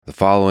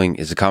following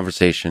is a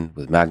conversation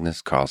with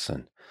Magnus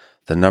Carlsen,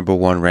 the number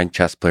one ranked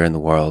chess player in the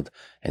world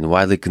and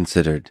widely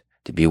considered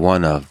to be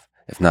one of,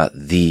 if not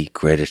the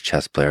greatest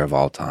chess player of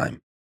all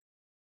time.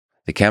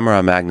 The camera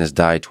on Magnus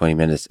died 20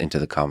 minutes into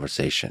the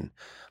conversation.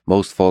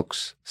 Most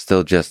folks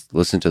still just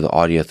listen to the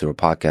audio through a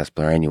podcast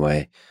player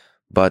anyway,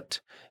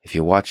 but if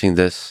you're watching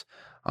this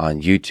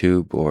on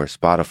YouTube or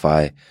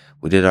Spotify,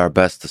 we did our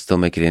best to still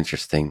make it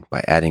interesting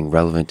by adding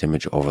relevant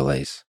image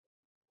overlays.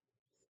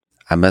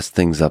 I mess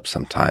things up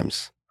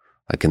sometimes,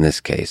 like in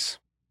this case,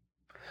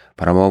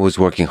 but I'm always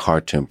working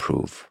hard to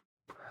improve.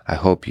 I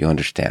hope you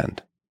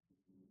understand.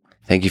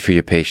 Thank you for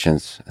your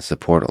patience and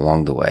support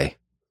along the way.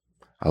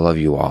 I love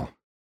you all.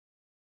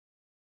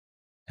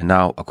 And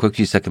now, a quick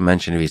few second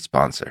mention of each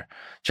sponsor.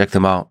 Check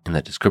them out in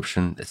the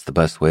description. It's the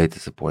best way to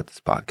support this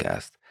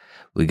podcast.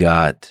 We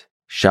got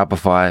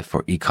Shopify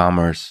for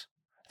e-commerce.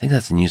 I think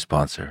that's a new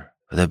sponsor,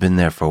 but they've been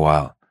there for a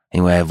while.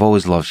 Anyway, I've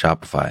always loved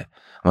Shopify.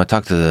 I'm going to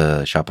talk to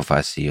the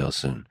Shopify CEO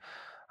soon.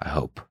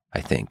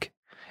 I think.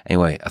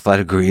 Anyway,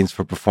 Athletic Greens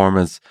for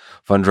performance,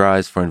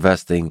 Fundrise for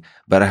investing,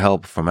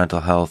 BetterHelp for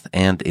mental health,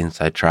 and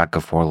Inside Tracker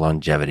for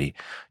longevity.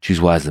 Choose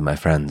wisely, my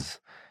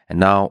friends. And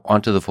now,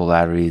 onto the full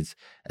ad reads.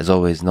 As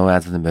always, no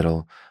ads in the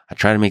middle. I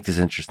try to make this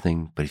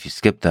interesting, but if you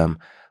skip them,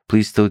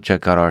 please still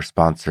check out our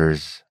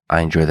sponsors.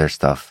 I enjoy their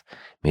stuff.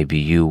 Maybe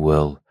you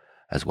will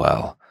as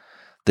well.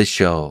 This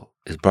show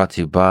is brought to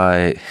you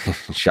by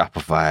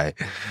Shopify,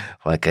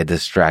 like I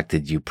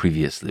distracted you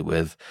previously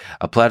with.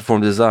 A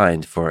platform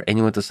designed for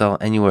anyone to sell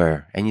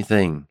anywhere,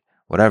 anything,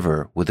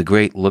 whatever, with a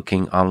great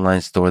looking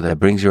online store that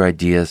brings your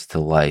ideas to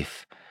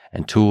life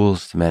and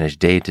tools to manage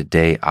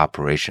day-to-day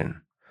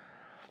operation.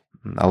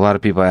 A lot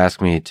of people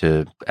ask me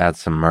to add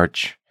some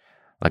merch,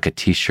 like a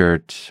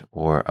t-shirt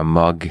or a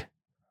mug.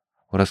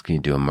 What else can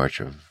you do a merch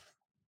of?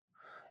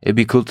 It'd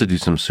be cool to do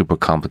some super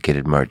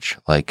complicated merch,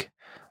 like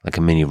a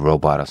mini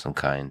robot of some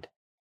kind.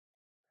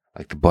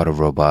 Like the butter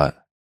robot.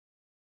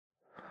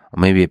 Or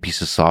maybe a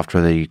piece of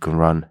software that you can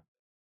run.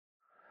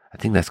 I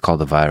think that's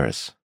called a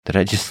virus. Did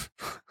I just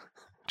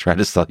try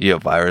to sell you a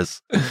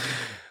virus?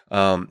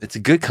 It's a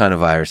good kind of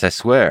virus, I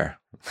swear.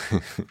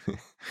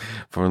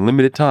 For a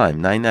limited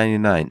time,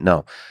 $9.99.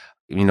 No,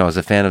 as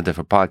a fan of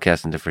different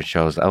podcasts and different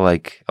shows, I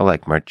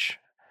like merch.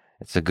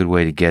 It's a good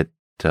way to get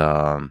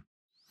to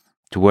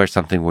wear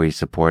something where you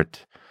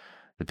support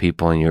the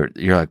people and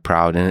you're like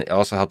proud, and it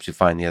also helps you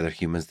find the other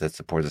humans that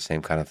support the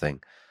same kind of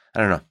thing. I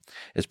don't know.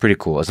 It's pretty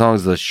cool as long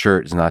as the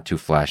shirt is not too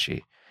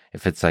flashy.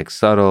 If it's like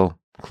subtle,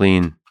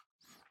 clean,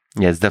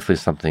 yeah, it's definitely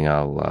something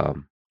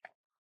I'll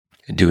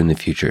do in the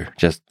future,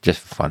 just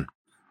for fun.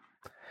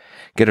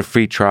 Get a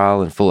free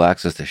trial and full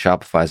access to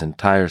Shopify's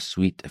entire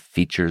suite of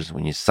features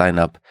when you sign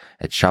up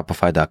at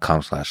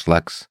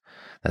shopify.com/Lex.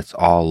 That's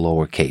all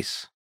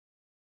lowercase.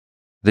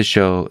 This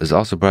show is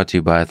also brought to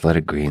you by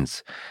Athletic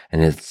Greens,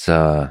 and it's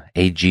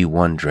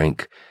AG1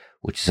 drink,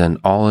 which is an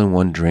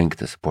all-in-one drink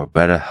to support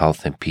better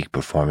health and peak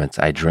performance.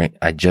 I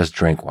just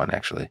drank one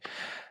actually,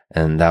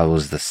 and that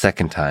was the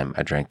second time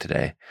I drank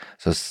today.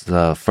 So it's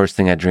the first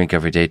thing I drink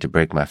every day to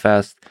break my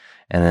fast,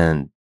 and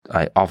then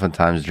I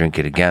oftentimes drink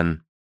it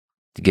again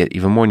to get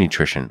even more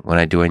nutrition when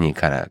I do any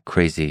kind of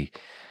crazy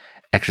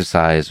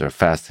exercise or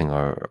fasting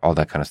or all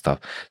that kind of stuff.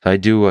 So I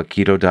do a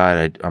keto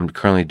diet. I'm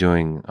currently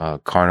doing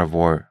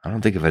carnivore. I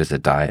don't think of it as a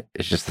diet.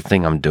 It's just the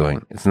thing I'm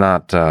doing. It's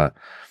not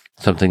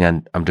something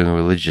I'm doing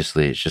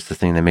religiously. It's just the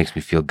thing that makes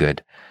me feel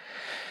good.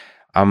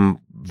 I'm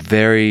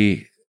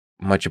very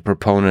much a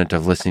proponent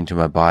of listening to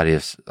my body,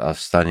 of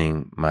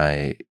studying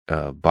my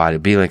body,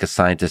 being like a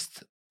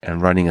scientist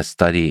and running a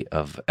study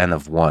of N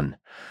of 1.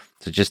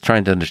 So just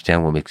trying to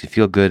understand what makes you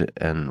feel good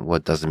and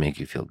what doesn't make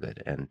you feel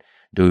good, and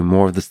doing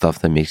more of the stuff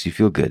that makes you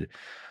feel good.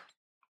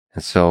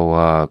 And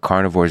so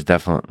carnivore is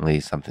definitely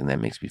something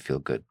that makes me feel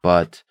good,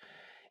 but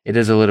it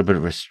is a little bit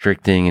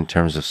restricting in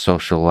terms of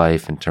social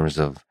life, in terms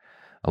of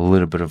a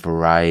little bit of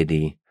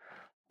variety.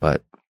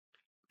 But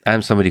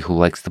I'm somebody who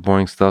likes the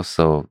boring stuff,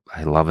 so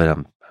I love it.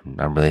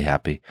 I'm really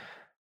happy.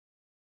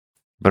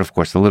 But of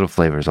course, a little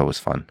flavor is always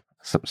fun.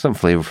 Some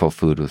flavorful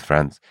food with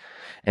friends.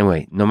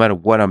 Anyway, no matter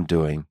what I'm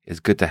doing, it's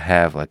good to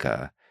have like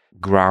a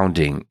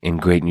grounding in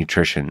great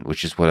nutrition,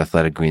 which is what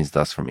Athletic Greens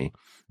does for me.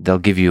 They'll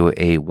give you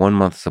a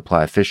 1-month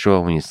supply of fish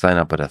oil when you sign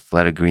up at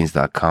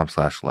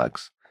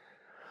athleticgreens.com/Lex.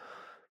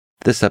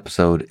 This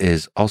episode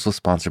is also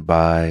sponsored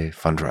by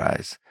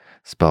Fundrise,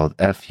 spelled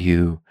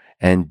Fundrise.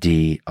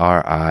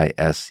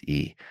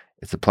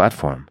 It's a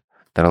platform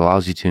that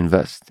allows you to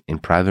invest in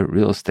private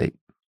real estate.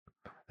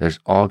 There's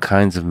all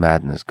kinds of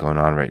madness going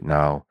on right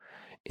now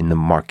in the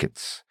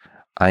markets.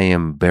 I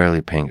am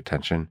barely paying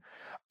attention.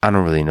 I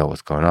don't really know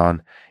what's going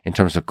on in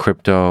terms of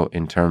crypto,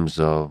 in terms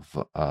of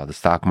the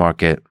stock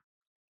market.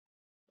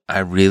 I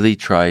really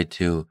try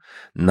to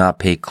not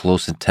pay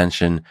close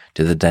attention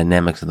to the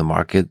dynamics of the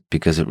market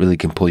because it really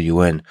can pull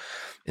you in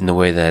the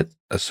way that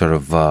a sort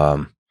of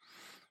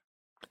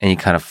any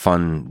kind of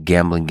fun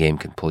gambling game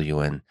can pull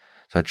you in.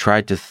 So I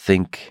tried to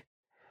think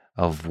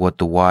of what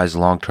the wise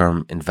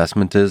long-term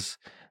investment is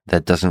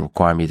that doesn't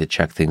require me to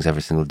check things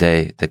every single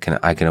day, that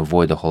I can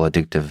avoid the whole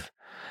addictive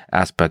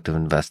aspect of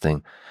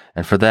investing.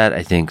 And for that,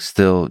 I think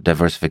still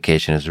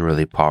diversification is a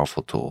really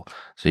powerful tool.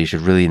 So you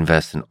should really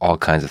invest in all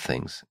kinds of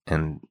things.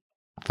 And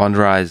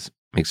Fundrise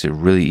makes it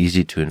really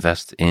easy to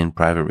invest in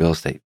private real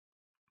estate.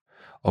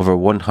 Over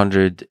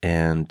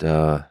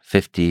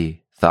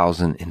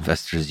 150,000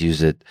 investors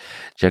use it.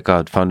 Check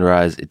out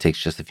Fundrise. It takes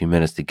just a few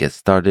minutes to get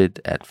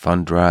started at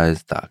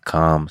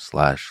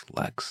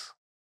fundrise.com/Lex.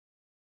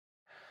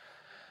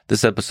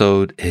 This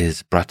episode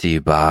is brought to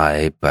you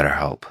by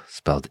BetterHelp,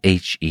 spelled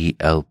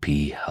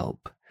HELP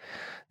help.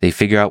 They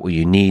figure out what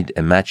you need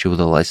and match you with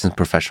a licensed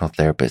professional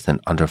therapist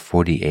in under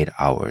 48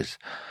 hours.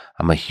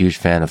 I'm a huge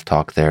fan of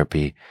talk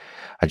therapy.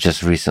 I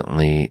just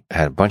recently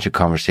had a bunch of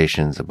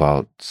conversations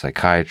about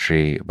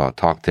psychiatry, about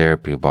talk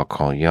therapy, about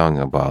Carl Jung,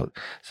 about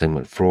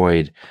Sigmund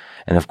Freud.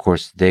 And of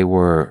course, they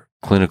were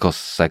clinical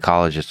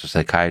psychologists or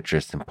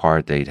psychiatrists in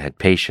part. They had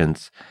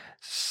patients,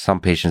 some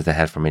patients they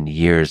had for many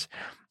years,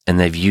 and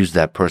they've used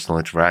that personal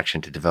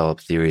interaction to develop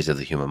theories of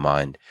the human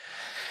mind.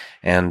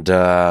 And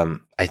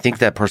I think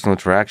that personal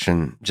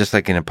interaction, just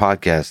like in a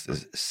podcast,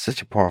 is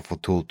such a powerful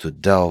tool to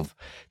delve,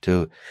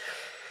 to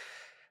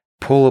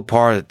pull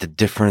apart the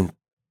different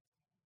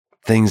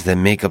things that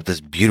make up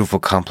this beautiful,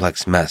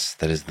 complex mess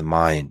that is the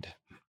mind.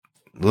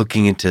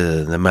 Looking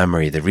into the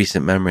memory, the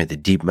recent memory, the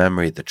deep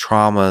memory, the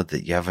trauma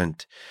that you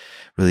haven't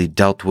really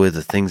dealt with,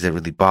 the things that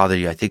really bother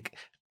you. I think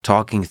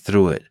talking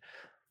through it,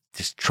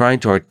 just trying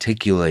to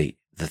articulate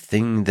the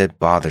thing that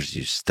bothers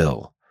you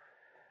still.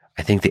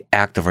 I think the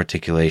act of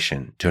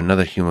articulation to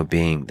another human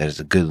being that is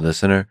a good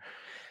listener,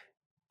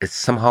 it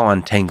somehow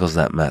untangles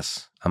that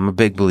mess. I'm a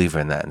big believer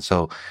in that. And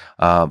so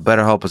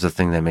BetterHelp is a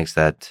thing that makes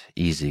that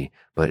easy.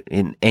 But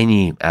in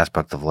any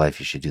aspect of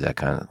life, you should do that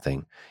kind of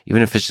thing.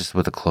 Even if it's just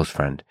with a close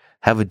friend.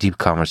 Have a deep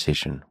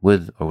conversation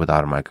with or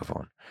without a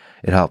microphone.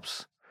 It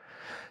helps.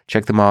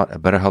 Check them out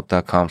at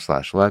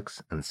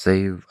betterhelp.com/Lex and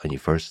save on your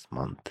first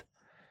month.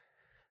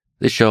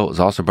 This show is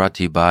also brought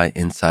to you by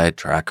Inside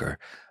Tracker,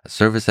 a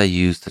service I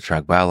use to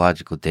track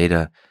biological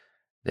data.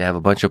 They have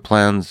a bunch of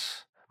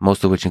plans,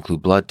 most of which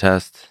include blood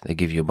tests. They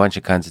give you a bunch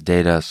of kinds of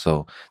data.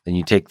 So then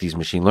you take these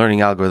machine learning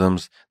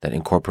algorithms that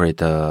incorporate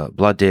the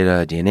blood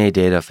data, DNA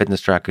data,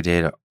 fitness tracker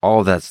data,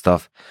 all that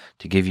stuff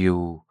to give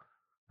you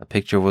a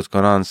picture of what's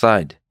going on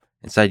inside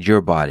your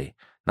body.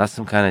 Not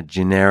some kind of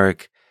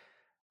generic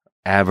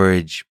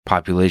average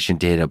population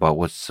data about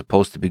what's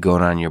supposed to be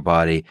going on in your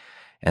body.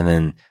 And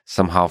then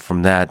somehow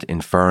from that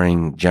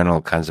inferring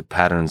general kinds of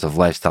patterns of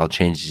lifestyle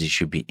changes you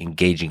should be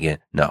engaging in.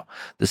 No,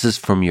 this is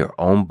from your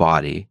own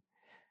body,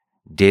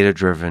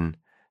 data-driven,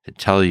 to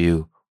tell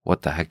you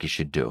what the heck you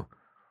should do.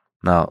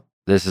 Now,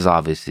 this is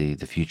obviously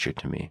the future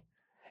to me.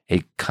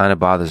 It kind of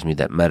bothers me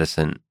that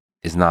medicine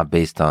is not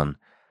based on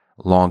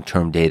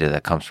long-term data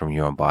that comes from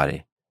your own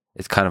body.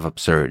 It's kind of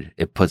absurd.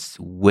 It puts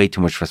way too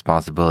much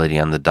responsibility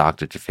on the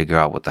doctor to figure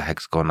out what the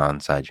heck's going on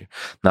inside you.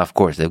 Now, of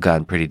course, they've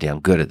gotten pretty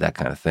damn good at that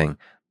kind of thing,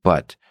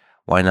 but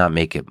why not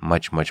make it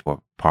much, much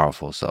more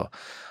powerful? So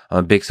I'm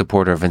a big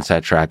supporter of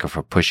Inside Tracker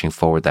for pushing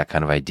forward that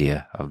kind of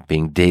idea of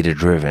being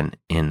data-driven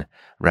in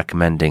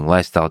recommending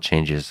lifestyle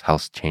changes,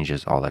 health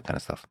changes, all that kind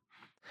of stuff.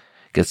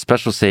 Get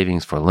special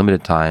savings for a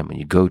limited time when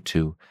you go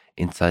to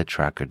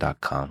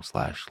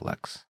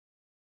insidetracker.com/Lex.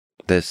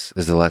 This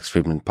is the Lex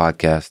Fridman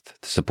Podcast.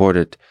 To support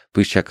it,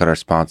 please check out our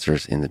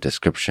sponsors in the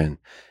description.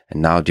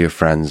 And now, dear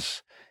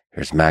friends,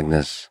 here's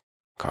Magnus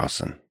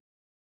Carlsen.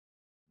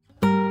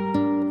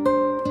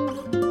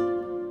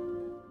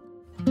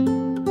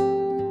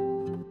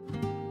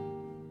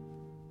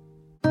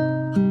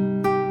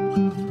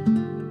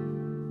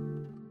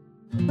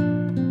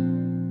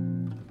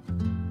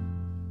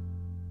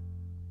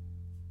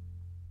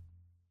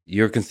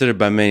 You're considered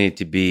by many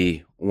to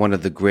be one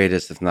of the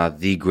greatest, if not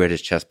the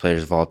greatest chess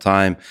players of all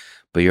time,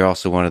 but you're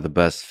also one of the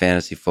best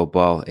fantasy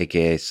football,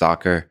 aka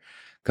soccer,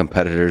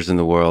 competitors in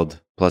the world,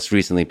 plus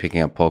recently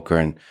picking up poker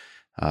and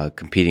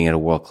competing at a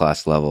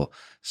world-class level.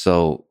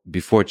 So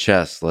before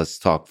chess, let's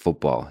talk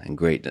football and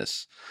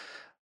greatness.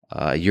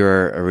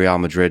 You're a Real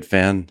Madrid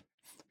fan,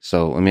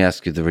 so let me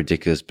ask you the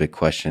ridiculous big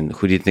question.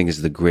 Who do you think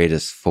is the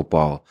greatest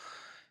football,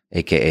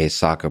 aka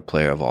soccer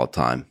player of all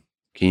time?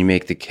 Can you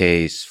make the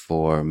case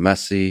for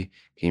Messi?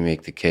 Can you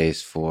make the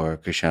case for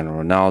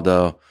Cristiano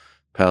Ronaldo,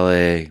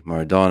 Pele,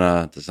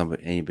 Maradona? Does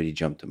anybody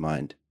jump to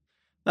mind?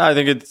 I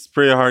think it's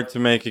pretty hard to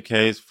make a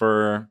case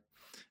for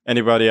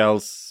anybody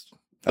else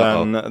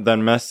than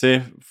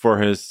Messi for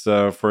his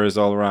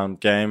all-around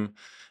game,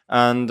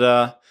 and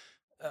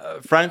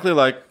frankly,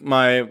 like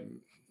my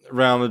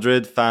Real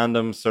Madrid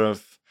fandom sort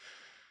of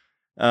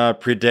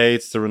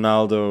predates the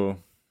Ronaldo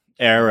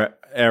era.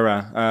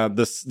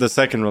 The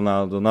second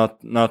Ronaldo,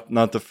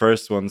 not the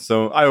first one.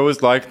 So I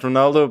always liked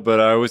Ronaldo, but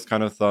I always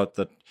kind of thought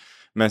that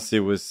Messi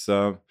was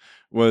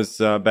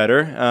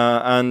better.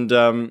 And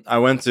I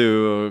went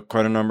to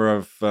quite a number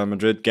of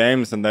Madrid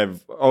games, and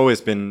they've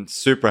always been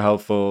super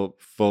helpful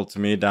to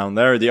me down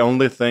there. The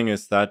only thing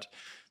is that,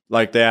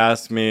 like, they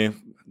asked me,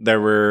 they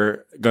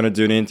were going to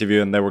do an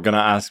interview, and they were going to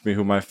ask me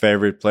who my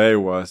favorite player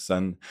was,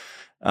 and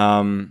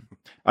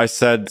I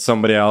said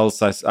somebody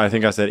else. I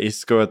think I said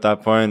Isco at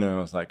that point, and I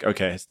was like,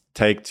 okay,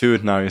 take two.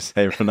 Now you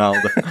say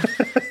Ronaldo.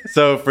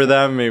 So for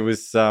them, it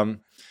was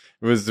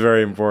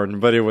very important,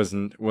 but it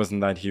wasn't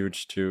that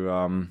huge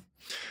to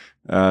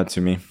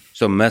me.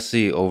 So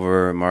Messi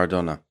over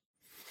Maradona.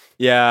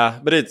 Yeah,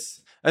 but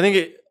I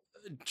think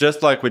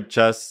just like with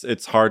chess,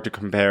 it's hard to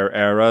compare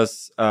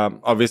eras.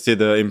 Obviously,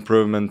 the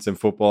improvements in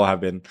football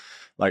have been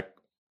like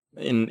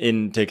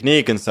in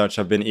technique and such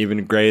have been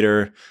even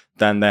greater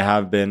than they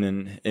have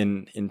been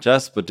in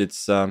chess. But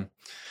it's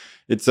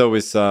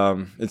always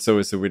a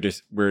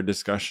weird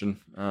discussion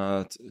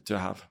to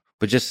have.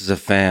 But just as a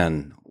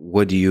fan,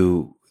 what do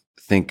you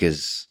think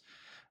is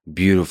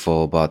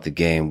beautiful about the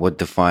game? What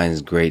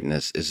defines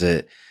greatness? Is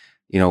it,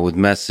 with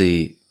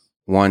Messi,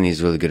 one,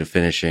 he's really good at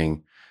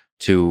finishing.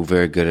 Two,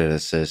 very good at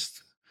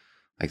assists.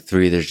 Like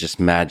three, there's just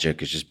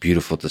magic. It's just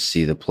beautiful to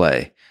see the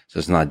play. So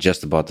it's not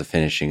just about the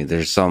finishing.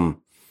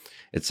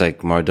 It's like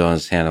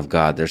Maradona's hand of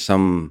God. There's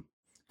some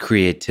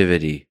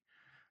creativity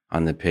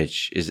on the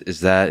pitch.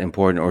 Is that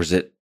important, or is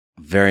it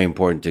very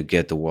important to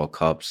get the World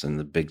Cups and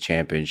the big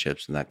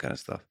championships and that kind of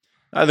stuff?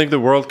 I think the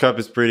World Cup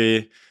is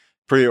pretty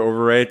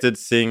overrated,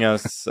 seeing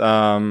as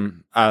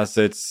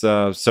it's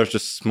such a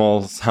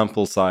small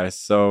sample size.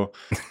 So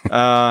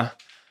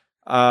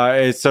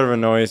it sort of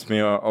annoys me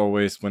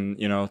always when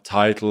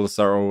titles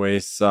are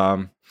always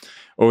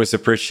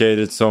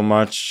appreciated so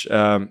much,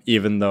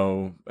 even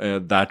though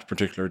that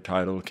particular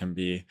title can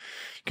be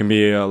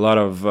a lot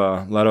of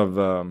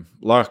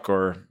luck,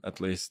 or at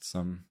least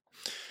some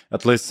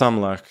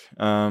luck.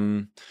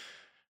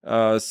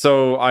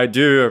 So I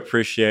do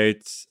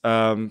appreciate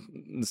the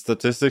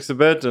statistics a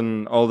bit,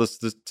 and all the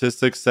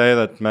statistics say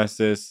that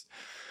Messi is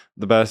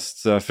the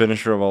best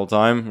finisher of all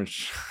time,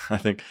 which I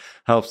think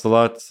helps a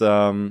lot.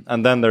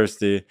 And then there's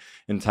the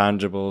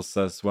intangibles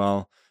as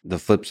well. The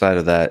flip side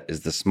of that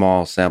is the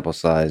small sample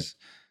size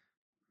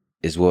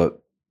is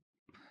what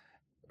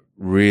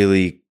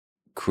really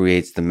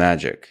creates the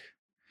magic.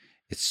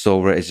 It's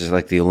so rare. It's just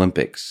like the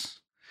Olympics.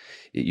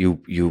 You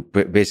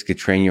basically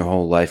train your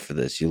whole life for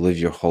this. You live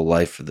your whole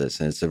life for this,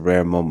 and it's a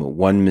rare moment.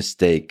 One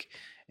mistake,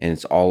 and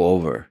it's all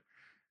over.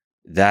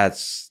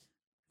 That's,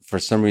 for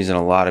some reason,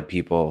 a lot of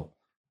people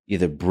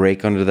either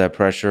break under that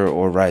pressure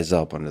or rise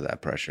up under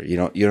that pressure.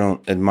 You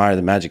don't admire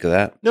the magic of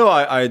that? No,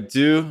 I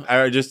do.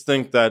 I just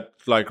think that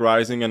like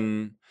rising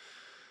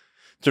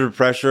to the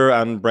pressure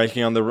and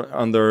breaking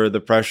under the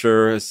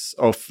pressure is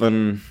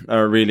often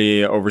a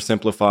really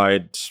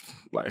oversimplified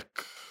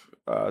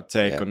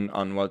take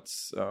on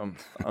what's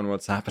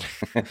happening.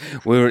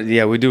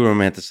 We do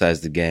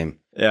romanticize the game.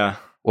 Yeah.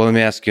 Well, let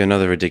me ask you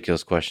another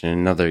ridiculous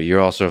question.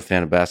 You're also a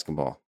fan of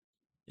basketball.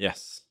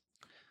 Yes.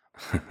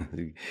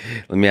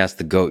 Let me ask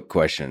the GOAT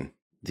question.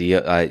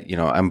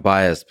 I'm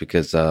biased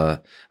because I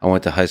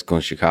went to high school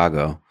in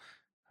Chicago.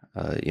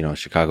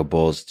 Chicago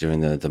Bulls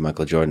during the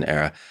Michael Jordan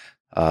era.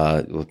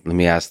 Let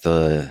me ask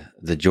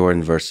the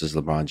Jordan versus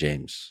LeBron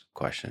James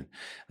question.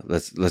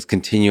 Let's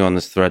continue on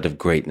this thread of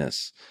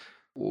greatness.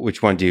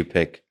 Which one do you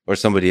pick, or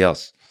somebody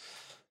else?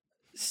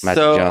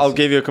 So I'll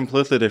give you a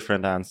completely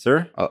different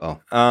answer.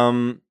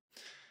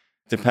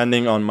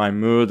 Depending on my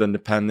mood and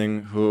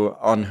depending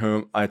on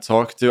whom I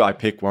talk to, I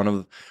pick one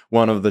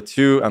of the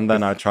two, and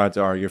then I try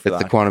to argue for that.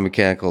 It's the quantum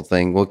mechanical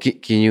thing. Well,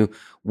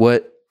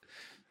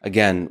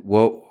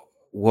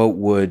 what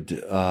would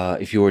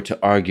if you were to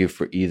argue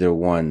for either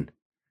one?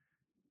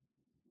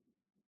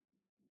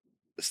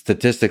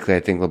 Statistically, I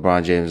think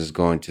LeBron James is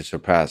going to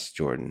surpass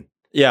Jordan.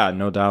 Yeah,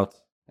 no doubt.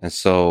 And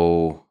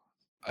so,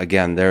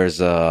 again,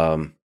 there's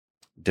a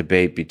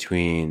debate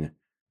between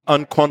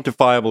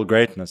unquantifiable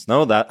greatness.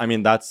 No,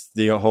 that's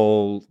the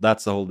whole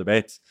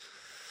debate.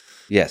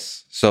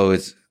 Yes. So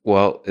it's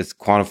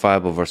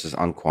quantifiable versus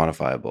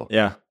unquantifiable.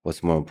 Yeah.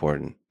 What's more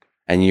important?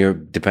 And you're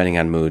depending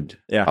on mood.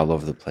 Yeah. All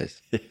over the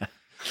place. Yeah.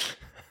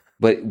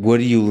 But what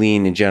do you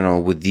lean in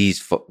general with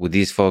these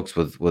folks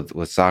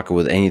with soccer,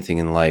 with anything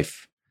in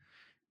life,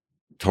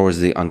 towards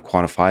the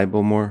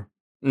unquantifiable more?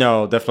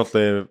 No,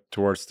 definitely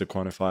towards the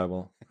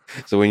quantifiable.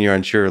 So when you're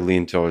unsure,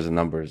 lean towards the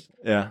numbers.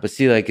 Yeah. But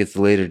see, like it's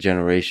later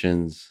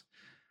generations.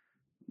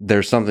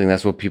 There's something,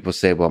 that's what people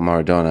say about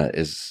Maradona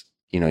is,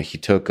 he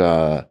took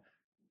a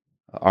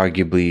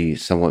arguably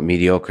somewhat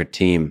mediocre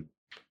team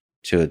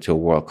to a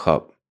World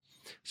Cup.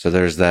 So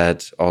there's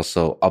that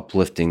also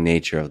uplifting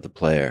nature of the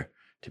player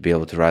to be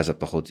able to rise up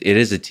the whole. It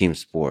is a team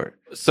sport.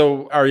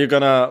 So are you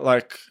gonna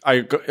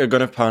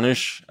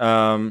punish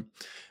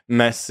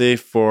Messi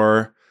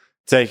for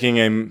taking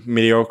a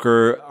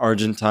mediocre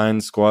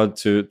Argentine squad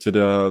to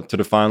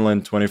the final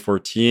in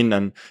 2014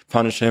 and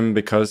punish him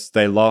because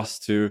they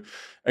lost to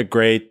a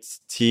great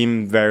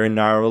team very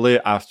narrowly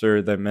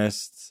after they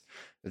missed?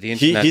 The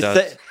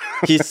internet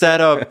he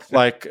set up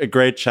like a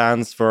great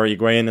chance for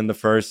Higuain in the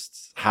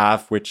first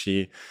half, which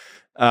he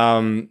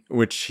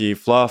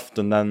fluffed,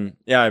 and then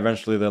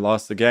eventually they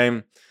lost the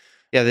game.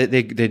 Yeah,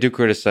 they do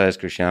criticize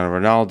Cristiano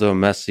Ronaldo,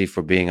 Messi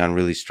for being on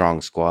really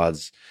strong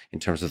squads in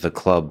terms of the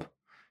club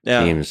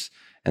teams,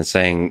 and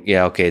saying,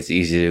 it's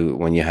easy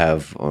when you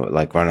have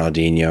like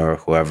Ronaldinho or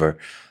whoever.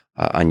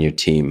 on your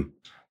team?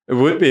 It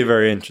would be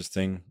very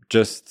interesting.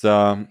 Just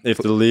if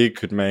the league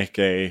could make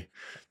a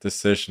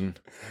decision.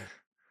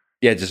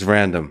 Yeah, just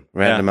random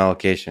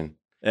allocation.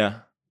 Yeah.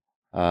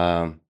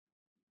 And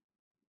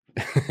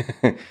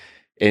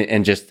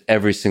just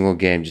every single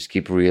game, just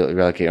keep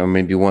reallocate, or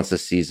maybe once a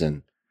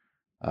season,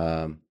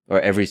 or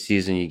every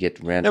season you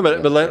get random. Yeah,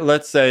 but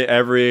let's say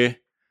every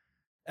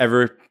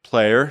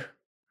player,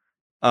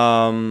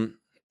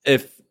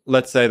 if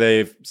let's say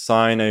they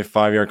sign a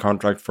 5-year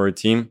contract for a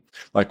team,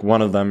 like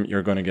one of them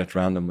you're going to get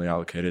randomly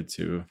allocated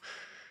to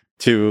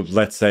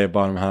let's say a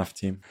bottom half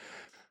team.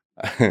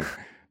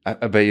 I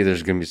bet you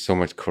there's going to be so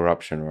much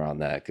corruption around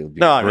that. It'll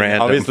be I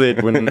mean, obviously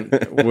it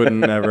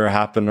wouldn't ever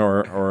happen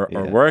or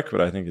work,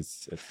 but I think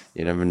it's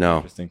you never know.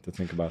 Interesting to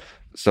think about.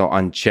 So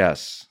on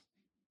chess,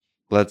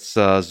 let's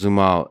zoom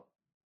out.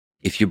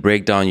 If you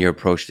break down your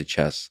approach to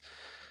chess,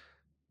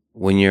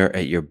 when you're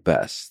at your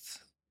best,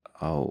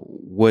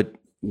 what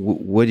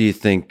do you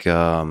think?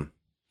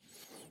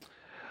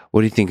 What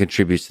do you think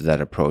contributes to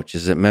that approach?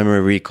 Is it memory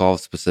recall of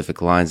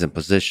specific lines and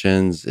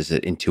positions? Is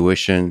it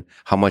intuition?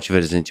 How much of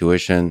it is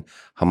intuition?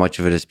 How much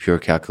of it is pure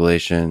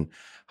calculation?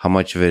 How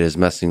much of it is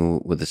messing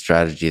with the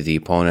strategy of the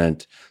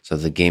opponent? So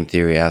the game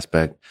theory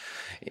aspect,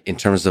 in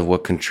terms of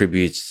what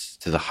contributes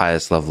to the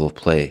highest level of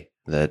play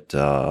that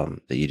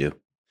you do.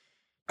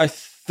 I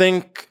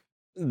think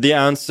the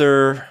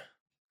answer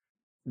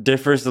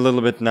differs a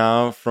little bit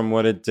now from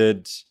what it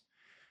did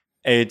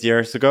 8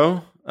 years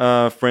ago.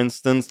 For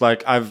instance,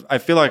 like I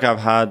feel like I've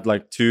had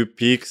like 2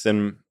 peaks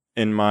in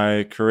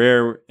my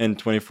career in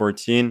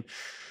 2014,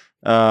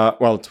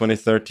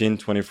 2013,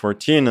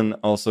 2014, and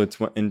also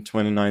in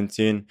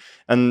 2019.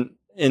 And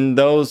in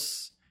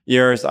those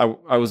years,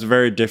 I was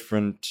very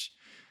different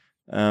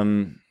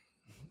in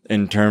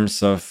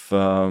terms of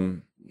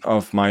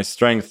my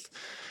strengths.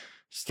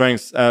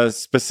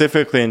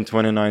 Specifically in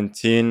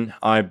 2019,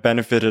 I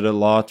benefited a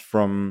lot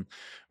from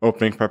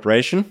opening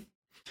preparation.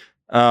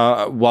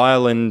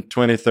 While in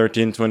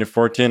 2013,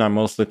 2014, I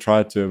mostly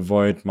tried to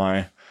avoid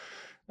my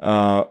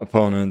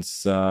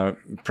opponent's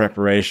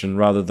preparation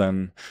rather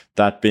than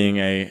that being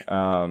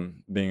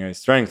a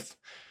strength.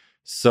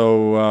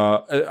 So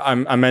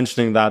I'm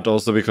mentioning that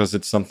also because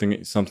it's something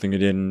you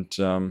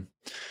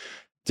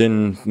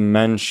didn't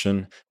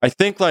mention. I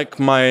think like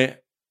my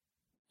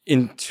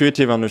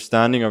intuitive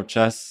understanding of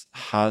chess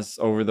has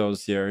over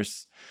those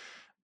years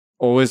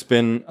always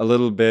been a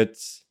little bit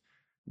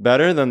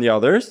better than the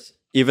others,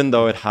 even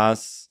though it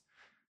has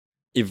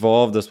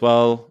evolved as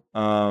well.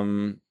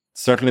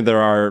 Certainly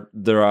there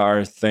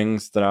are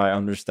things that I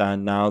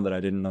understand now that I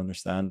didn't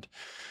understand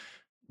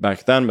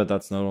back then, but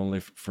that's not only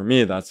for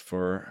me, that's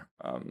for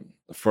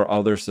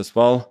others as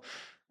well.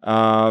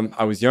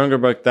 I was younger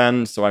back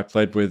then, so I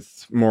played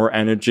with more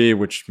energy,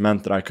 which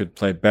meant that I could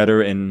play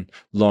better in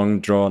long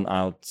drawn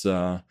out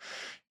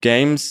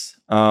games,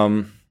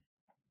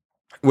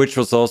 which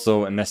was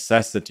also a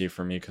necessity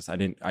for me because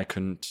I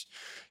couldn't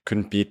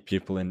beat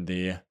people in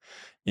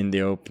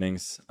the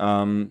openings.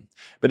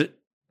 But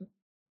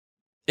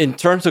in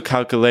terms of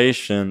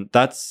calculation,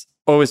 that's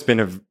always been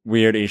a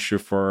weird issue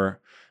for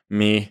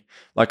me.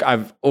 Like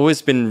I've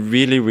always been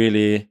really,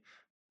 really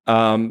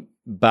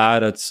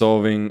bad at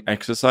solving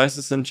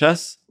exercises in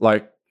chess.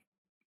 Like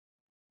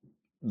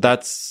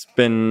that's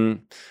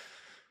been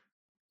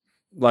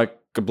like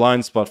a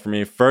blind spot for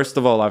me. First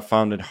of all, I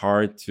found it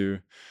hard to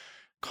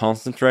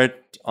concentrate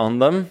on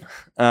them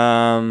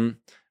and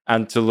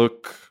to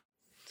look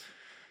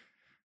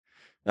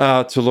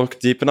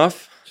deep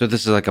enough. So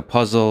this is like a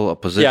puzzle, a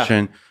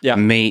position,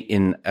 mate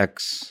in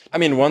X. I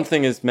mean, one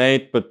thing is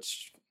mate, but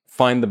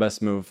find the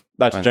best move.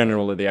 That's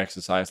generally the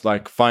exercise.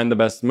 Like find the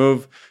best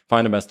move,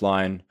 find the best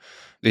line.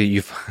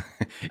 You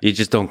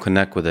just don't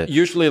connect with it.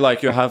 Usually,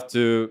 like you have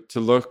to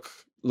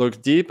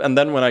look deep, and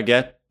then when I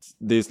get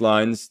these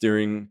lines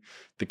during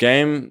the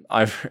game,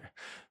 I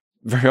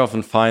very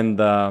often find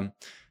the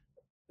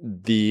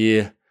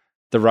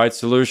right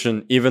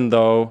solution, even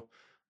though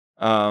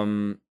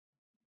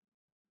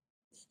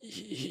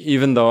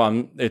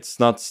it's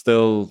not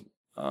still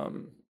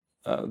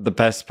the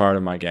best part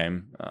of my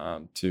game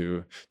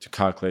to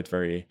calculate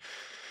very,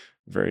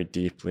 very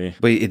deeply.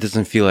 But it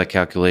doesn't feel like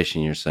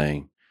calculation, you're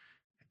saying,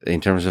 in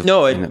terms of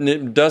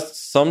it does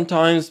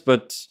sometimes,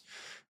 but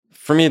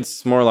for me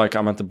it's more like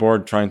I'm at the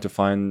board trying to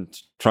find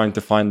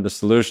the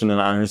solution,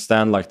 and I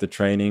understand like the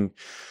training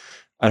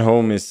at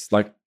home is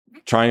like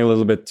trying a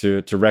little bit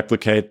to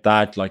replicate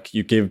that. Like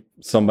you give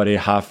somebody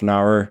half an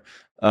hour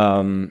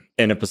in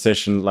a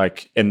position,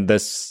 like in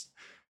this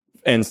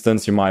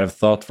instance you might have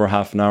thought for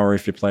half an hour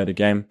if you played a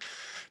game,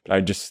 but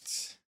I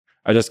just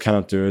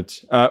cannot do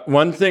it.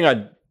 One thing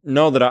I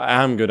know that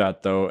I am good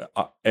at though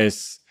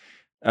is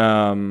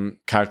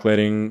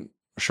calculating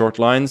short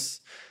lines,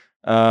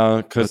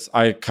 because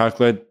I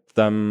calculate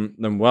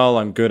them well.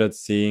 I'm good at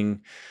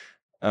seeing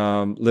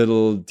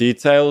little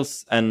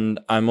details, and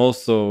I'm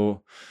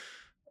also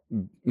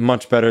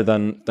much better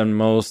than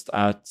most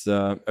at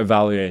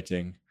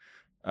evaluating,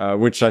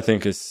 which I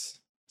think is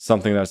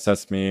something that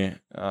sets me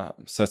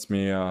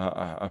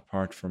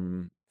apart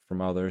from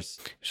from others.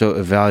 So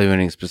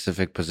evaluating a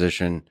specific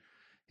position,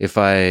 if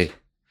I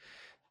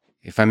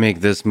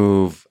make this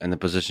move and the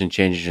position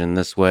changes in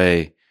this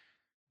way,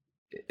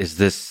 is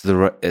this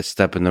a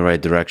step in the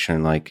right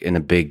direction, like in a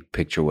big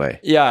picture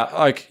way? Yeah,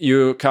 like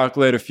you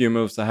calculate a few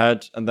moves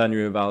ahead and then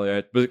you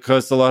evaluate,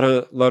 because a lot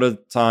of the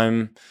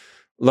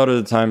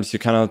times you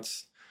cannot.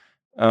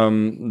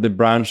 The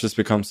branches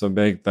become so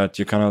big that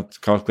you cannot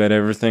calculate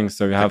everything,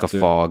 so you have like a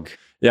fog.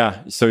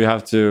 Yeah, so you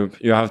have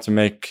to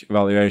make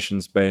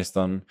evaluations based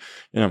on,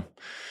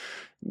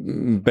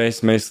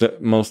 based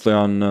mostly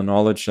on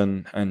knowledge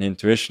and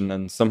intuition,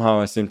 and somehow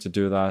I seem to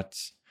do that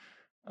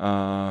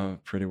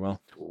pretty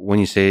well. When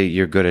you say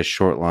you're good at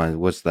short lines,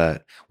 what's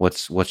that?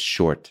 What's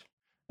short?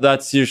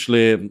 That's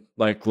usually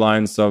like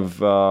lines of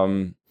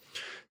 2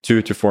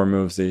 to 4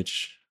 moves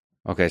each.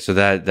 Okay, so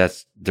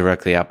that's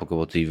directly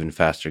applicable to even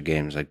faster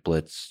games like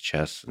Blitz,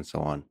 chess, and so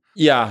on.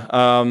 Yeah,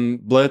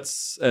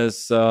 Blitz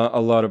is a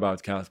lot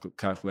about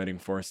calculating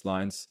force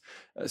lines.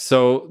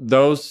 So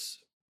those,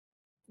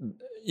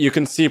 you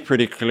can see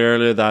pretty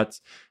clearly that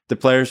the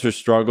players who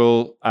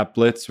struggle at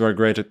Blitz, who are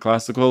great at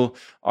classical,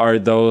 are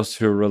those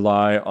who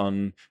rely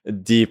on a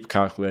deep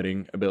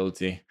calculating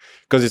ability,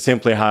 because you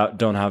simply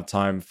don't have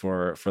time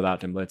for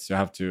that in Blitz. You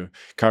have to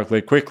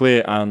calculate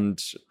quickly and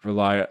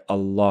rely a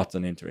lot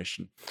on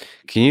intuition.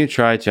 Can you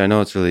try to, I know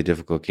it's really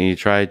difficult, can you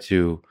try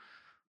to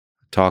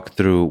talk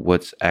through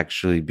what's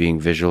actually being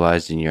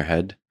visualized in your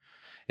head?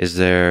 Is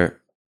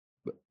there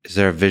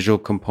a visual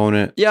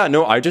component? Yeah,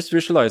 no, I just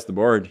visualize the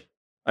board.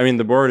 I mean,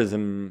 the board is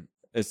in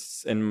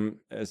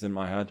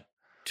my head.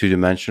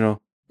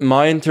 2-dimensional?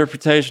 My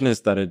interpretation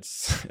is that it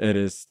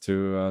is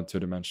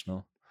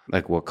two-dimensional.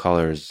 Like what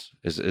colors?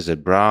 Is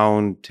it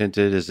brown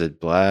tinted? Is it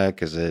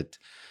black? Is it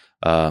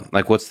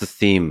like what's the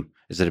theme?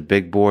 Is it a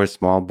big board,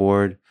 small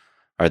board?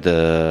 Are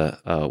the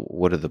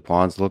what do the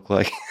pawns look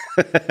like?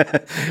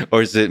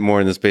 Or is it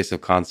more in the space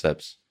of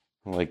concepts?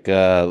 Like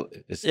there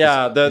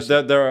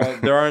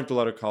aren't a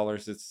lot of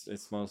colors.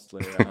 It's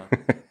mostly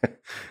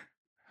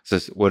So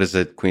what is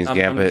it? Queen's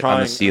Gambit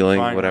on the ceiling,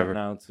 whatever. Right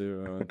now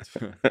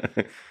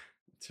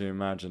to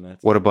imagine it.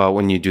 What about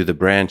when you do the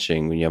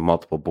branching, when you have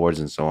multiple boards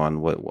and so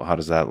on? How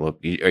does that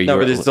look? No,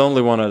 but it's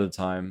only one at a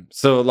time.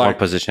 So like one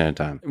position at a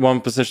time.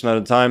 One position at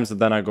a time. So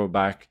then I go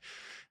back,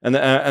 and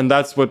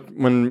that's what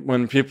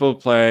when people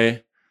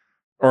play,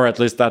 or at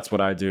least that's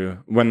what I do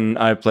when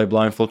I play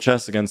blindfold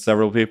chess against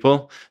several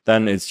people.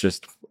 Then it's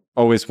just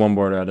always one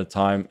board at a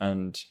time,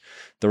 and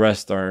the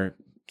rest are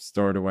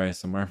stored away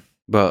somewhere.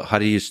 But how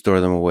do you store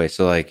them away?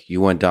 So like you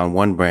went down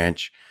one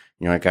branch,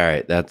 and you're like, all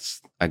right,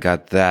 I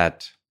got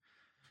that.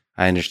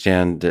 I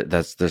understand that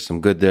there's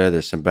some good there,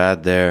 there's some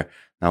bad there.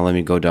 Now let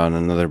me go down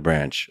another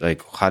branch.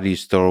 Like, how do you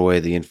store away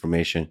the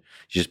information?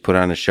 You just put it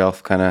on a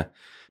shelf, kind of?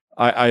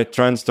 I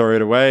try and store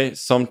it away.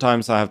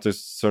 Sometimes I have to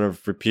sort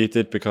of repeat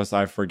it because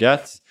I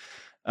forget.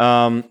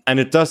 And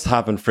it does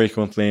happen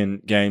frequently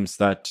in games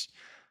that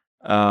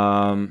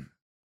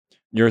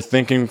you're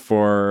thinking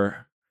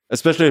for,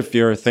 especially if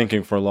you're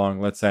thinking for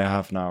long, let's say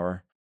half an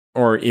hour,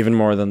 or even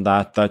more than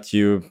that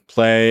you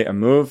play a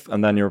move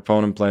and then your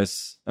opponent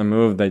plays a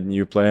move, then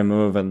you play a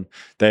move and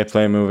they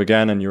play a move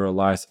again, and you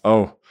realize,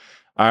 oh,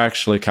 I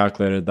actually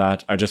calculated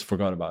that. I just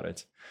forgot about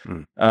it.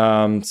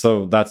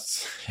 So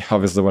that's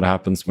obviously what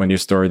happens when you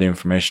store the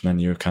information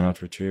and you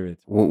cannot retrieve it.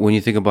 When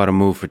you think about a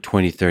move for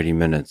 20, 30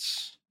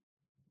 minutes,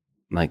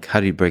 like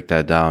how do you break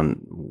that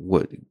down?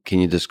 What can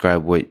you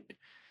describe what's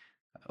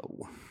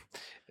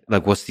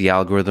the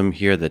algorithm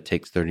here that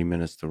takes 30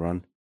 minutes to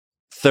run?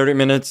 30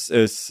 minutes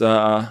is,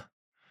 at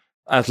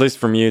least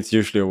for me, it's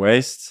usually a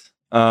waste.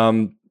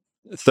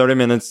 30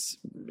 minutes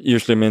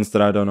usually means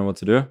that I don't know what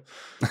to do.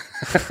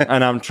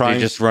 And I'm trying...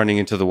 You're just running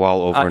into the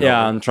wall over and over.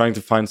 Yeah, I'm trying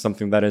to find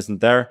something that isn't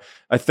there.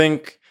 I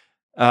think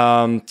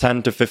 10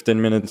 to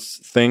 15 minutes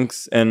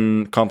things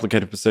in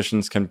complicated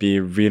positions can be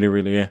really,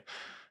 really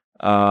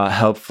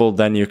helpful.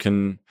 Then you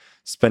can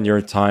spend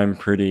your time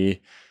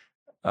pretty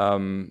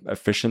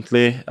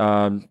efficiently.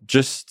 It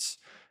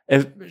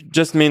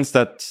just means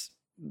that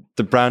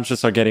the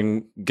branches are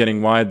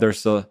getting wide.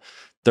 There's a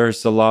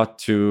lot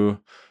to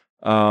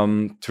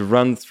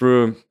run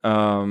through,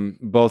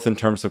 both in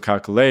terms of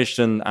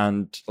calculation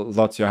and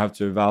lots you have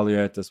to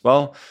evaluate as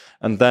well.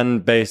 And then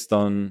based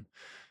on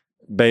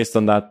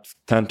that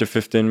 10 to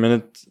 15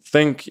 minute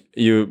thing,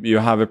 you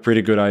have a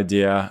pretty good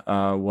idea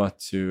what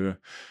to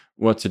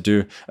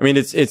do. I mean,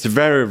 it's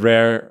very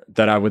rare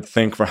that I would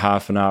think for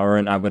half an hour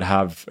and I would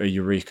have a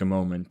eureka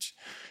moment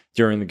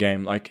during the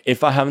game. Like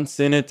if I haven't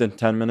seen it in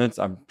 10 minutes,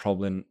 I'm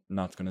probably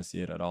not going to see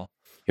it at all.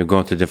 You're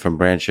going to different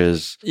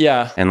branches.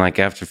 Yeah. And like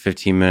after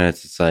 15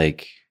 minutes, it's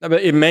like...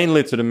 But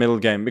mainly to the middle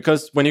game,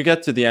 because when you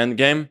get to the end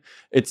game,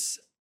 it's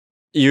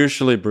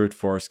usually brute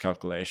force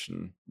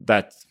calculation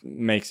that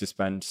makes you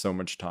spend so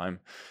much time.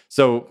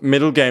 So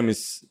middle game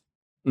is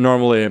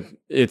normally,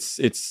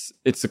 it's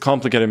a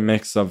complicated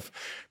mix of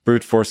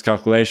brute force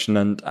calculation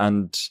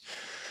and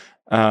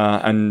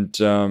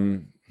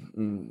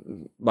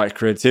like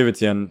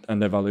creativity and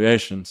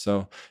evaluation.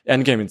 So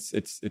endgame,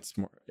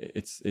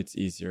 it's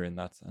easier in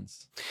that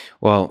sense.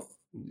 Well,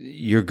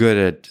 you're good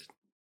at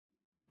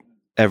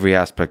every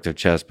aspect of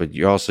chess, but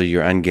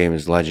your end game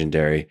is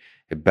legendary.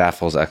 It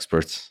baffles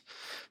experts.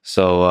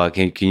 So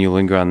can you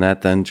linger on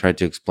that then? Try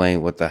to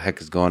explain what the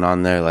heck is going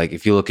on there. Like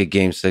if you look at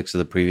Game 6 of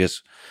the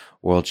previous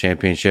World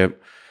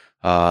Championship,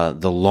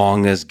 the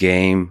longest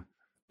game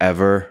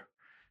ever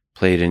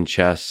played in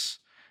chess,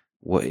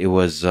 it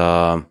was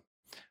I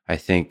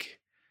think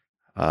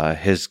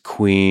his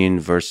queen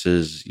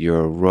versus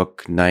your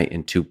rook, knight,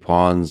 and 2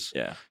 pawns.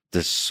 Yeah,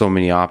 there's so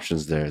many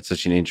options there. It's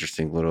such an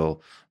interesting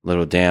little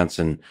dance,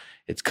 and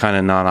it's kind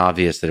of not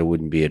obvious that it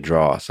wouldn't be a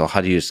draw. So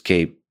how do you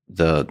escape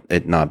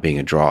it not being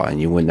a draw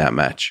and you win that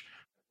match?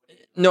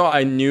 No,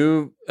 I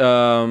knew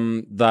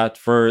that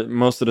for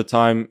most of the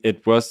time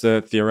it was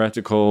a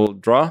theoretical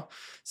draw,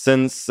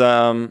 since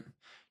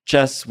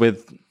chess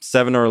with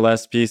 7 or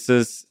less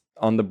pieces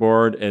on the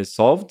board is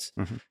solved.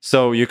 Mm-hmm.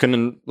 So you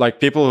can, like,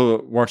 people who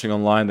are watching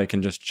online, they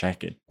can just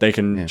check it. They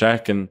can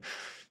check, and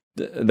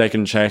they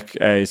can check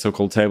a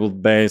so-called table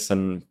base,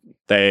 and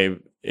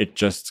it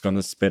just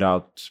gonna spit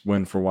out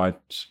win for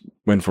white,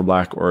 win for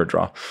black, or a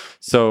draw.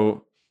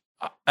 So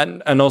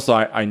and also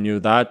I knew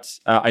that.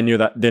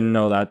 Didn't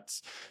know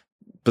that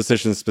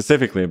position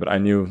specifically, but I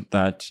knew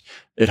that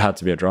it had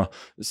to be a draw.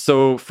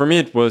 So for me,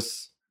 it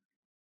was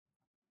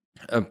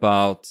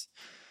about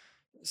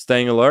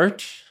staying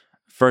alert,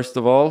 first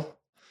of all,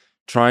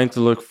 trying to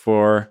look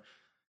for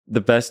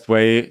the best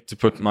way to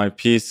put my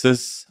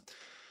pieces.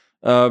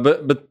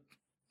 But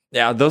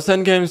yeah, those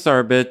endgames are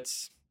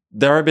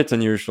a bit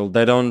unusual.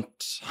 They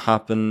don't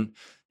happen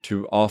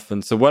too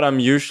often. So what I'm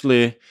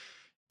usually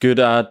good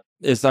at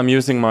is I'm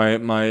using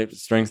my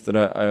strength that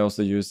I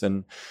also use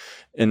in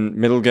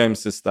middle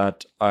games, is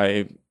that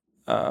I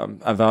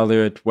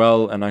evaluate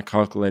well and I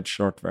calculate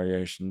short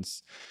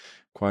variations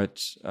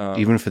quite.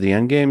 Even for the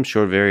end game,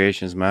 short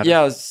variations matter?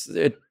 Yes,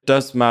 it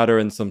does matter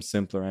in some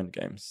simpler end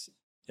games.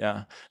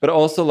 Yeah. But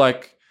also,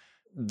 like,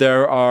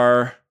 there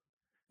are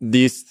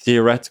these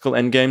theoretical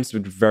endgames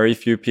with very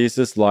few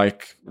pieces,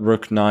 like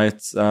rook,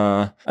 knight,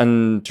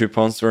 and 2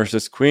 pawns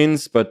versus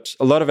queens. But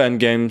a lot of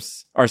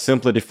endgames are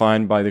simply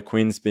defined by the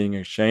queens being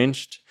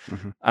exchanged.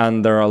 Mm-hmm.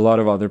 And there are a lot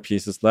of other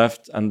pieces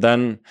left. And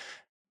then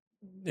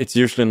it's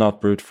usually not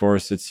brute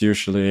force. It's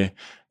usually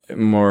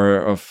more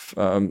of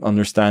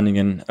understanding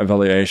and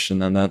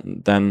evaluation.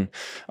 And then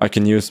I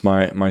can use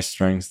my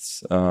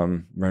strengths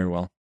very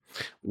well.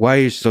 Why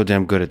are you so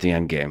damn good at the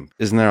end game?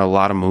 Isn't there a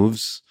lot of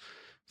moves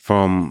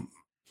from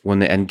when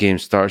the end game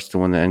starts to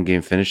when the end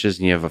game finishes,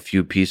 and you have a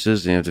few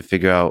pieces and you have to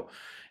figure out,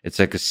 it's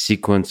like a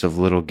sequence of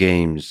little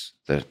games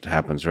that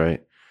happens,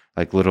 right?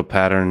 Like little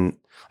pattern.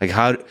 Like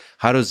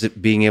how does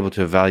it being able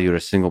to evaluate a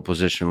single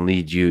position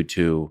lead you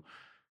to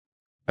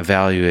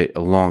evaluate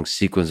a long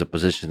sequence of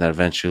positions that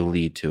eventually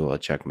lead to a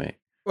checkmate?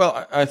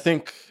 Well, I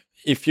think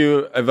if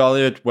you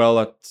evaluate well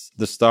at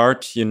the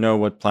start, you know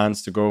what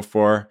plans to go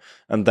for,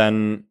 and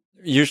then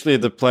usually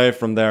the play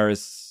from there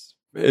is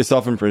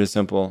often pretty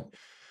simple.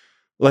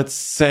 Let's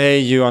say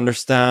you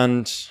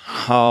understand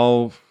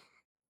how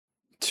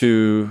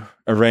to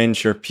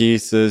arrange your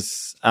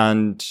pieces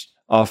and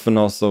often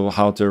also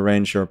how to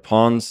arrange your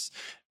pawns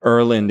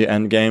early in the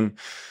end game,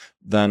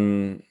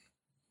 then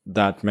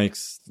that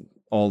makes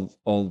all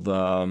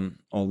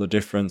the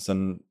difference.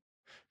 And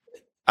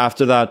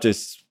after that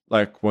is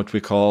like what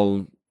we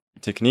call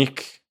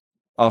technique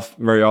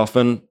very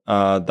often.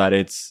 That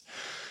it's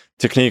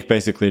technique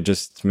basically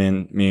just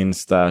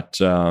means that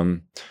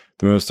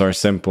the moves are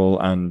simple,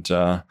 and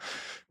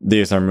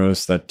these are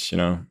moves that, you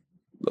know,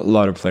 a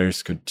lot of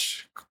players could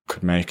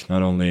make.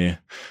 Not only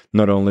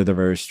the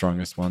very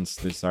strongest ones.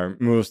 These are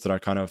moves that are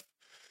kind of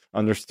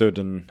understood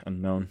and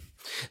known.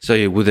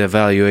 So with the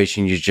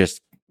evaluation, you're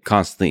just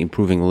constantly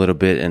improving a little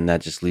bit, and that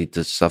just leads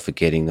to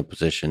suffocating the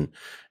position,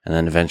 and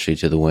then eventually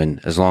to the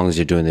win. As long as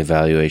you're doing the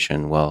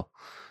evaluation well,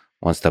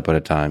 one step at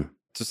a time.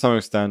 To some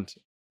extent.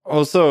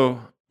 Also,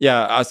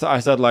 yeah, as I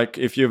said, like,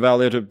 if you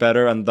evaluate it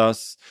better and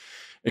thus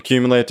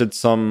accumulated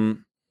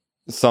some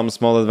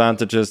small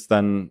advantages,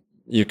 then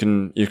you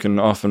can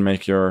often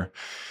make your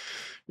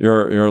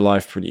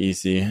life pretty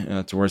easy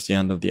towards the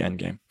end of the end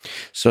game.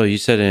 So you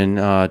said in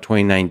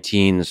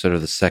 2019, sort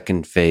of the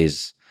second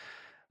phase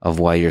of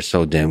why you're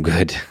so damn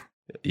good,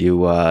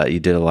 you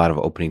did a lot of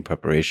opening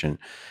preparation.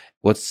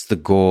 What's the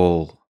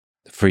goal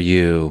for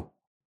you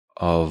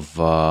of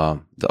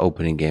the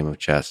opening game of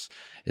chess?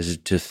 Is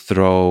it to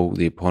throw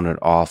the opponent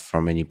off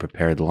from any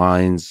prepared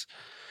lines?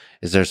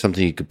 Is there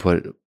something you could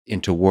put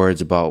into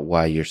words about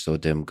why you're so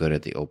damn good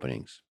at the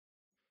openings?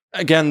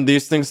 Again,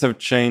 these things have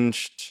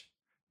changed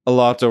a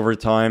lot over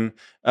time.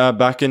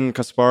 Back in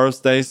Kasparov's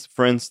days,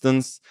 for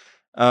instance,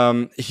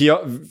 he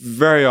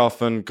very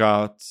often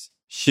got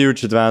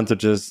huge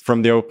advantages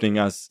from the opening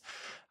as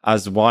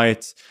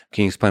white.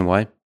 Can you explain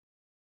why?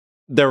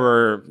 There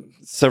were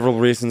several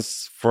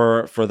reasons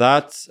for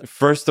that.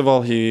 First of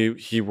all,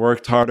 he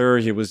worked harder.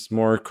 He was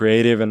more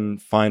creative in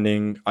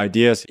finding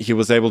ideas. He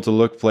was able to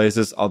look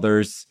places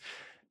others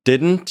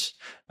didn't.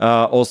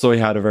 Also, he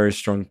had a very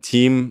strong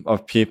team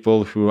of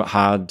people who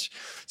had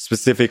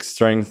specific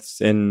strengths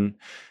in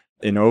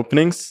in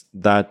openings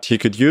that he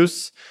could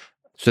use.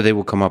 So they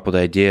would come up with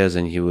ideas,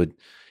 and he would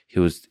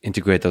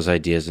integrate those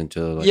ideas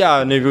into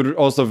and he would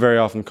also very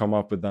often come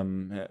up with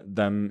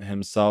them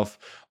himself.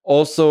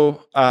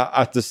 Also,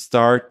 at the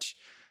start,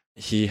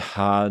 he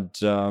had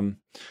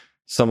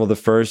some of the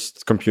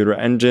first computer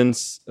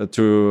engines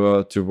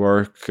to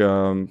work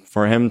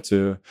for him,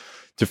 to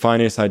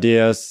find his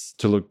ideas,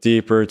 to look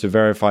deeper, to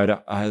verify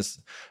his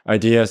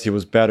ideas. He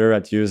was better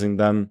at using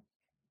them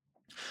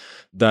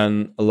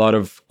than a lot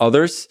of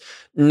others.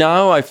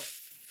 Now I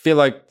feel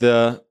like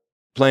the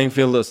playing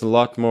field is a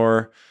lot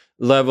more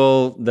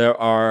level. There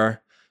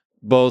are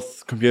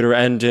both computer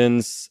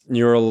engines,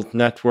 neural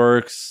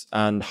networks,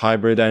 and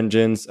hybrid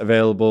engines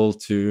available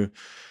to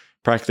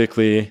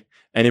practically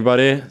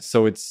anybody.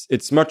 So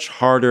it's much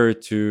harder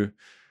to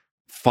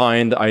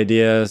find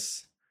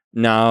ideas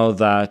now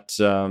that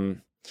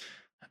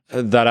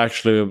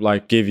actually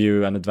like give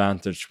you an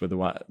advantage with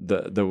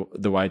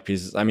the white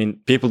pieces. I mean,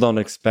 people don't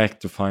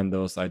expect to find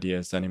those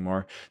ideas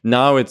anymore.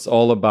 Now it's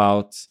all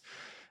about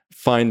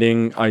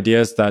finding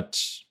ideas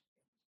that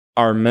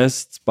are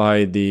missed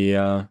by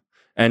the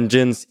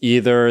engines.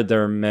 Either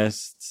they're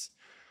missed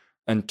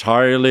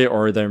entirely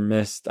or they're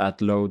missed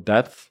at low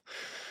depth,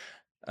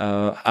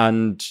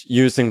 and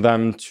using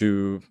them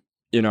to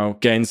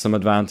gain some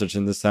advantage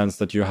in the sense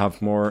that you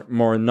have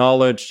more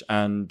knowledge.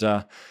 And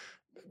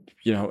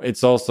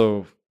it's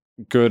also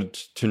good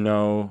to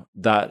know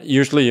that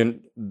usually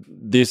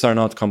these are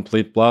not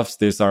complete bluffs.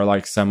 These are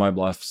like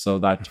semi-bluffs, so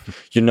that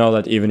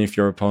that even if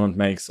your opponent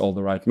makes all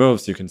the right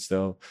moves, you can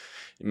still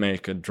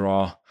make a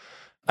draw.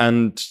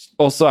 And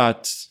also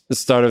at the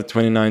start of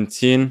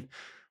 2019,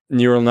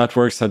 neural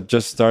networks had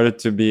just started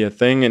to be a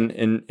thing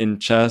in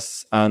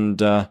chess.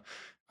 And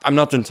I'm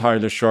not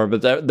entirely sure,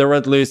 but there were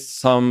at least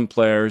some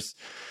players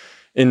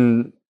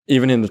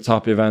even in the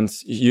top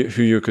events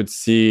who you could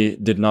see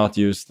did not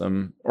use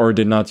them, or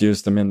did not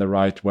use them in the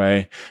right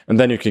way. And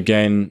then you could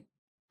gain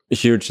a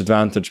huge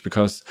advantage,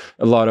 because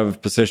a lot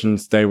of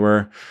positions, they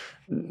were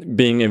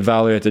being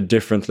evaluated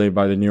differently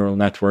by the neural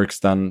networks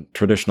than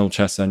traditional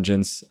chess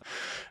engines,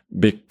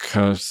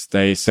 because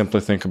they simply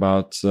think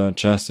about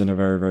chess in a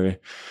very, very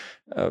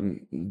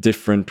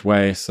different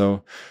way.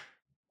 So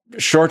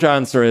short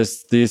answer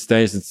is, these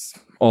days it's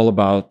all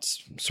about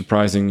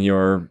surprising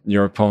your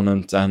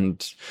opponent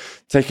and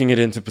taking it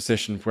into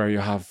position where you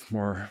have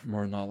more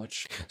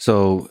knowledge.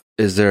 So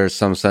is there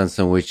some sense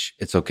in which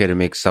it's okay to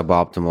make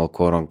suboptimal,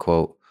 quote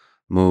unquote,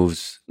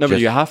 moves? No, but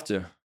you have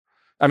to.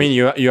 I mean,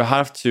 you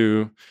have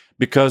to,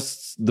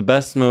 because the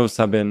best moves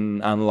have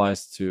been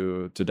analyzed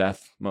to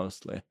death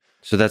mostly.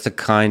 So that's a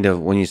kind of,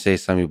 when you say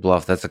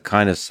semi-bluff, that's a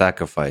kind of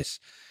sacrifice.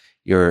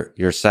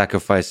 You're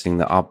sacrificing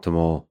the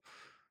optimal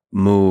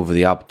move,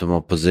 the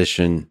optimal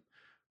position,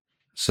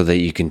 so that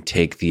you can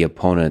take the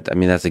opponent. I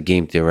mean, that's a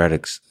game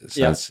theoretic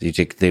sense. Yeah. You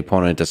take the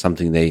opponent into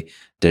something they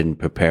didn't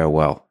prepare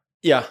well.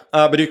 Yeah,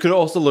 but you could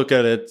also look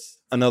at it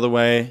another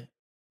way,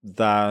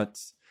 that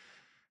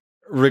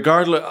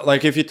regardless,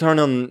 like if you turn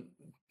on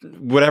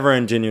whatever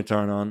engine you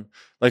turn on,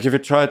 like if you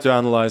try to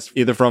analyze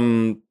either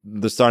from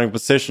the starting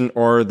position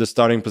or the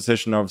starting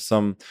position of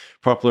some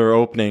popular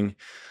opening,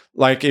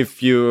 like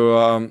if you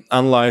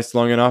analyze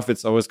long enough,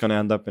 it's always going to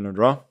end up in a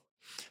draw.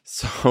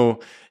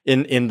 So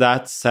in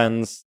that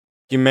sense,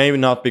 you may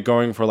not be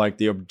going for like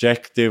the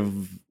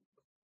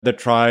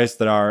tries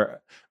that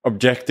are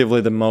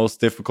objectively the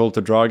most difficult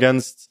to draw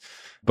against,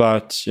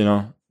 but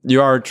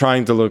you are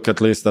trying to look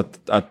at least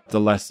at the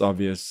less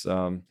obvious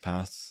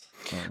paths.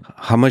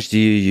 How much do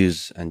you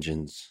use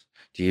engines?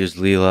 Do you use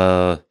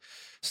Leela,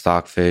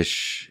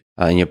 Stockfish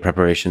in your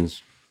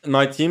preparations?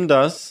 My team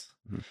does.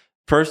 Mm-hmm.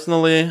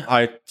 Personally,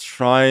 I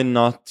try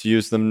not to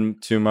use them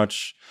too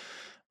much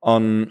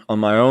on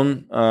my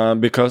own,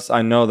 because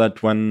I know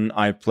that when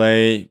I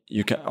play,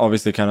 you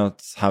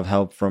cannot have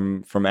help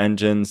from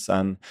engines,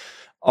 and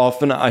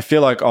I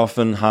feel like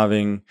often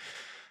having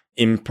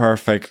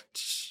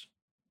imperfect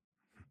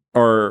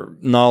or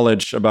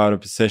knowledge about a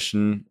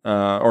position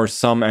or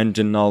some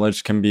engine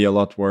knowledge can be a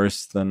lot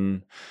worse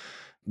than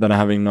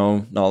having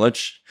no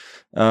knowledge.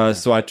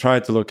 So I try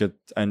to look at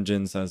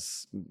engines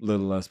as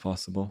little as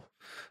possible.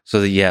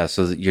 So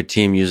your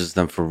team uses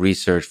them for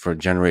research, for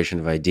generation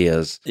of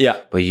ideas. Yeah.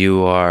 But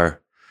you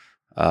are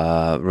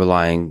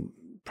relying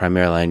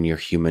primarily on your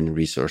human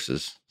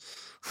resources.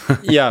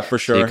 Yeah, for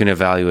sure. So you can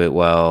evaluate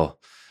well.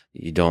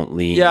 You don't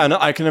lean. Yeah, no,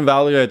 I can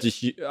evaluate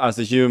as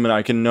a human.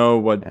 I can know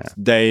what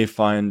they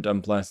find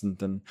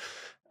unpleasant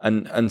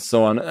and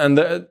so on.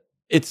 And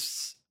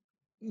it's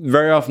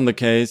very often the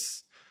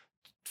case,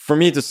 for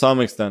me to some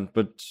extent,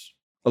 but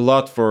a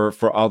lot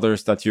for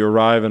others, that you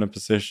arrive in a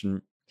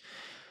position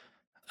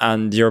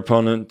and your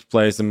opponent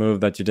plays a move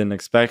that you didn't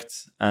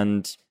expect.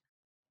 And,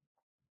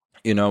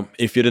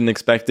 if you didn't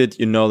expect it,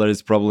 that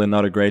it's probably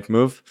not a great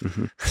move,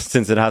 mm-hmm.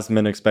 since it hasn't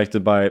been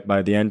expected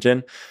by the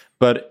engine.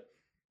 But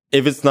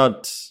if it's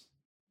not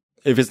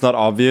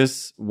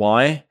obvious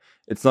why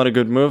it's not a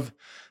good move,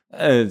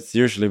 it's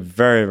usually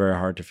very, very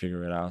hard to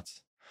figure it out.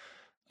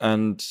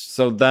 And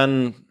so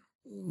then,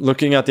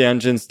 looking at the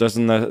engines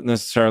doesn't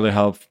necessarily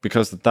help,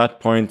 because at that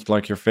point,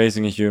 like, you're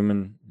facing a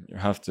human, you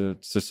have to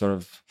sort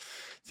of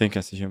think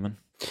as a human.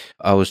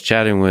 I was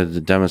chatting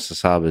with Demis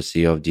Hassabis,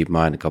 CEO of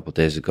DeepMind, a couple of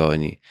days ago,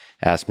 and he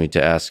asked me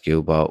to ask you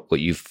about what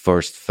you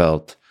first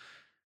felt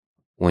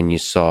when you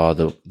saw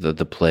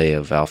the play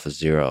of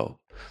AlphaZero.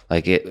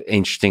 Like,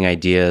 interesting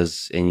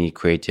ideas, any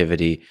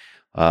creativity.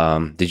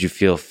 Did you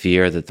feel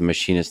fear that the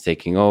machine is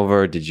taking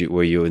over?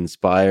 Were you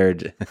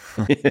inspired?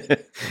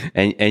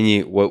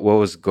 and what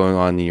was going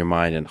on in your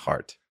mind and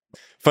heart?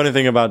 Funny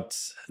thing about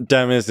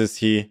Demis is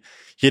he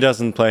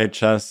doesn't play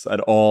chess at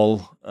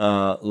all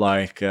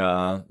like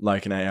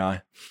an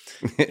AI.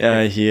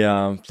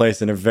 He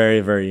plays in a very,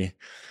 very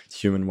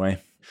human way.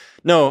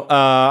 No,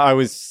 I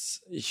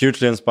was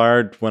hugely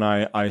inspired when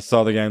I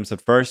saw the games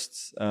at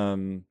first.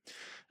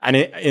 And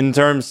in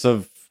terms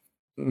of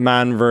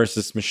man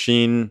versus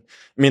machine,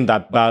 I mean,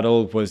 that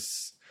battle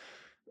was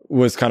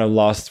kind of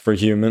lost for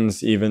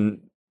humans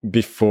even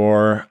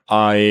before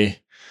I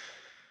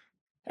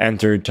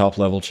entered top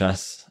level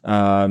chess.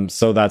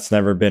 So that's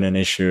never been an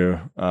issue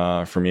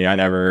for me. I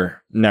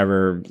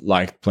never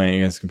liked playing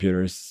against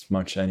computers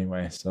much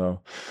anyway.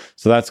 So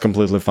that's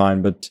completely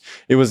fine. But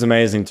it was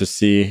amazing to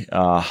see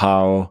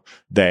how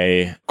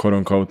they, quote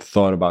unquote,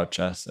 thought about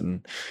chess,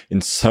 and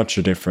in such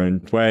a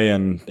different way,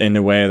 and in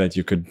a way that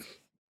you could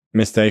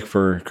mistake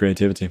for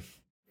creativity.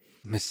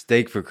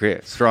 Mistake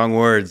for strong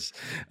words.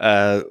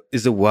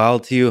 Is it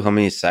wild to you how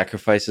many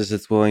sacrifices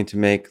it's willing to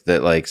make?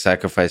 That, like,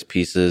 sacrifice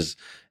pieces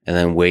and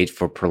then wait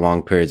for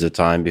prolonged periods of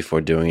time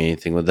before doing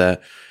anything with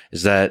that.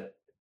 Is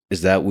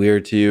that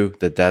weird to you,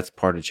 that that's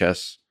part of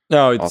chess?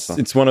 No,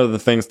 it's one of the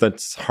things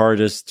that's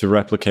hardest to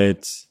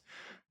replicate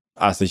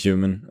as a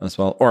human as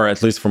well, or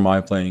at least for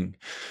my playing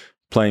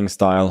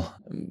style.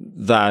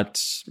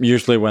 That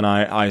usually when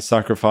I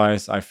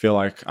sacrifice, I feel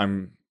like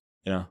I'm,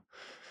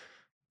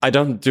 I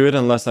don't do it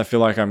unless I feel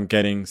like I'm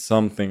getting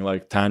something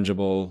like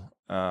tangible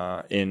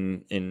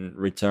in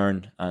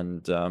return.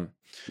 And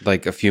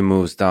like a few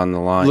moves down the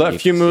line.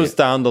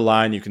 Down the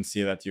line, you can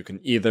see that you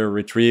can either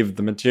retrieve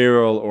the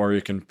material, or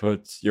you can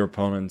put your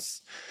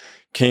opponent's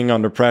king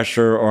under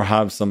pressure, or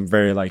have some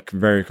very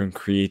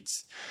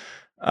concrete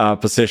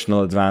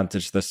positional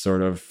advantage that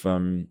sort of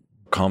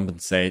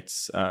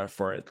compensates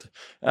for it.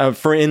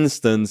 For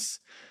instance,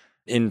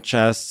 in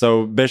chess,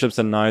 so bishops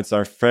and knights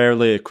are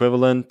fairly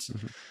equivalent.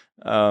 Mm-hmm.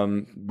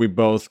 We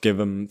both give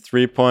them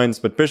 3 points,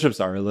 but bishops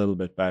are a little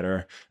bit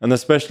better, and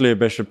especially a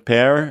bishop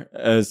pair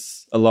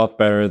is a lot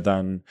better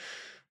than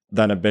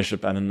a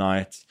bishop and a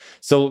knight.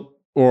 So,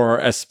 or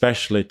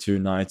especially two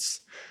knights,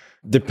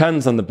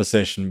 depends on the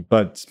position,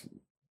 but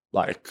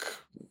like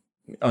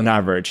on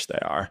average they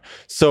are.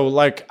 So,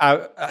 like,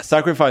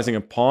 sacrificing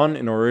a pawn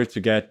in order to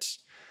get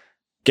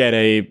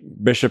a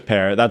bishop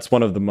pair, that's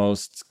one of the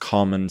most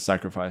common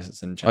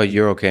sacrifices in chess. Oh,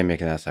 you're okay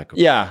making that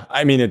sacrifice? Yeah,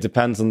 I mean, it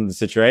depends on the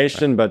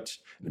situation, but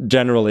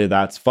generally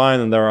that's fine.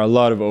 And there are a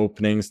lot of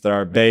openings that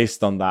are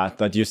based on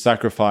that you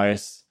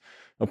sacrifice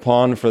a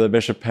pawn for the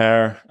bishop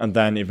pair, and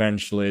then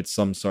eventually it's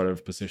some sort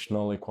of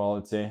positional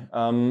equality.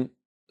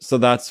 So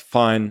that's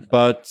fine.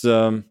 But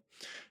the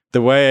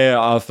way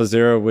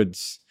AlphaZero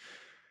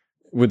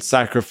would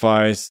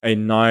sacrifice a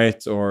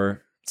knight,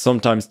 or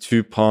sometimes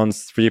 2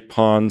 pawns, 3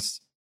 pawns,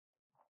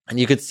 and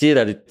you could see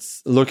that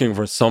it's looking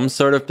for some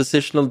sort of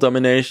positional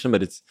domination,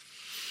 but it's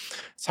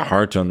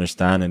hard to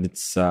understand, and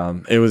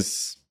it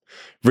was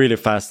really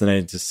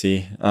fascinating to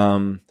see.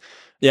 In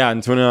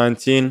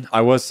 2019,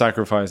 I was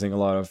sacrificing a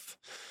lot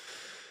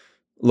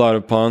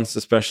of pawns,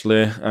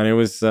 especially, and it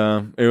was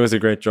a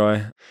great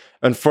joy.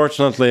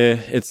 Unfortunately,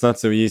 it's not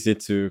so easy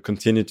to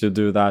continue to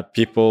do that.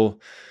 People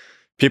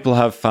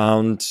have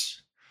found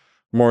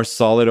more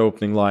solid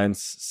opening lines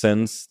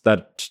since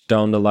that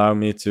don't allow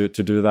me to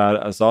do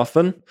that as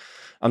often.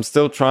 I'm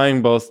still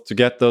trying both to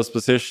get those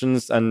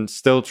positions and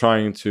still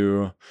trying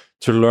to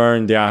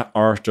learn the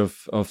art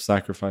of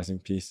sacrificing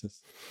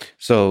pieces.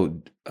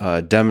 So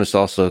Demis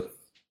also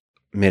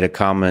made a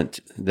comment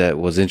that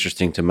was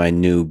interesting to my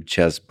noob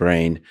chess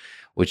brain,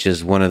 which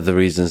is one of the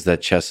reasons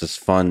that chess is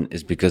fun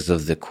is because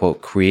of the,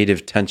 quote,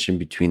 creative tension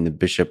between the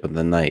bishop and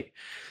the knight.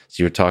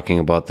 So you're talking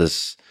about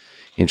this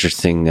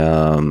interesting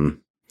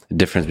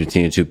difference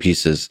between the two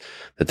pieces,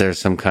 that there's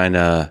some kind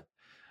of,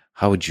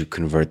 how would you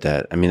convert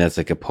that? I mean, that's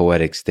like a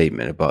poetic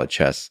statement about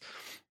chess.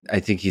 I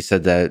think he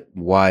said that,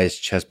 why has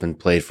chess been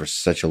played for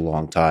such a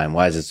long time?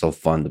 Why is it so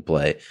fun to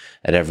play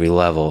at every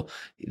level?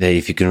 That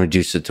if you can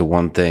reduce it to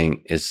one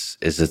thing, is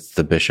it's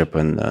the bishop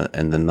and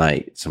the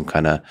knight, some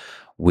kind of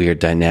weird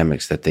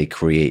dynamics that they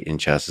create in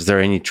chess. Is there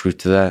any truth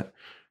to that?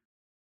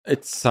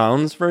 It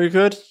sounds very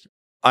good.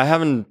 I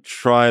haven't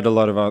tried a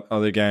lot of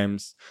other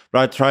games,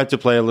 but I tried to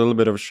play a little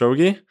bit of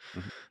shogi.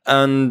 Mm-hmm.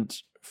 And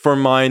for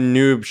my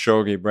noob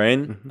shogi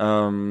brain,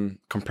 mm-hmm.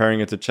 Comparing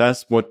it to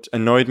chess, what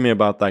annoyed me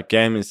about that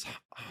game is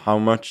how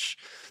much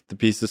the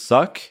pieces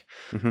suck.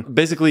 Mm-hmm.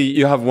 Basically,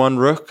 you have one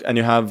rook and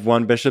you have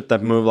one bishop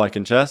that move like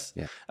in chess,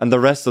 yeah. And the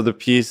rest of the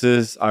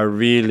pieces are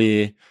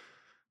really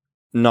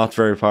not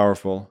very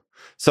powerful.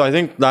 So I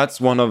think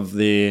that's one of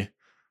the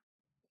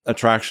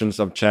attractions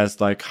of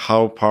chess, like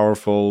how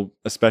powerful,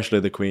 especially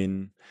the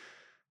queen,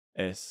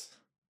 is,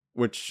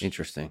 which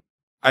Interesting.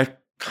 I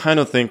kind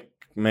of think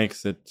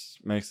makes it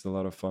a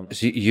lot of fun.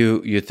 So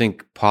you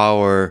think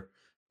power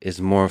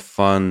is more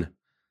fun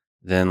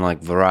than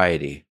like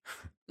variety?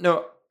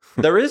 No,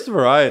 there is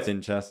variety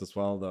in chess as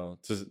well, though.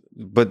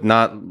 But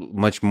not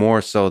much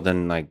more so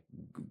than like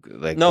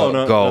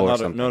Go or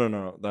something.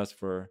 No. That's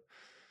for.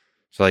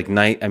 So like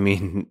knight. I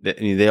mean,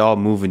 they all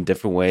move in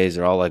different ways.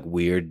 They're all like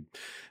weird.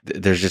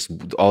 There's just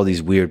all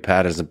these weird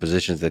patterns and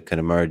positions that can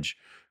emerge.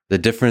 The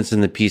difference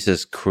in the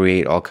pieces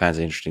create all kinds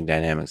of interesting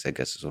dynamics, I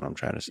guess is what I'm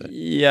trying to say.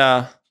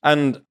 Yeah.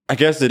 And I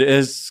guess it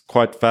is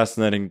quite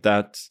fascinating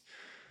that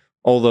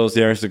all those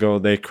years ago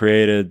they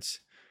created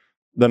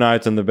the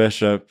knight and the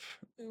bishop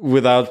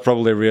without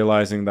probably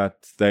realizing that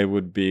they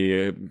would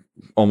be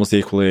almost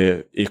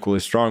equally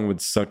strong with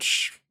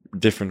such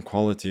different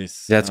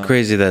qualities. That's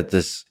crazy that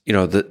this,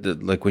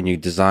 like when you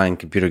design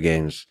computer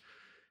games,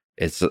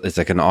 it's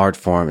like an art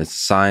form. It's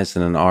science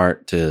and an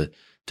art to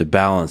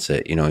balance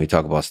it. You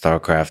talk about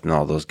StarCraft and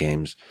all those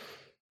games,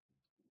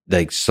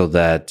 like so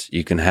that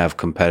you can have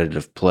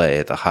competitive play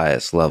at the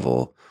highest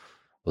level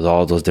with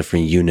all those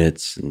different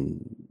units.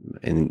 And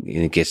in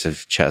the case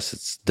of chess,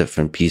 it's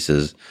different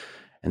pieces.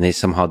 And they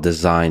somehow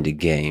designed a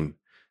game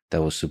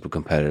that was super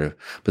competitive.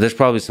 But there's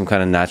probably some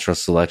kind of natural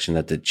selection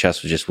that the chess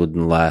just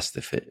wouldn't last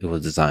if it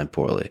was designed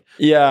poorly.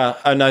 Yeah,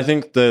 and I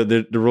think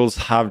the rules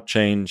have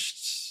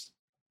changed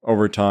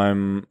over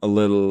time a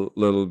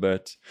little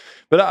bit.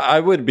 But I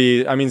would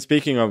be, I mean,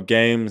 speaking of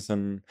games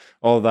and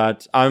all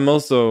that, I'm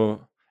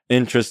also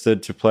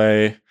interested to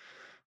play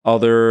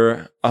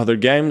other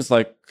games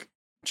like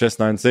Chess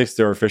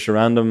 960 or Fischer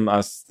Random,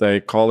 as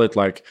they call it,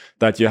 like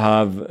that you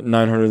have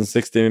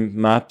 960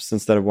 maps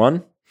instead of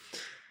one.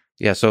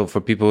 Yeah, so for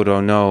people who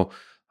don't know,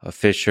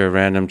 Fischer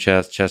Random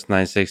Chess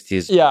 960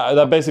 is... Yeah,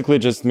 that basically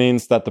just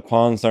means that the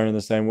pawns are in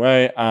the same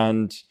way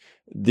and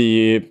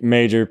the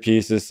major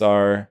pieces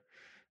are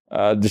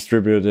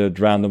distributed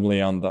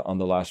randomly on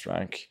the last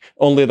rank.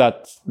 Only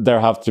that there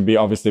have to be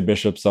obviously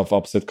bishops of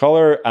opposite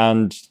color,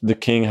 and the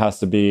king has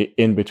to be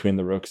in between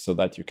the rooks so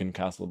that you can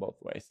castle both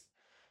ways.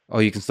 Oh,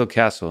 you can still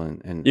castle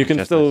in you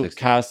can still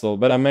castle,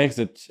 but that makes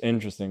it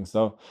interesting.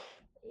 So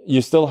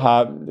you still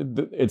have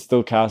it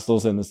still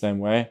castles in the same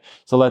way.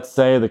 So let's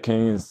say the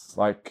king is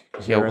like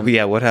here.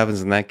 Yeah. What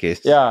happens in that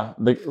case? Yeah,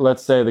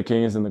 let's say the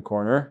king is in the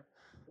corner.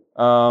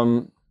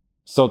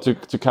 So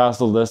to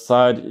castle this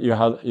side, you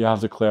have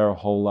to clear a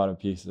whole lot of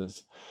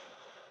pieces.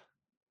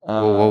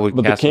 Well, what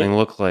would castling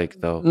look like,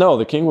 though? No,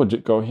 the king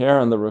would go here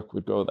and the rook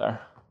would go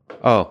there.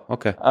 Oh,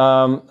 okay.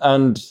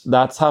 And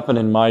that's happened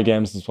in my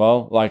games as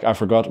well. Like I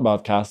forgot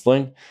about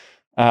castling,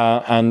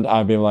 and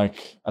I'd be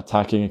like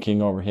attacking a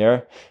king over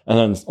here, and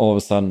then all of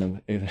a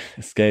sudden it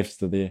escapes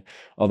to the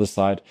other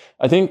side.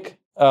 I think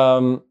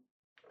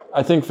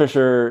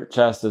Fischer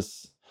Chess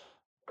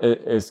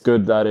is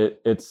good that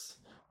it's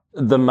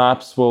the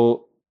maps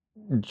will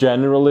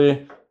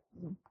generally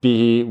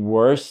be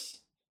worse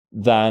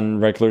than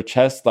regular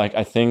chess. Like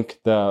I think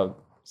the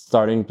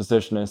starting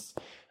position is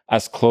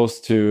as close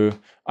to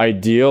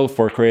ideal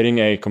for creating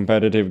a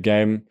competitive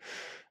game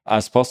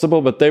as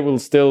possible, but they will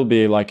still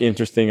be like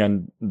interesting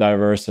and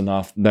diverse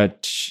enough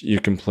that you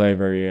can play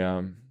very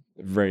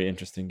very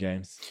interesting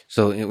games.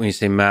 So when you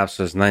say maps,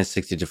 there's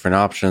 960 different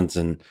options,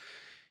 and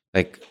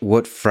like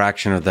what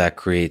fraction of that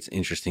creates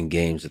interesting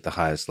games at the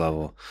highest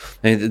level?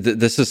 I mean,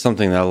 this is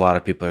something that a lot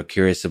of people are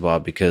curious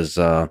about, because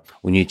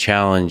when you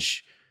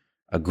challenge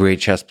a great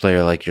chess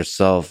player like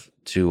yourself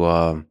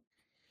to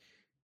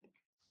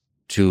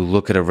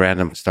look at a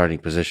random starting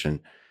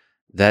position,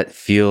 that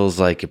feels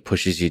like it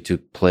pushes you to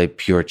play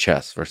pure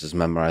chess versus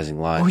memorizing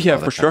lines. Oh yeah,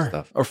 for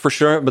sure. Oh, for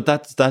sure. But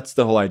that's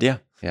the whole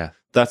idea. Yeah.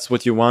 That's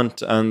what you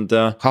want. And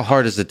how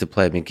hard is it to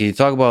play? I mean, can you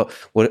talk about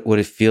what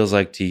it feels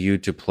like to you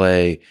to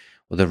play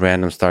with a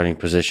random starting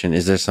position?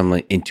 Is there some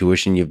like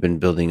intuition you've been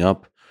building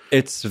up?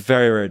 It's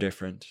very, very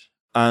different.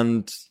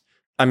 And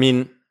I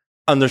mean,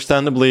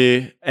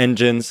 understandably,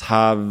 engines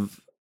have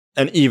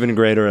an even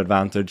greater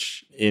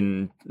advantage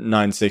in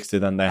 960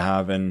 than they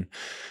have in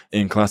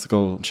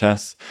classical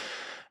chess.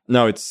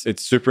 No, it's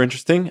super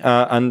interesting.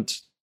 And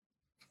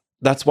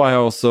that's why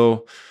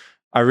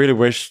I really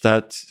wish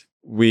that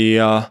we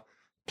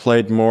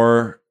played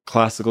more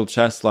classical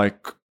chess,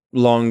 like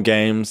long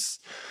games,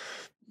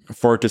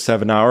 4 to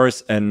 7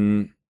 hours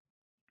in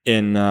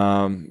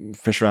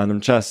Fischer Random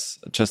Chess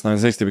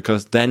 960,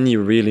 because then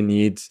you really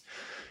need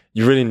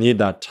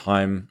that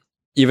time,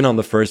 even on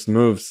the first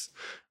moves.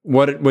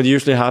 What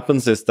usually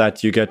happens is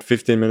that you get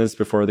 15 minutes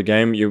before the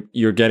game,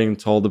 you're getting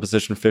told the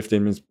position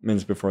 15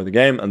 minutes before the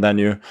game, and then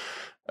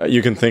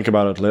you can think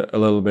about it a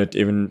little bit,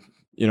 even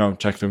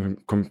check the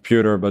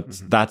computer, but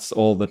that's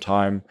all the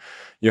time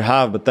you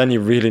have. But then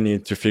you really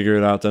need to figure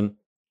it out, and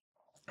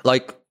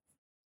like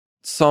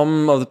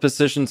some of the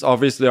positions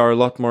obviously are a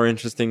lot more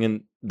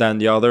interesting than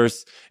the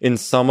others. In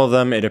some of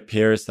them, it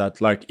appears that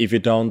like if you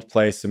don't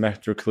play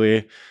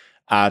symmetrically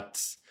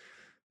at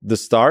the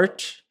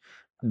start,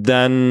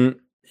 then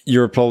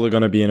you're probably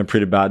going to be in a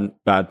pretty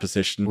bad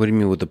position. What do you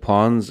mean with the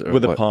pawns?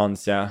 With the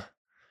pawns, yeah.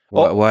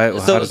 Why?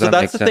 So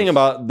that's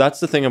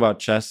the thing about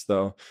chess,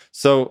 though.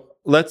 So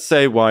let's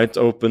say white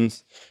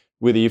opens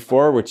with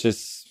e4, which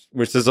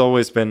has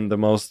always been the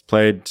most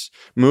played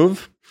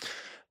move.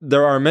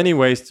 There are many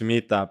ways to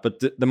meet that, but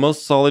the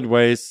most solid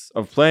ways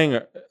of playing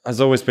has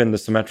always been the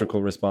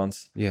symmetrical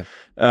response. Yeah.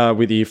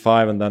 With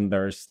e5, and then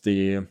there's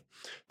the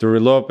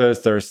Ruy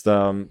Lopez, there's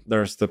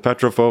the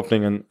Petrov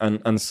opening,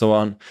 and so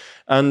on.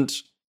 And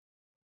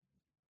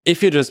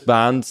if you just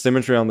banned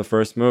symmetry on the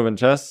first move in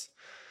chess,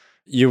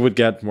 you would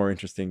get more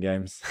interesting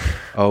games.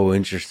 Oh,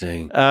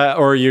 interesting.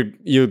 Or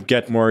you'd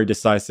get more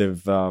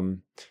decisive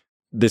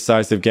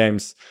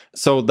games.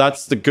 So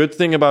that's the good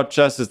thing about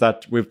chess, is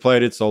that we've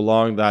played it so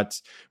long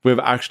that we've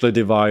actually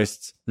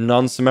devised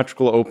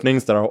non-symmetrical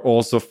openings that are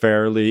also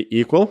fairly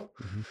equal.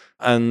 Mm-hmm.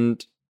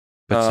 And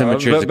but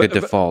symmetry is a good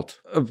default.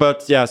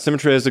 But yeah,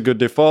 symmetry is a good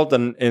default,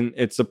 and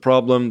it's a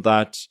problem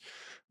that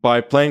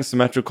by playing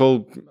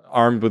symmetrical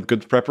armed with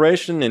good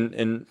preparation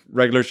in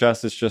regular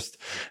chess, it's just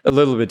a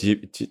little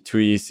bit too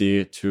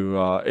easy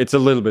to it's a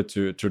little bit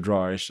too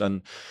drawish.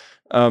 And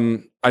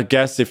I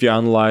guess if you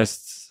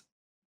analyzed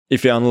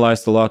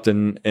a lot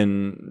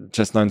in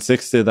chess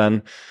 960,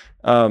 then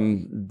a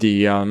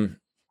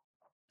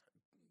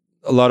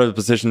lot of the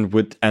position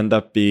would end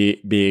up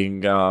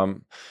being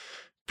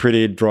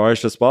pretty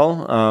drawish as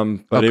well.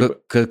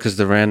 But because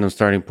the random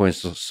starting point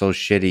is so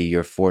shitty,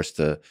 you're forced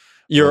to.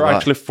 You're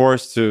actually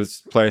forced to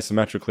play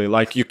symmetrically.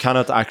 Like, you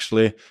cannot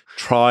actually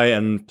try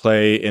and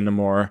play in a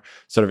more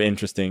sort of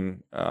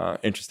interesting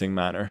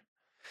manner.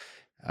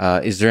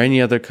 Is there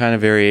any other kind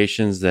of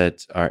variations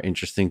that are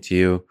interesting to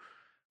you?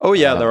 Oh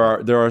yeah,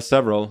 there are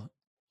several.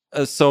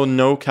 So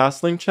no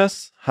castling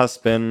chess has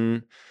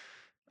been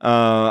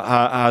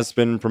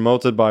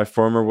promoted by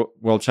former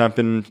world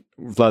champion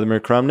Vladimir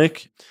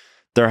Kramnik.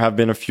 There have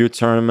been a few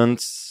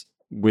tournaments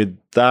with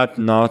that,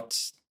 not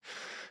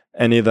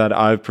any that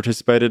I've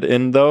participated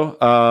in, though.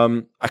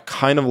 I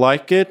kind of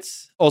like it.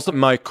 Also,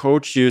 my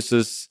coach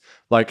uses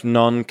like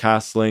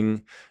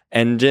non-castling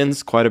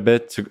engines quite a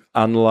bit to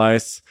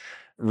analyze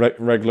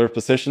regular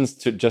positions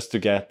to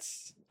get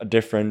a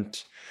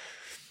different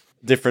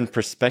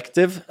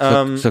perspective.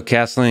 So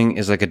castling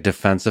is like a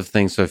defensive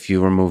thing. So if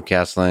you remove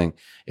castling,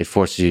 it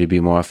forces you to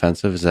be more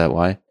offensive. Is that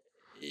why?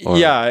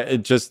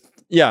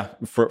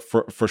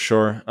 For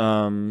sure.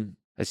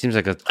 It seems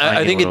like a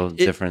tiny little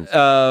difference.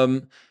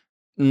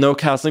 No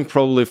castling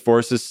probably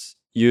forces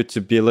you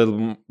to be a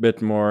little bit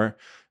more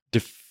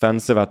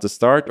defensive at the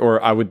start,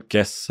 or I would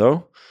guess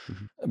so,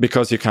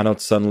 because you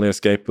cannot suddenly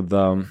escape with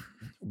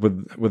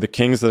the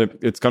kings. That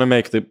it's going to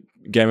make the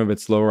game a bit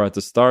slower at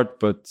the start,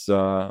 but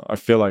I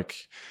feel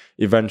like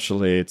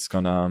eventually it's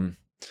gonna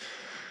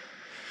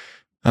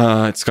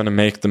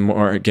make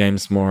the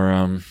games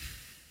more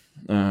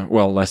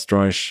less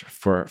drawish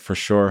for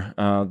sure.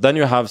 Then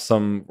you have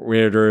some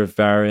weirder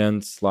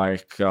variants,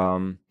 like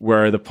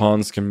where the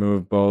pawns can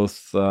move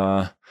both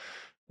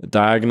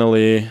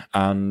diagonally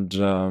and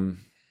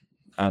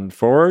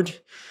forward,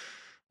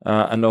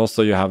 and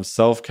also you have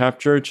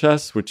self-capture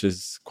chess, which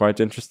is quite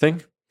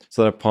interesting.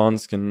 So that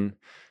pawns can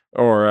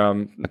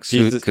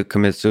could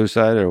commit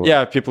suicide, or what?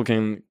 Yeah, people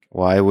can.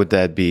 Why would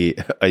that be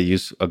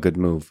a good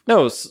move?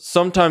 No,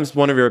 sometimes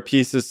one of your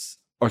pieces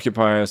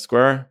occupy a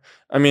square.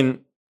 I mean,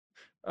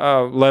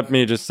 let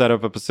me just set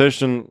up a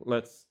position.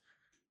 Let's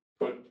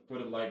put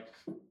it like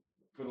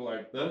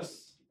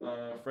this.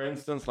 For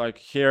instance, like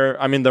here.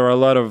 I mean, there are a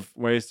lot of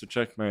ways to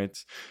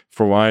checkmate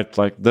for white,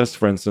 like this,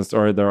 for instance,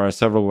 or there are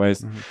several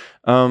ways.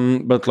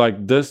 Mm-hmm. But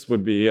like this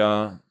would be.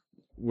 Oh,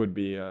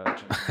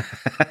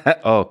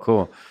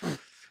 cool.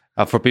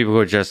 For people who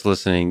are just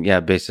listening,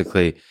 yeah,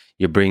 basically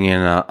you're bringing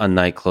in a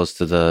knight close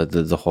to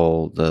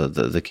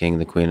the king,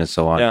 the queen, and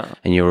so on,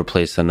 and you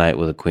replace the knight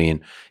with a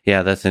queen.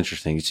 Yeah, that's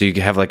interesting. So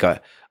you have like a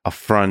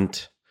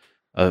front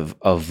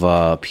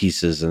of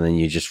pieces, and then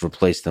you just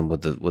replace them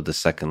with the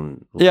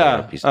second.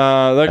 Piece.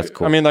 That's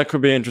cool. I mean, that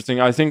could be interesting.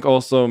 I think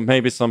also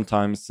maybe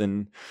sometimes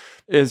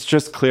it's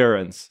just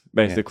clearance.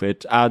 Basically,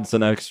 It adds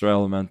an extra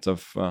element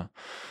of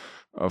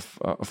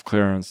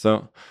clearance.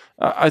 So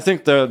I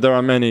think there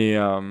are many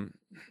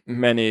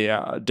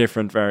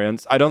different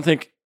variants. I don't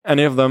think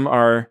any of them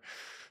are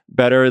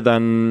better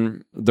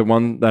than the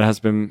one that has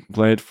been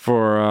played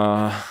for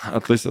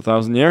at least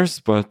 1,000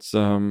 years, but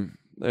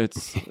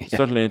it's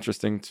certainly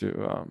interesting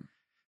to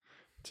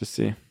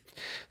see.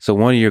 So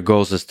one of your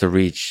goals is to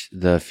reach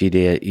the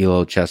FIDE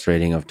ELO chess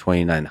rating of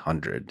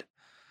 2,900.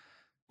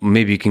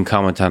 Maybe you can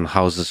comment on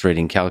how is this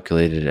rating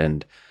calculated,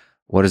 and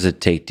what does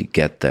it take to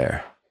get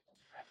there?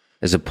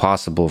 Is it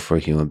possible for a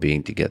human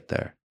being to get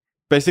there?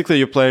 Basically,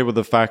 you play with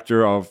a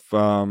factor of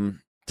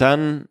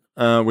 10,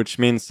 which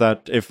means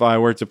that if I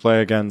were to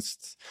play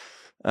against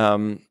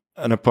an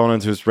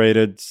opponent who's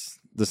rated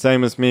the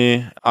same as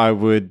me, I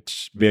would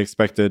be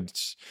expected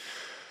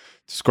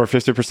score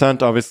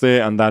 50%, obviously,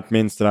 and that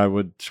means that I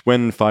would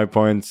win 5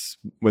 points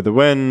with a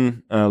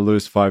win,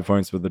 lose 5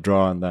 points with a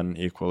draw, and then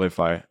equal if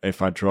I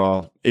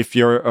draw. If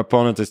your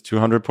opponent is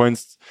 200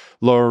 points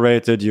lower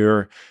rated,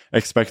 you're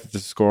expected to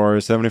score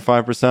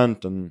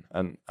 75%,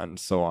 and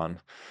so on.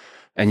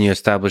 And you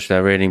establish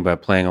that rating by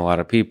playing a lot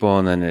of people,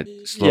 and then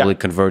it slowly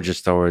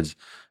converges towards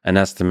an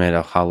estimate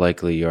of how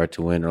likely you are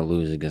to win or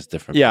lose against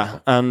different people. Yeah,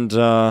 and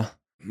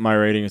my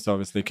rating is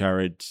obviously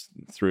carried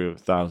through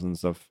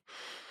thousands of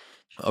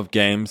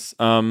games.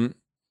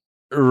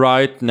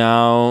 Right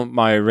now,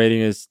 my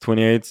rating is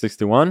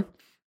 2861,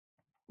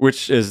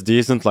 which is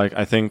decent. Like,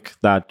 I think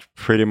that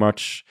pretty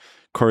much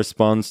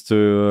corresponds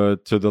to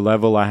the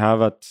level I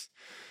have at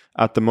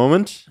the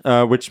moment,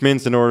 which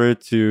means in order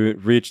to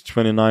reach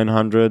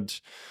 2900,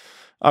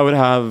 I would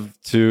have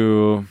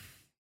to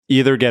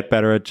either get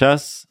better at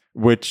chess,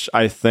 which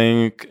I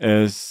think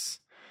is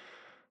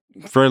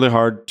fairly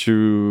hard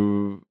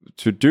to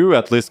do,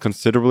 at least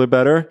considerably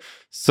better.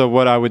 So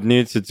what I would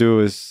need to do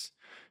is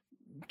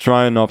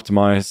try and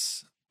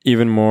optimize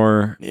even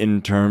more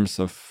in terms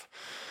of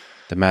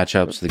the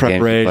matchups, the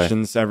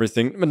preparations,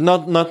 everything, but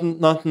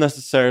not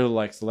necessarily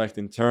like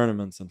selecting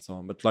tournaments and so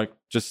on, but like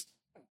just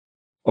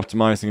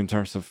optimizing in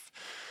terms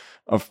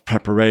of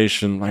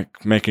preparation,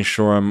 like making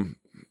sure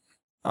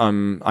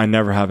I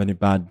never have any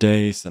bad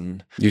days,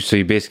 and so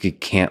you basically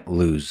can't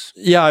lose.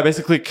 Yeah, I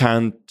basically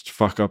can't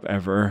fuck up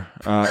ever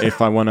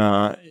if I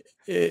wanna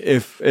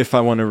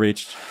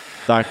reach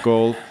that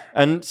goal.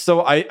 And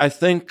so I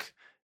think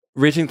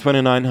reaching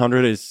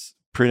 2900 is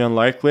pretty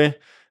unlikely.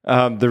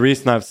 The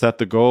reason I've set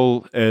the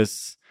goal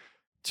is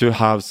to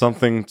have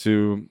something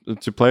to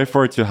play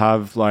for, to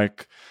have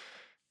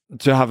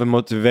a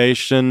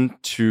motivation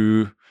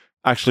to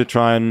actually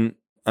try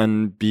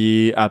and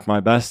be at my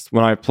best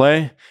when I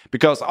play,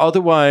 because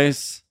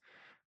otherwise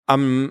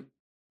I'm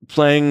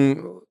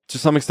playing to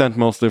some extent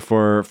mostly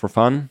for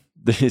fun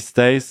these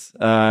days,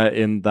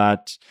 in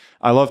that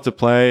I love to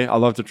play, I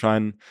love to try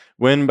and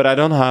win, but I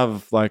don't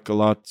have like a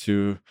lot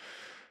to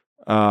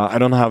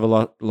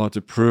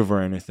prove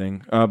or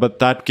anything, but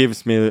that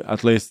gives me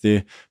at least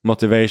the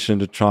motivation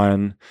to try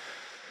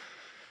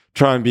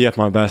and be at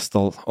my best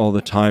all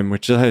the time,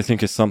 which I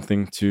think is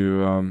something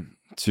to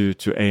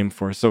aim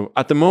for. So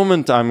at the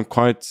moment, I'm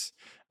quite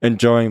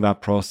enjoying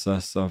that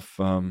process of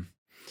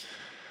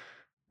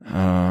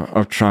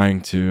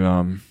trying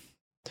to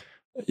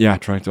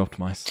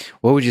optimize.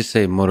 What would you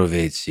say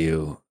motivates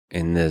you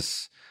in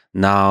this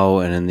now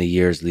and in the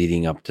years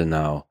leading up to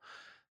now?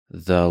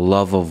 The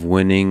love of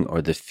winning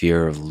or the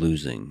fear of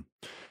losing?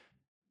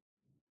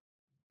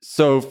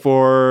 So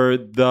for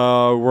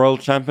the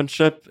World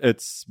Championship,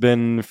 it's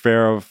been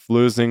fear of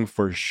losing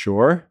for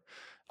sure.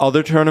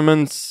 Other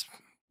tournaments,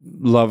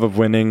 love of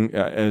winning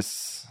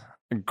is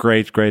a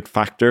great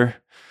factor.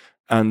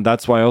 And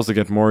that's why I also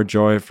get more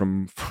joy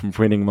from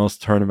winning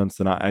most tournaments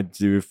than I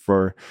do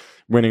for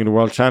winning the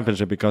World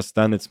Championship, because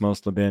then it's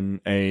mostly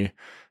been a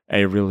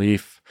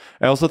relief.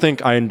 I also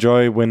think I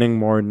enjoy winning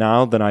more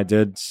now than I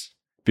did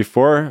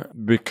before,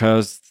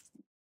 because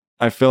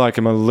I feel like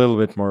I'm a little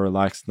bit more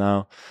relaxed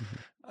now. Mm-hmm.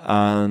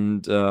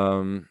 And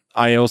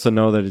I also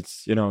know that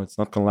it's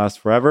not gonna last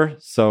forever.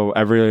 So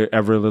every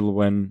little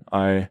win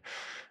I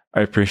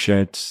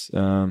appreciate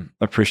a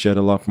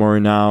lot more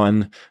now.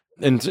 And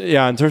in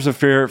terms of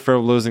fear of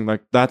losing,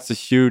 like that's a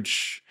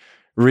huge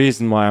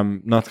reason why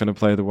I'm not going to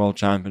play the World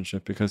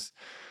Championship, because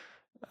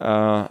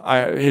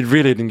it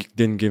really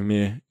didn't give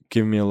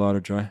me a lot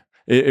of joy.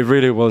 It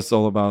really was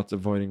all about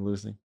avoiding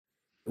losing.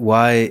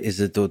 Why is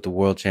it that the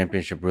World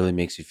Championship really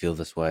makes you feel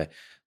this way?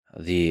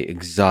 The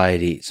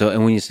anxiety. So,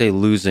 and when you say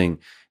losing,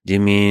 do you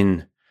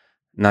mean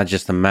not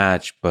just a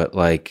match, but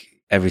like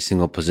every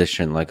single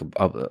position, like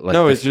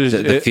no, it's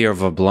just the fear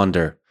of a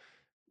blunder?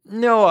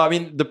 No, I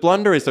mean the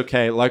blunder is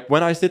okay. Like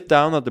when I sit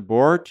down at the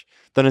board,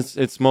 then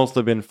it's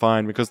mostly been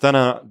fine, because then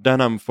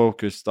I'm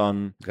focused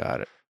on.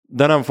 Got it.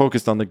 Then I'm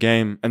focused on the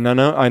game, and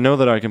I know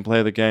that I can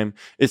play the game.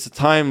 It's a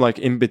time like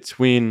in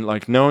between,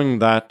 like knowing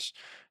that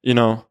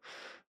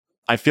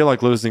I feel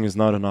like losing is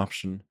not an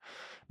option,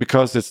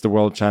 because it's the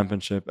World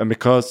Championship, and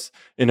because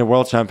in a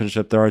World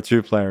Championship there are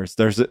two players.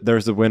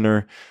 There's a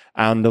winner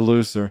and a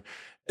loser.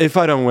 If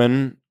I don't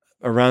win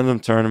a random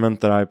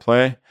tournament that I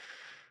play,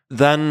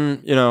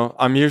 then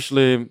I'm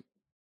usually.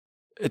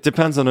 It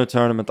depends on the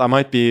tournament. I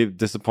might be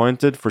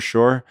disappointed for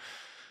sure.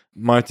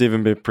 Might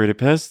even be pretty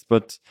pissed,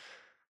 but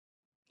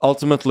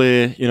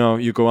ultimately,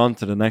 you go on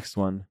to the next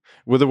one.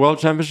 With the World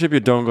Championship,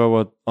 you don't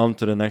go on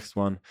to the next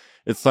one.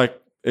 It's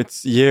like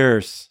it's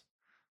years.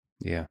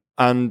 Yeah.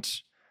 And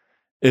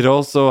it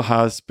also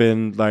has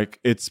been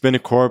like, it's been a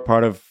core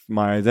part of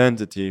my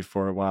identity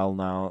for a while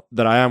now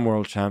that I am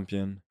world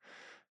champion.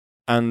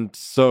 And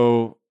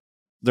so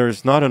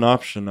there's not an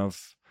option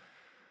of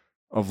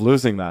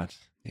losing that.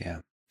 Yeah.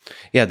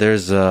 Yeah,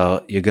 there's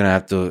you're going to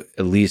have to,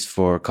 at least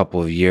for a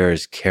couple of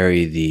years,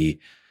 carry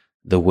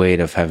the weight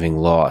of having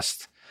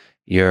lost.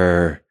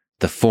 You're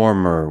the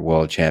former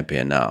world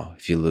champion now,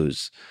 if you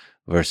lose,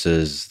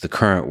 versus the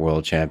current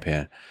world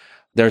champion.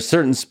 There are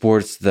certain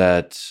sports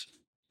that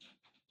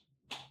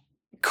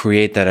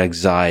create that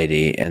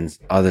anxiety and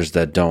others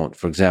that don't.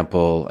 For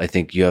example, I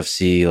think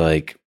UFC,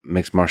 like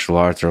mixed martial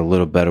arts, are a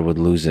little better with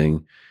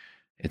losing.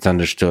 It's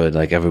understood,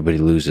 like everybody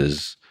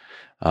loses.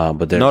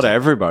 But there's not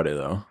everybody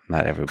though.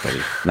 Not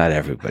everybody. Not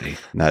everybody.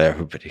 Not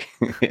everybody.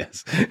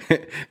 Yes.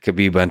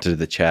 Khabib entered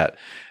the chat.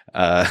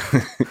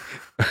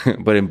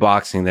 But in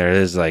boxing, there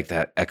is like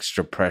that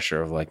extra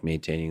pressure of like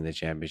maintaining the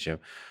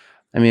championship.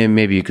 I mean,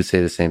 maybe you could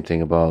say the same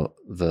thing about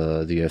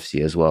the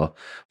UFC as well.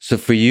 So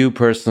for you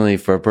personally,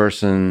 for a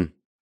person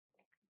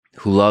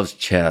who loves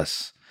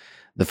chess,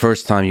 the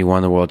first time you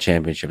won the world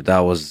championship, that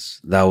was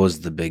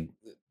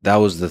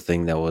the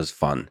thing that was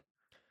fun.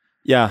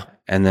 Yeah.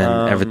 And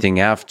then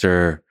everything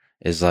after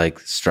is like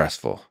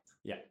stressful.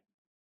 Yeah.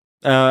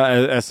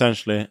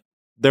 Essentially.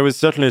 There was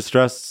certainly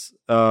stress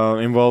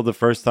involved the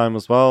first time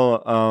as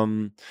well.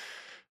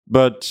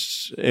 But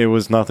it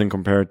was nothing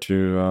compared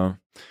to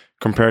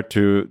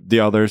the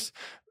others.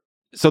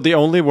 So the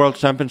only world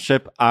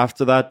championship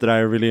after that I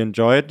really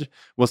enjoyed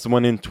was the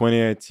one in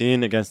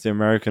 2018 against the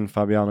American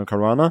Fabiano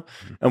Caruana.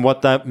 And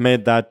what that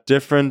made that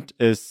different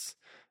is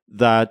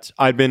that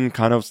I'd been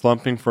kind of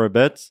slumping for a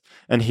bit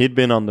and he'd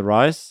been on the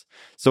rise.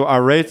 So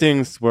our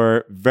ratings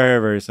were very,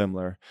 very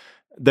similar.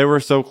 They were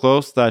so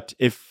close that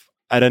if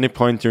at any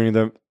point during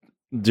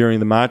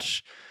the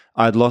match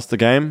I'd lost the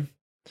game,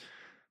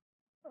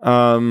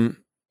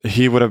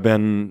 he would have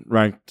been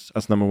ranked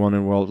as number 1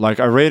 in the world. Like,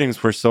 our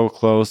ratings were so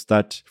close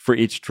that for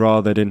each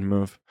draw, they didn't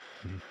move.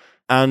 Mm-hmm.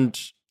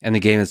 And the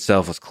game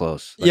itself was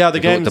close. Like, the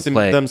games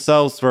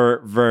themselves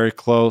were very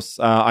close.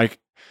 I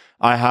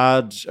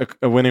had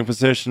a winning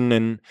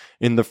position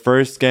in the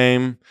first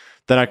game.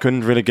 Then I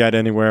couldn't really get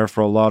anywhere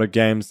for a lot of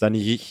games. Then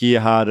he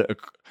had a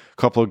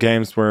couple of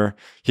games where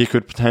he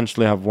could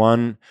potentially have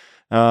won.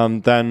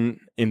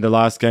 Then in the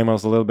last game, I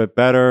was a little bit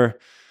better.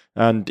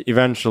 And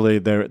eventually,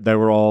 they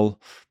were all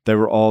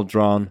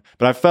drawn.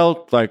 But I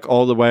felt like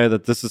all the way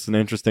that this is an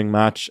interesting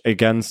match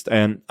against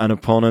an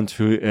opponent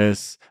who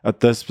is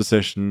at this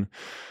position,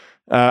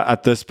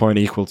 at this point,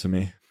 equal to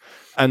me.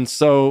 And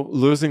so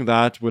losing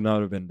that would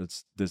not have been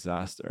this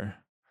disaster.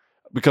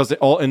 Because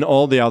in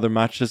all the other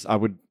matches, I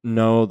would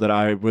know that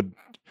I would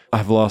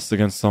have lost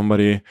against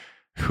somebody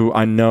who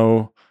I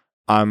know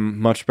I'm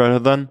much better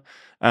than.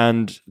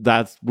 And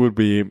that would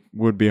be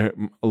a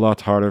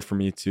lot harder for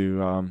me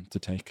to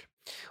take.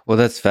 Well,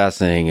 that's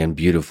fascinating and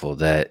beautiful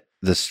that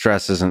the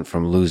stress isn't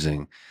from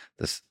losing,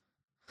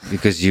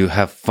 because you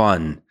have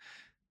fun.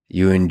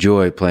 You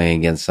enjoy playing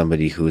against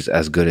somebody who's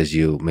as good as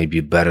you,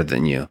 maybe better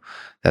than you.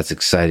 That's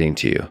exciting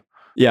to you.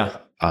 Yeah.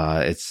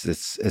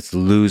 It's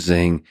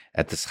losing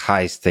at this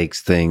high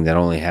stakes thing that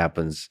only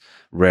happens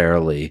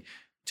rarely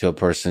to a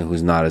person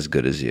who's not as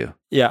good as you.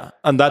 Yeah,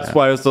 and that's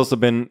why it's also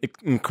been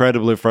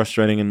incredibly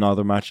frustrating in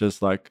other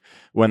matches, like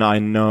when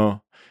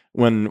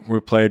we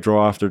play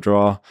draw after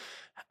draw,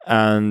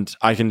 and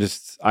I can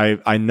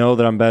I know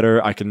that I'm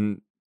better. I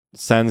can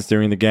sense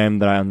during the game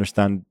that I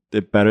understand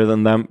it better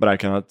than them, but I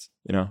cannot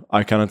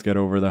get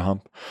over the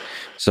hump.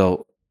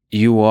 So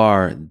you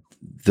are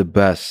the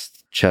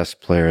best chess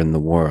player in the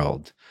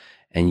world,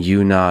 and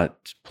you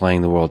not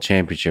playing the world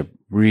championship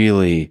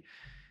really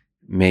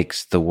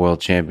makes the world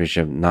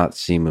championship not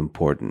seem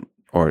important.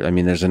 Or, I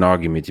mean, there's an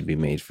argument to be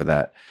made for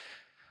that.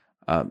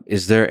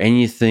 Is there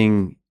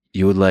anything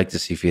you would like to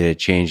see if you had a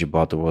change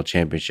about the world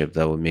championship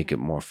that would make it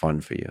more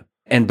fun for you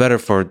and better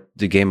for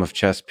the game of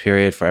chess,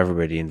 period, for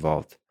everybody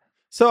involved?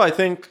 So I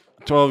think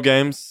 12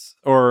 games,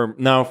 or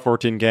now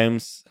 14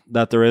 games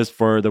that there is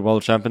for the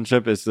world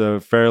championship is a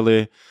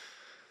fairly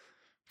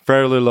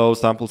low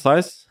sample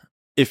size.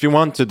 If you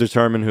want to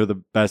determine who the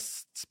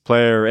best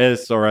player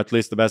is, or at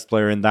least the best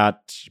player in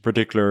that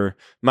particular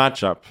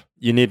matchup,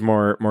 you need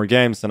more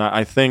games. And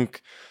I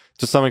think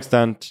to some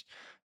extent,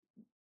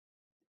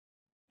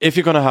 if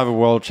you're going to have a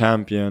world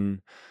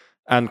champion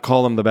and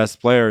call them the best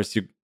player,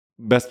 you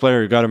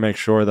got to make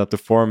sure that the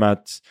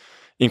format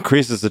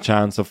increases the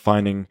chance of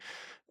finding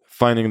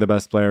the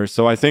best players.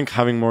 So I think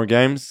having more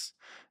games,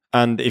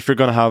 and if you're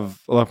going to have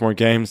a lot more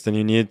games, then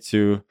you need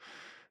to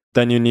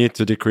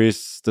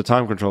decrease the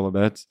time control a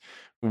bit,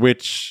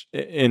 which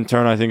in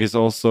turn I think is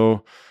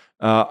also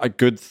a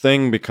good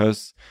thing,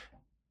 because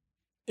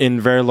in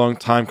very long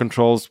time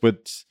controls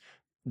with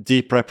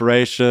deep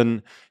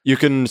preparation, you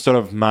can sort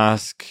of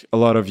mask a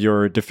lot of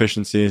your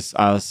deficiencies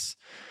as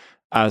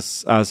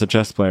a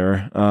chess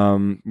player,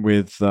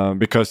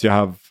 because you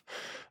have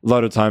a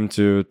lot of time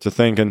to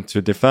think and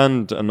to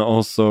defend, and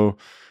also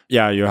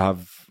you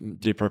have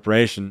deep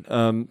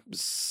preparation.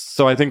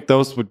 So I think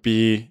those would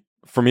be,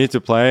 for me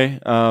to play,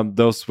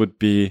 those would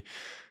be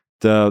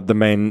the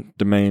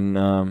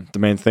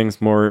main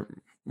things: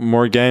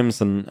 more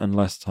games and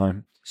less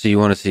time. So you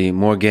want to see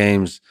more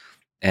games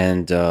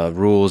and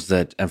rules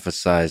that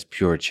emphasize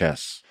pure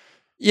chess.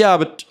 Yeah,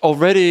 but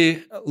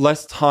already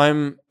less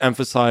time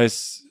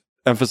emphasizes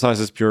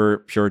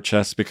pure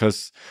chess,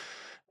 because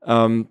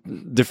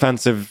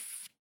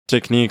defensive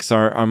techniques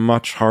are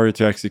much harder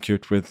to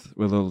execute with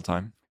little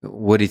time.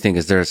 What do you think?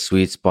 Is there a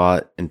sweet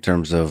spot in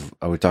terms of,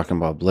 are we talking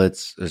about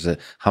blitz?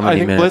 I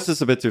think blitz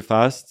is a bit too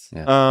fast.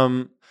 Yeah.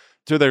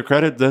 to their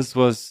credit, this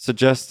was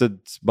suggested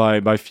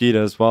by FIDE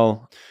as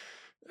well.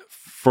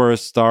 For a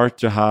start,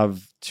 to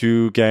have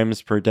 2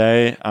 games per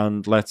day,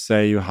 and let's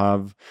say you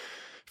have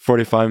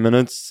 45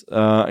 minutes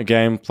a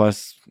game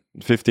plus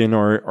 15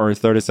 or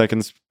 30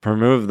 seconds per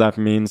move. That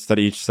means that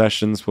each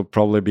sessions will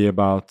probably be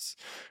about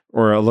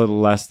or a little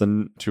less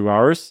than 2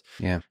 hours.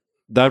 Yeah,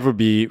 that would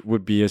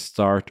be a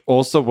start.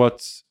 Also,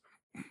 what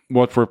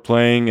we're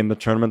playing in the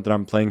tournament that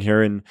I'm playing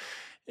here in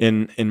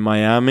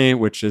Miami,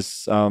 which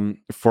is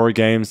 4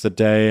 games a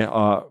day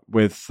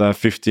with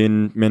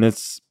 15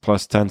 minutes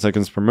plus 10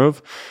 seconds per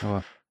move. Oh,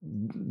 wow.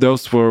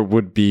 Those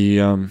would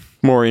be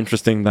more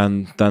interesting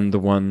than the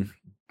one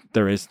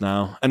there is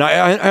now. And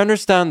I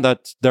understand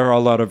that there are a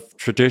lot of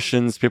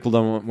traditions. People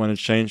don't want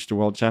to change the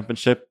World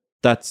Championship.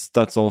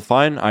 That's all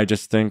fine. I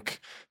just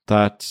think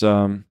that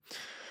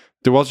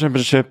the World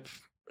Championship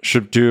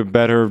should do a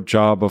better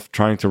job of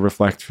trying to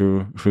reflect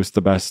who's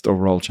the best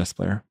overall chess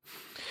player.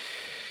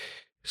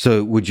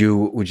 So would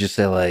you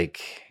say, like,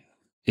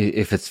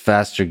 if it's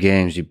faster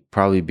games, you'd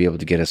probably be able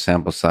to get a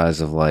sample size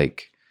of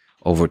like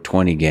over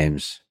 20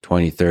 games,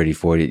 20, 30,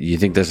 40. Do you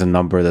think there's a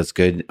number that's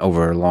good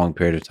over a long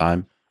period of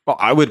time? Well,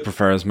 I would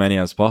prefer as many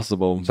as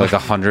possible. So like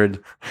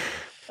 100?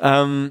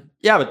 Yeah,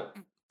 but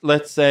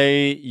let's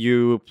say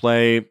you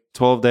play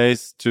 12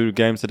 days, 2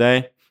 games a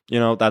day.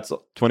 That's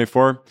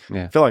 24.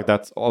 Yeah. I feel like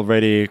that's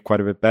already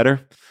quite a bit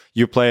better.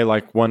 You play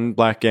like 1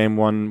 black game,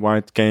 1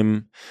 white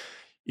game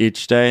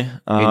each day.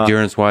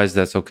 Endurance-wise,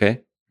 that's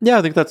okay? Yeah,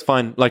 I think that's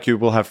fine. Like, you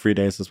will have 3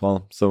 days as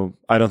well. So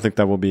I don't think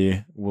that will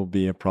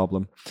be a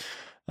problem.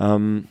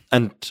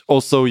 And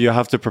also you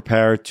have to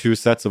prepare 2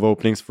 sets of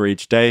openings for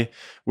each day,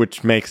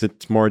 which makes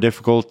it more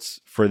difficult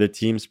for the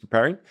teams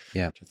preparing.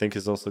 Yeah. Which I think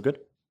is also good.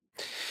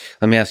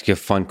 Let me ask you a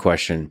fun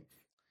question.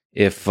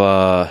 If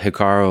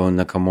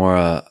Hikaru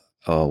Nakamura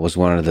was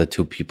one of the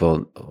 2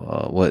 people,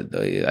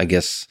 I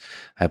guess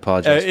I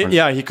apologize.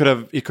 Yeah, he could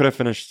have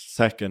finished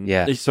second.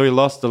 Yeah. So he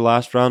lost the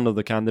last round of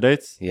the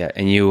candidates. Yeah,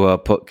 and you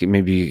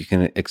maybe you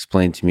can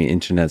explain to me,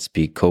 internet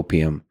speak,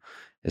 copium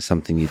is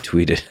something you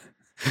tweeted.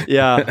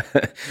 Yeah.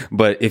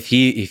 But if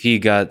he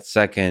got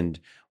second,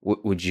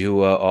 would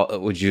you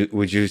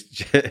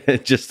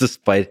just to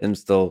spite him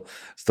still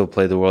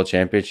play the World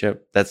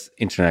Championship? That's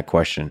internet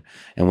question.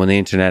 And when the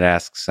internet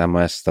asks, I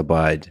must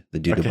abide. The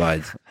dude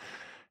abides.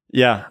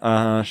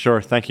 Yeah,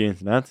 sure. Thank you,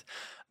 internet.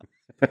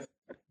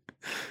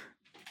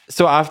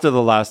 So after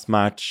the last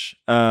match,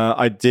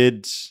 I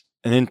did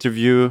an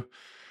interview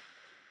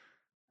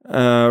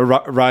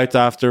right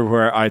after,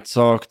 where I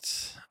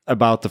talked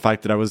about the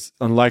fact that I was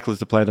unlikely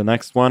to play the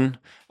next one.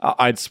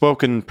 I'd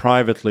spoken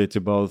privately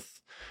to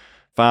both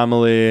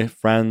family,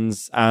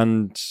 friends,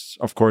 and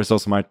of course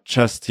also my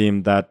chess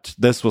team that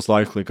this was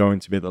likely going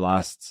to be the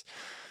last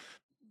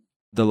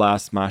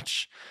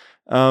match.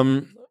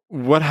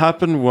 What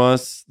happened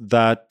was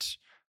that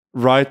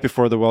right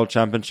before the World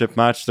Championship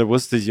match, there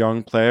was this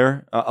young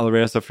player,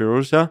 Alireza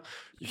Firouzja.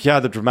 He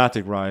had a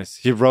dramatic rise.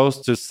 He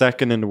rose to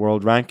second in the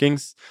world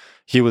rankings.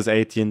 He was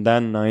 18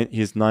 then,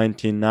 he's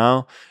 19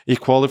 now. He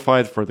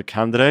qualified for the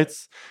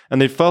candidates,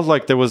 and it felt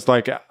like there was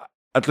like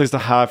at least a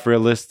half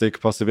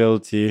realistic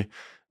possibility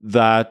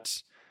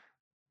that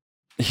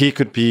he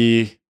could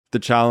be the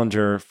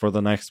challenger for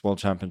the next World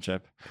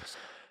Championship.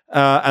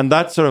 And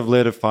that sort of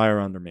lit a fire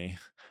under me.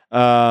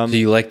 So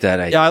you like that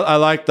idea? Yeah, I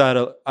like that.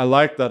 I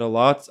like that a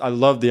lot. I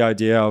love the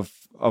idea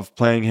of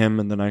playing him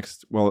in the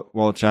next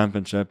World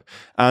Championship.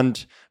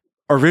 And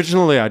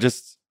originally,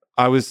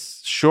 I was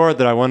sure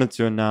that I wanted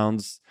to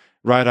announce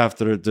right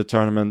after the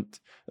tournament,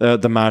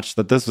 the match,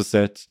 that this was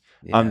it.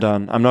 Yeah. I'm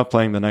done. I'm not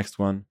playing the next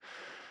one.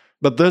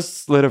 But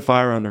this lit a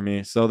fire under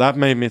me. So that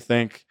made me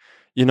think,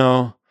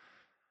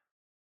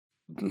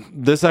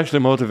 this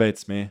actually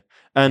motivates me.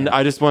 And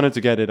I just wanted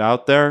to get it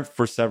out there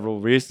for several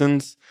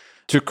reasons.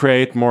 To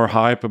create more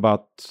hype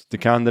about the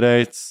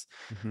candidates,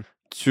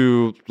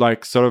 to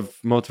like sort of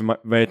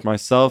motivate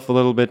myself a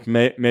little bit,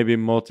 maybe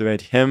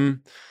motivate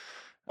him.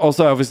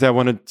 Also, obviously, I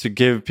wanted to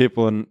give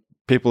people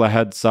a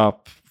heads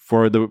up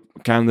for the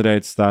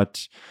candidates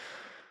that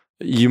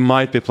you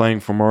might be playing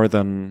for more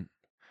than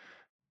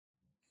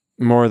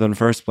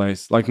first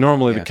place. Like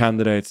normally, the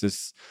candidates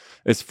is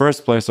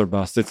first place or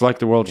bust. It's like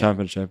the World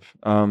Championship.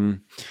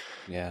 And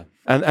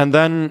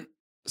then.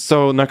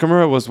 So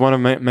Nakamura was one of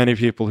many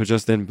people who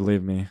just didn't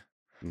believe me,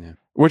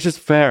 which is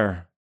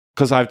fair,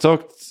 because I've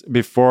talked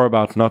before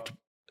about not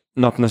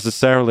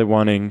necessarily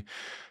wanting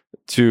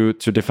to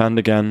defend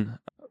again,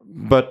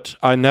 but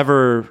I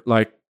never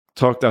like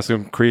talked as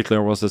concretely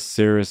or was as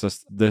serious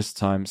as this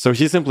time. So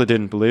he simply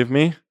didn't believe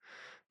me,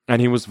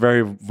 and he was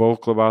very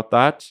vocal about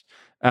that.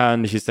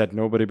 And he said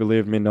nobody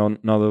believed me, none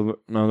of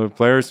the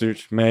players,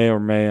 which may or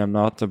may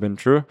not have been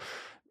true.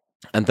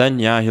 And then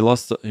he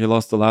lost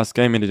the last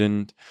game, and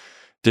he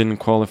didn't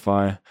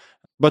qualify.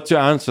 But to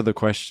answer the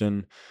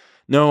question,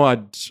 no,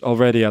 I'd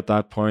already at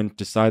that point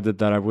decided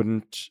that I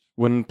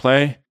wouldn't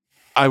play.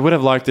 I would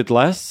have liked it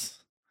less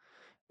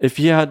if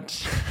he had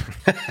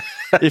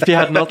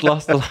not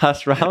lost the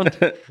last round.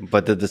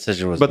 But the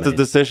decision was the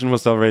decision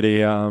was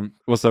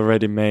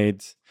already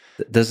made.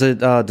 Does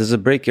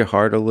it break your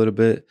heart a little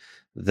bit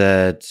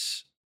that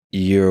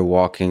you're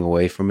walking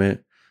away from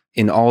it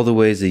in all the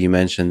ways that you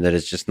mentioned, that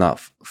it's just not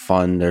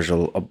fun? There's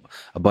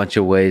a bunch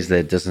of ways that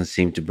it doesn't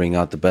seem to bring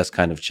out the best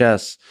kind of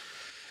chess.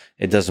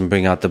 It doesn't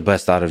bring out the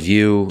best out of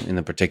you in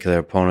the particular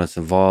opponents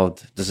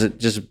involved. Does it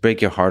just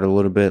break your heart a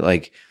little bit?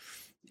 Like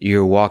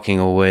you're walking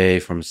away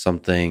from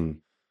something,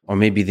 or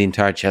maybe the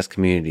entire chess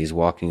community is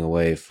walking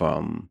away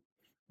from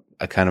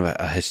a kind of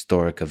a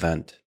historic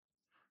event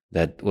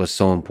that was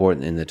so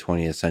important in the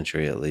 20th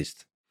century, at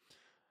least.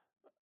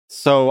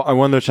 So I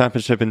won the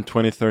championship in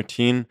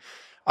 2013.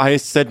 I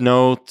said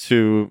no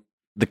to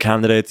the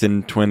candidates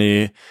in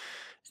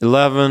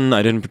 2011.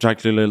 I didn't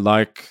particularly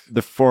like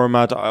the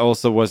format. I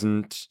was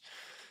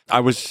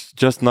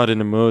just not in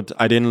the mood.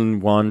 I didn't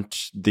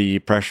want the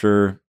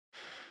pressure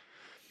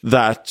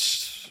that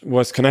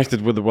was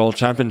connected with the World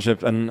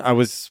Championship, and I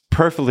was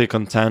perfectly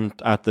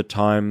content at the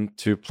time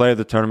to play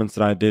the tournaments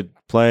that I did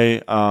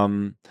play.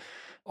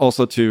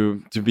 Also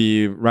to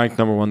be ranked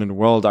number one in the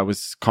world. I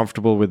was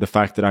comfortable with the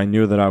fact that I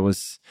knew that I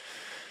was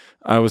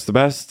the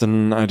best,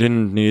 and I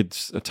didn't need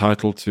a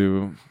title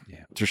to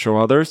show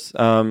others.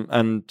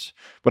 And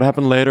what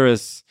happened later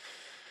is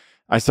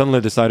I suddenly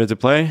decided to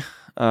play.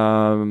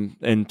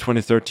 In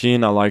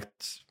 2013,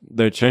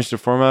 they changed the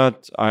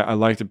format. I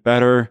liked it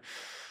better.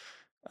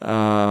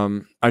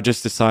 I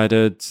just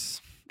decided,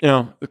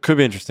 it could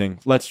be interesting.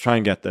 Let's try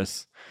and get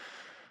this.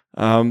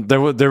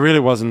 There really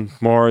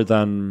wasn't more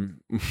than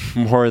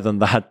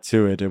that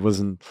to it. It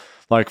wasn't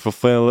like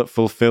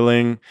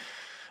fulfilling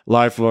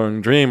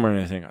lifelong dream or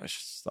anything. I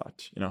just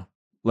thought,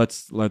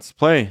 let's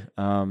play.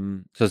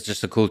 So it's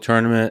just a cool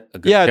tournament, a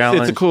good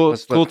challenge. It's a cool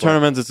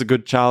tournament. It's a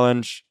good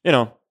challenge.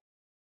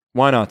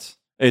 Why not?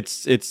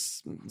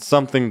 It's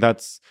something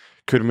that's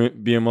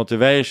could be a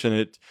motivation.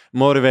 It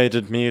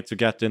motivated me to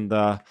get in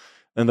the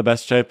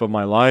best shape of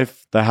my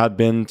life that had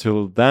been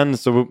till then.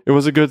 So it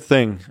was a good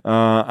thing.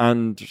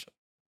 And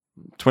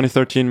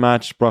 2013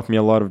 match brought me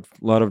a lot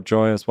of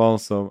joy as well.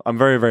 So I'm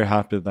very, very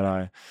happy that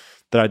I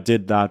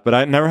did that. But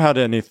I never had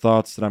any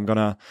thoughts that I'm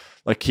gonna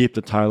keep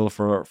the title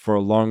for a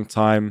long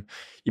time.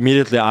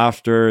 Immediately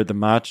after the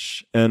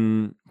match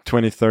in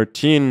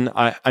 2013,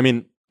 I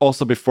mean,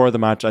 also before the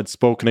match, I'd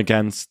spoken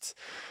against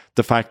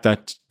the fact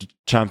that the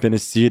champion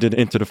is seeded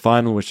into the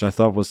final, which I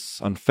thought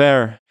was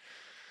unfair.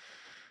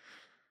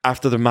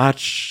 After the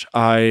match,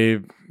 I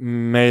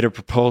made a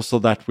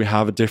proposal that we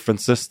have a different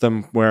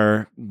system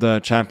where the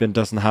champion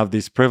doesn't have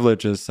these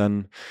privileges,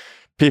 and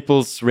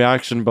people's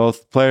reaction,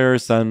 both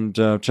players and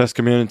chess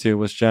community,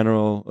 was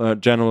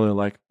generally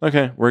like,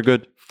 okay, we're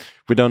good.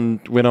 We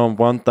don't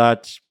want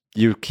that.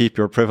 You keep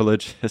your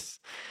privileges.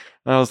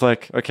 And I was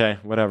like, okay,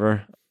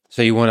 whatever.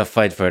 So you want to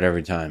fight for it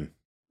every time?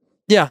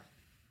 Yeah,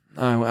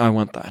 I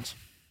want that.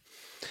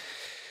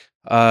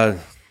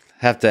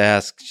 Have to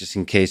ask, just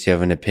in case you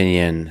have an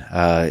opinion,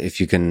 if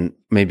you can,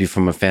 maybe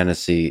from a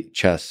fantasy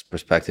chess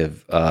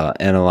perspective,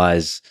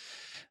 analyze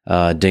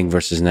Ding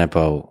versus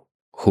Nepo.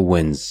 Who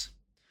wins?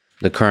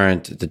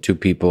 The two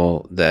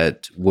people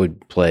that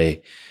would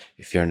play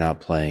if you're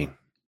not playing.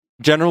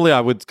 Generally,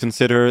 I would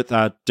consider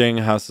that Ding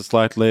has a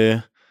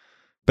slightly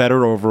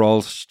better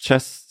overall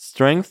chess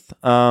strength.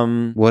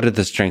 What are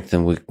the strengths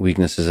and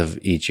weaknesses of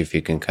each, if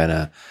you can kind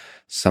of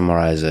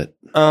summarize it?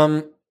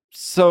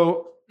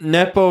 So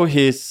Nepo,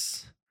 he's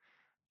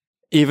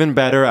even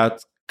better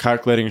at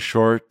calculating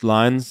short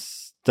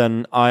lines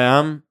than I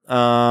am,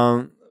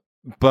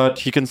 but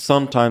he can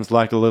sometimes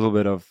lack a little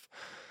bit of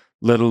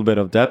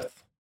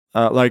depth.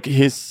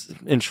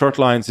 In short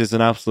lines, he's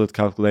an absolute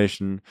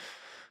calculation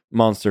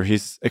monster.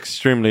 He's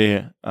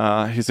extremely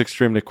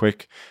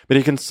quick, but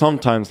he can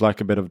sometimes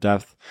lack a bit of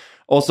depth.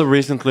 Also,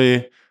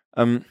 recently,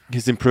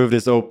 he's improved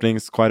his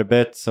openings quite a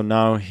bit. So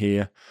now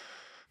he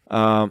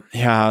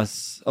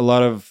has a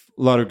lot of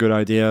good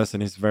ideas,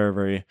 and he's very,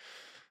 very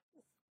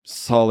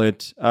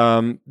solid.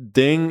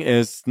 Ding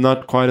is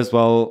not quite as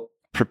well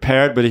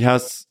prepared, but he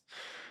has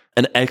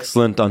an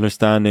excellent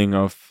understanding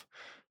of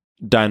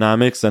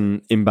dynamics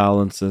and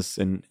imbalances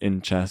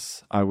in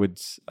chess. I would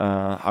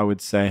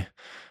say.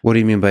 What do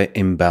you mean by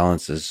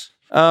imbalances?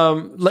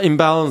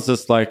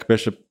 Imbalances like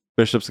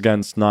bishops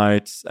against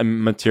knights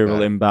and material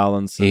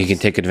imbalances. You can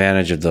take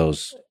advantage of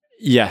those.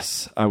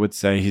 Yes, I would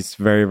say he's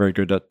very, very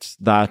good at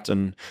that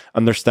and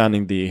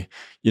understanding the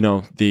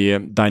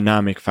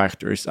dynamic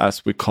factors,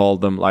 as we call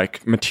them,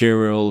 like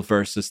material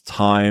versus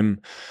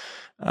time,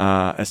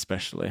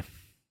 especially.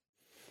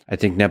 I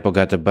think Nepo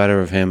got the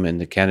better of him in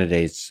the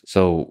candidates.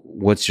 So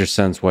what's your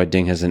sense why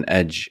Ding has an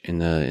edge in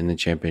the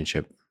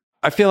championship?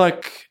 I feel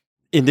like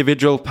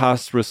individual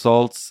past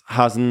results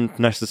hasn't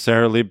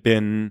necessarily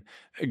been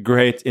a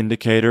great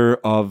indicator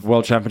of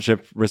World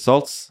Championship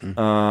results.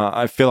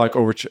 I feel like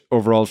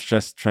overall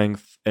chess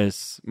strength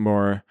is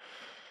more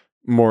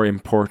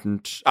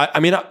important. I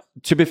mean,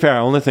 to be fair, I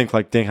only think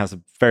Ding has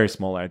a very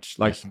small edge.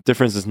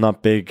 Difference is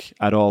not big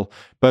at all.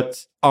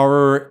 But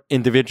our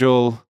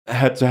individual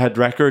head-to-head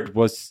record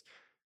was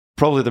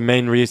probably the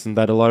main reason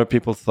that a lot of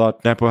people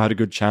thought Nepo had a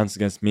good chance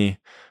against me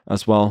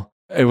as well.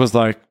 It was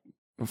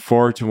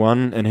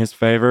 4-1 in his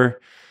favor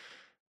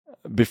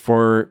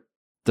before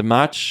the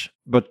match,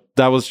 but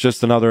that was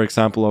just another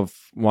example of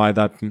why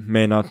that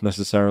may not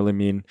necessarily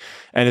mean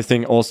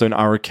anything. Also, in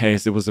our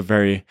case, it was a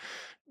very,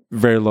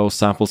 very low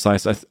sample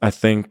size. I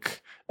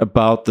think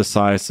about the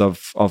size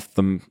of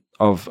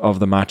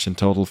the match in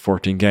total,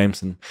 14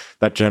 games, and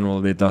that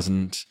generally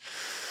doesn't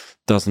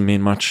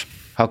mean much.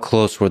 How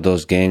close were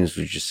those games,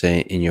 would you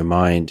say, in your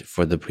mind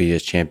for the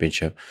previous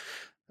championship?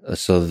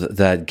 So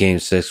that game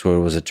 6 where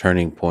it was a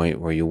turning point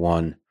where you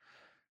won,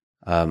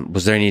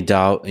 was there any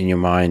doubt in your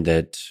mind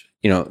that,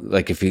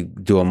 like if you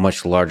do a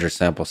much larger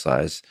sample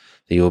size,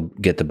 that you'll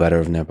get the better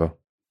of Nepo?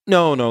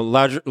 No,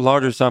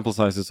 larger sample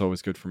size is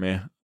always good for me.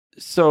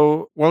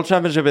 So World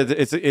Championship,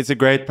 it's a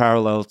great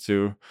parallel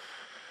to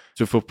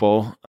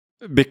football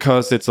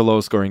because it's a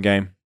low scoring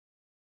game.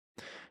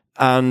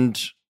 And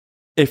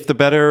if the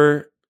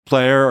better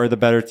player or the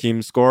better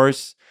team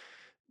scores,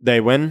 they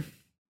win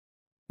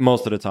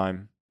most of the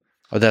time.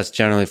 Oh, that's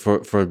generally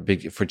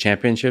for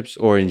championships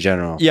or in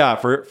general? Yeah,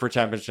 for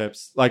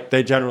championships. Like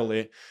they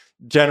generally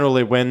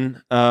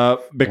win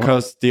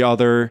because the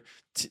other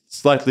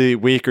slightly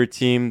weaker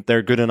team,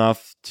 they're good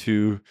enough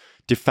to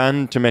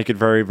defend to make it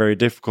very, very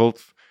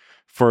difficult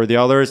for the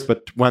others.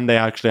 But when they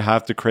actually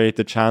have to create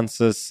the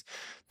chances,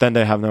 then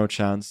they have no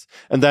chance.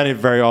 And then it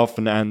very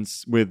often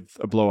ends with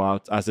a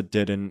blowout, as it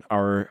did in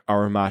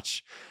our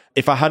match.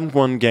 If I hadn't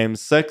won game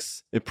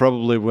 6, it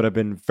probably would have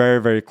been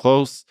very, very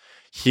close.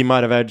 He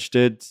might have edged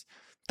it.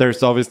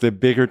 There's obviously a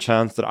bigger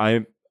chance that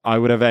I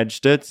would have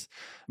edged it.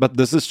 But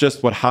this is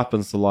just what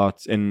happens a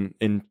lot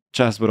in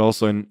chess, but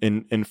also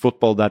in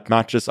football, that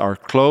matches are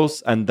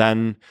close and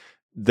then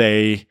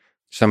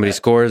somebody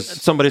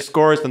scores,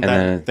 and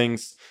then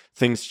things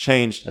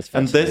change.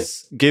 And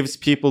this gives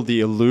people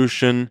the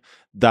illusion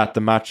that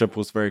the matchup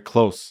was very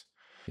close.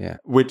 Yeah.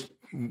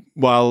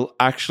 While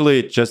actually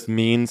it just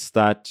means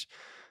that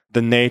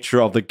the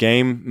nature of the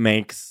game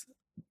makes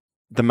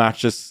the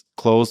matches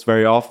close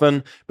very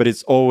often, but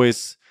it's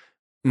always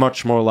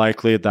much more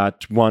likely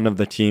that one of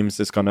the teams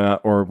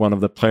or one of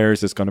the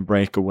players is gonna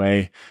break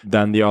away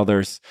than the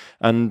others.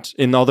 And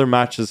in other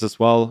matches as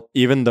well,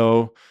 even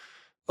though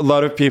a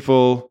lot of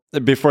people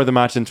before the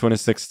match in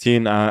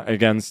 2016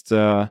 against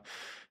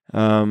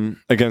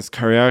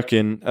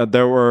Karyakin,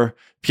 there were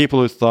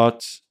people who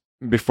thought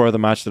before the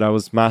match that I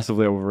was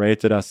massively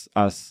overrated as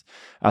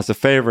a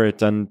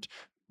favorite, and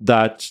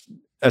that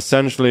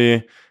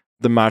essentially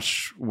the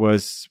match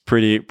was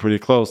pretty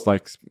close,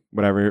 like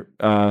whatever,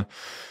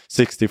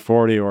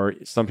 60-40, or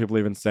some people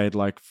even said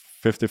like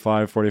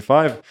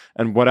 55-45.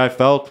 And what I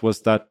felt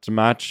was that the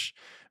match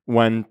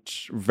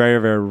went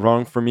very, very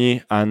wrong for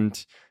me,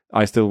 and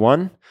I still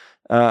won.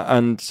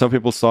 And some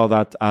people saw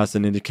that as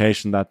an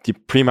indication that the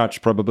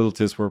pre-match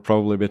probabilities were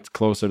probably a bit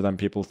closer than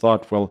people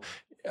thought. Well,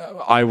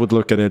 I would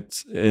look at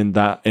it in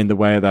the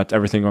way that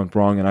everything went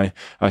wrong, and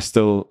I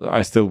still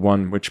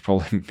won, which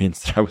probably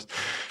means that I was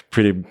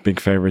pretty big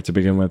favorite to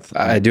begin with.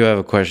 I do have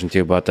a question to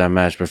you about that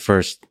match, but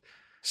first,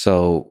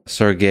 so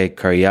Sergei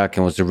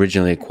Karyakin was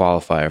originally a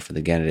qualifier for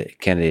the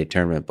candidate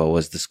tournament, but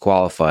was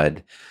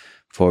disqualified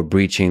for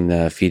breaching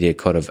the FIDE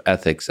Code of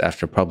Ethics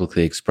after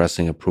publicly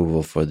expressing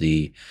approval for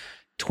the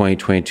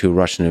 2022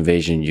 Russian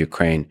invasion in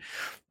Ukraine.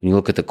 When you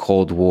look at the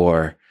Cold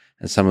War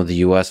and some of the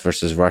US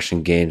versus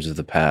Russian games of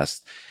the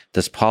past,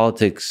 does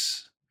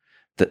politics,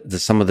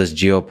 some of this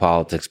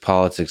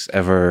politics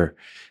ever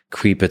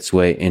creep its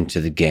way into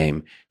the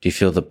game? Do you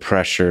feel the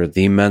pressure,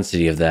 the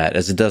immensity of that,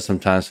 as it does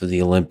sometimes for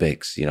the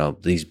Olympics,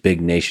 these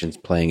big nations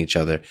playing each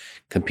other,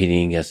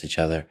 competing against each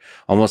other,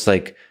 almost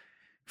like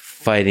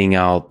fighting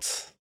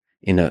out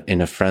in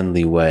a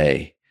friendly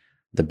way,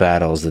 the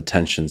battles, the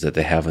tensions that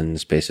they have in the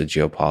space of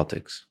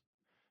geopolitics?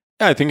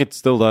 Yeah, I think it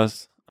still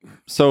does.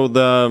 So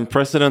the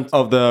president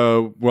of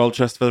the World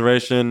Chess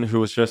Federation, who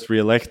was just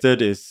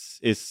reelected, is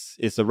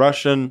a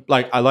Russian.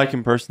 Like, I like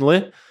him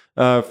personally,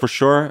 for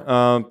sure,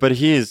 but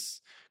he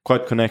is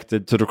quite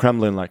connected to the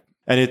Kremlin.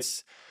 And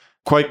it's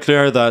quite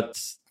clear that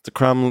the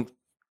Kremlin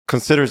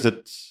considers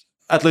it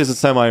at least a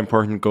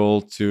semi-important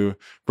goal to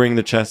bring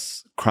the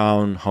chess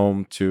crown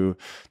home to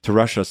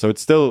Russia. So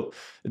it's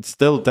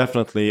still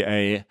definitely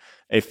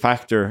a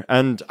factor.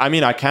 And I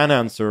mean, I can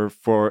answer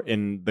for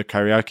in the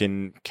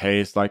Karyakin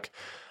case, like,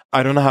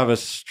 I don't have a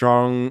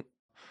strong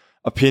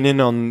opinion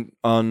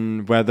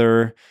on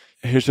whether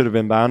he should have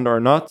been banned or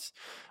not.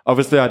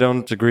 Obviously, I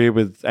don't agree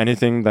with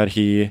anything that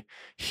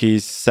he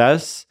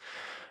says,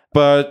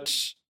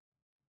 but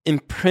in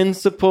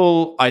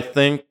principle, I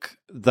think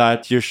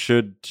that you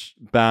should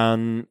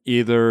ban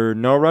either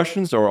no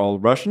Russians or all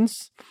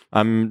Russians.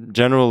 I'm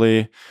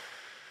generally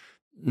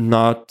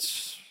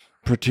not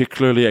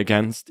particularly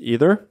against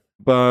either,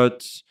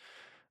 but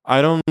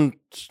I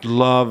don't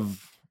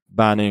love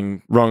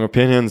banning wrong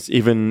opinions,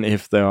 even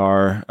if they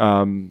are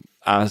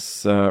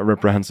as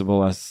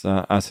reprehensible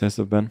as his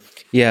have been.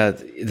 Yeah,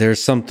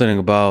 there's something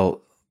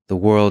about the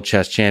World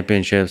Chess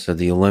Championships or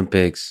the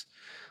Olympics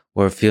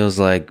where it feels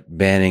like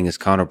banning is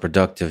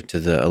counterproductive to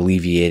the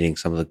alleviating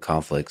some of the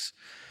conflicts.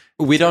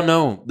 We don't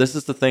know. This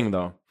is the thing,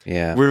 though.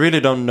 Yeah. We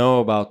really don't know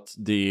about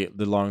the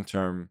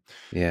long-term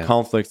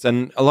conflicts.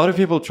 And a lot of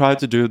people try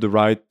to do the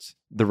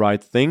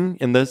right thing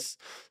in this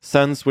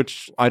sense,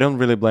 which I don't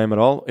really blame at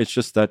all. It's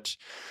just that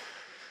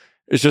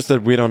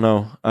we don't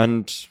know.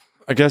 And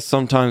I guess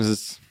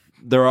sometimes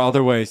there are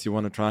other ways you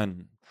want to try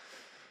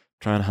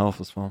and help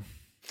as well.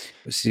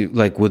 See,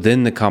 like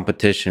within the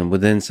competition,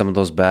 within some of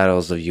those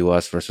battles of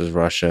US versus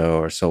Russia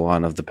or so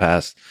on of the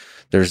past,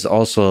 there's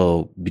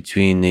also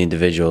between the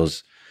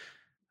individuals,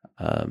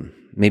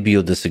 maybe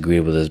you'll disagree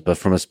with this, but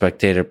from a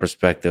spectator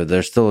perspective,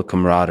 there's still a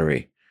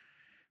camaraderie.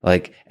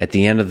 Like at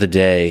the end of the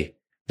day,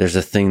 there's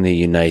a thing that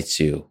unites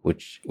you,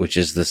 which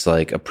is this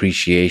like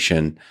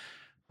appreciation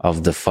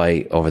of the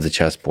fight over the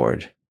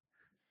chessboard.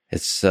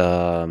 It's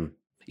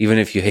even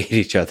if you hate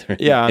each other.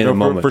 Yeah,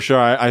 for sure.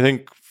 I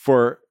think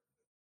for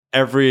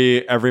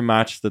every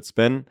match that's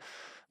been,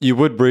 you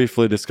would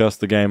briefly discuss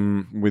the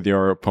game with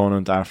your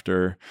opponent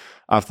after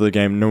the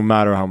game, no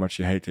matter how much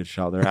you hate each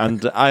other.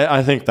 And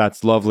I think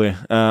that's lovely.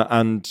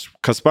 And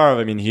Kasparov,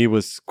 I mean, he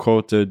was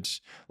quoted,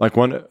 like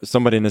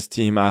somebody in his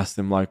team asked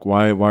him, like,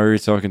 why are you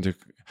talking to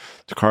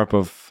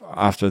Karpov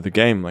after the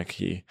game? Like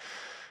you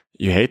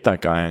hate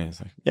that guy. And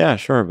he's like, yeah,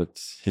 sure,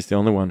 but he's the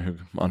only one who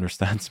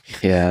understands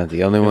me. Yeah,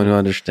 the only one who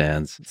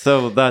understands.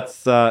 So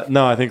that's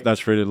I think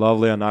that's really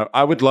lovely, and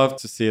I would love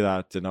to see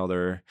that in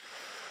other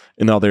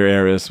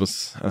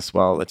areas as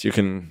well. That you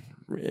can,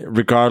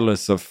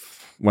 regardless of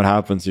what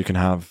happens, you can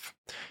have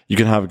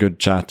a good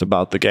chat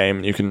about the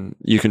game.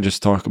 You can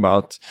just talk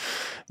about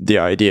the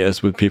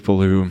ideas with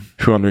people who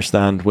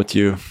understand what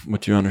you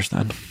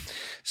understand.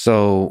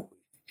 So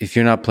if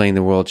you're not playing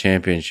the World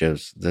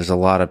Championships, there's a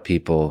lot of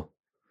people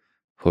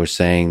who are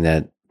saying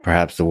that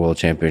perhaps the World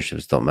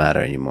Championships don't matter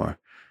anymore.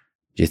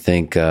 Do you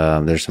think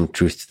there's some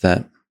truth to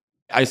that?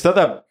 I said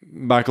that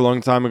back a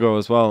long time ago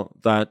as well,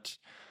 that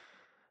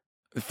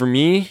for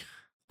me,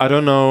 I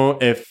don't know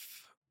if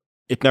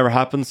it never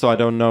happened, so I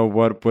don't know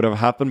what would have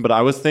happened, but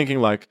I was thinking,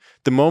 like,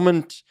 the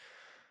moment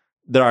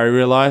that I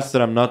realized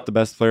that I'm not the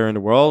best player in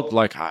the world,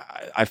 like,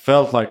 I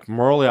felt like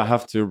morally I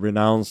have to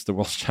renounce the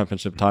World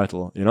Championship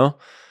title,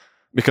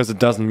 because it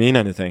doesn't mean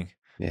anything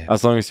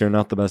as long as you're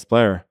not the best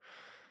player.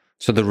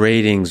 So the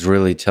ratings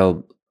really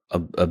tell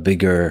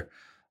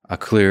a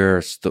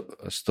clearer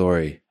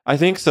story. I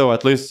think so,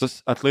 at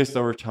least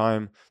over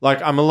time.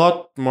 Like, I'm a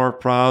lot more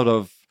proud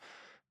of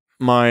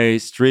my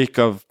streak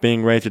of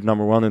being rated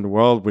number 1 in the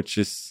world, which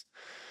is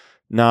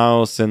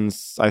now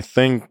since I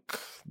think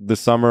the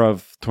summer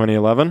of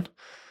 2011.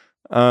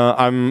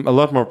 I'm a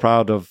lot more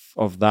proud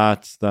of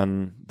that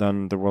than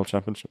the World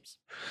Championships.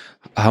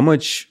 How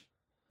much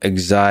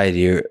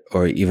anxiety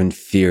or even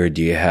fear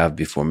do you have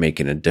before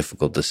making a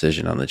difficult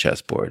decision on the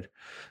chessboard?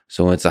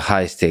 So when it's a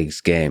high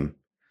stakes game,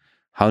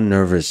 how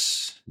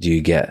nervous do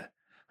you get?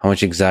 How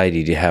much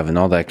anxiety do you have in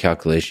all that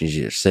calculations?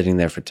 You're sitting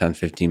there for 10,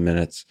 15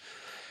 minutes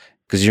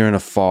because you're in a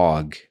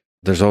fog.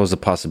 There's always a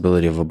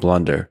possibility of a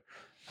blunder,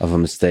 of a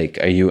mistake.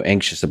 Are you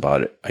anxious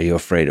about it? Are you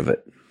afraid of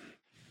it?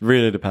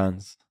 Really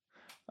depends.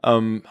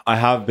 I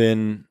have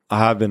been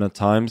at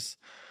times.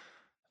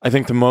 I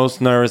think the most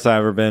nervous I've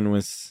ever been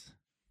was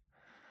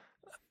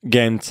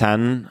Game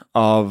 10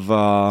 of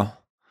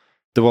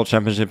the World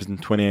Championships in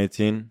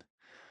 2018.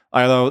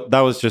 I thought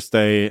that was just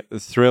a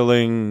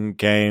thrilling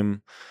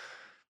game.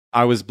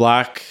 I was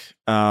black.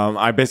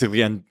 I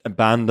basically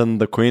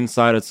abandoned the queen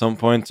side at some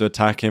point to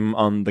attack him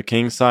on the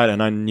king side,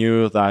 and I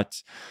knew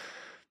that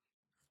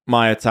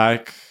my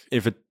attack,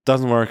 if it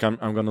doesn't work, I'm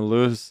going to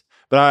lose.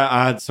 But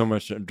I had so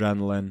much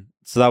adrenaline,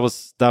 so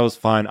that was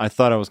fine. I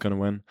thought I was going to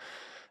win.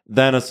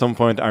 Then at some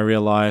point, I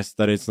realized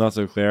that it's not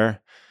so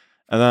clear.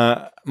 And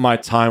then my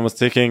time was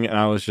ticking, and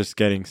I was just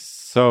getting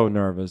so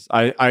nervous.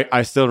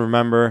 I still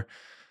remember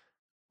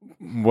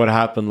what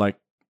happened. Like,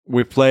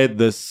 we played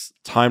this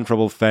time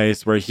trouble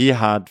phase where he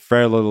had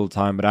very little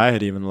time, but I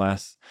had even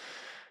less.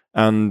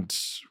 And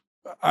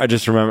I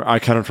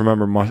cannot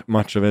remember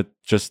much of it.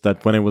 Just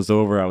that when it was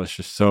over, I was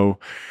just so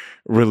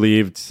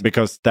relieved,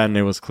 because then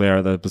it was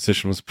clear the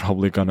position was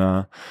probably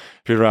gonna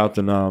peter out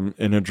in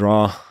a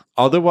draw.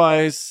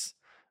 Otherwise,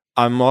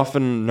 I'm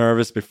often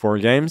nervous before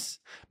games.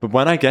 But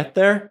when I get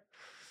there,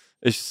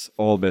 it's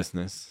all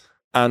business.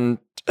 And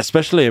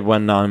especially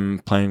when I'm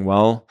playing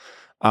well,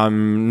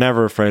 I'm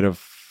never afraid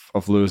of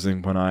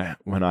losing when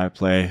I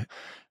play,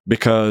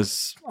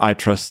 because I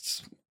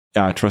trust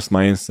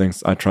my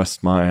instincts. I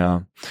trust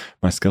my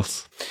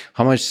skills.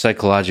 How much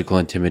psychological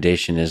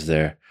intimidation is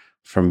there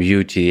from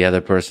you to the other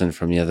person,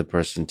 from the other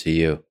person to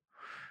you?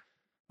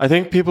 I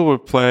think people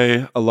would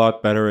play a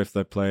lot better if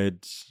they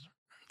played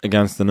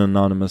against an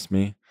anonymous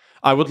me.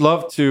 I would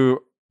love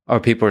to. Or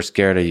people are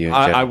scared of you.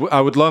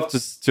 I would love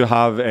to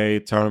have a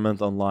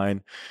tournament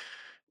online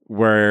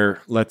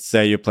where, let's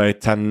say, you play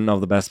 10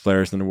 of the best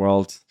players in the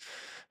world,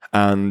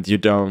 and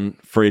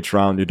for each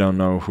round, you don't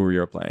know who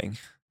you're playing.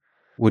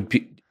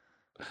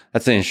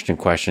 That's an interesting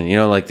question.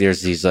 Like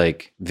there's these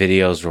like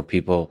videos where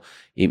people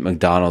eat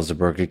McDonald's or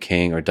Burger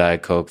King or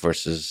Diet Coke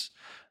versus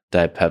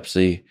Diet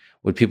Pepsi.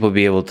 Would people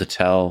be able to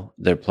tell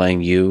they're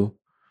playing you,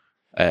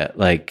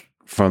 like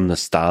from the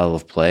style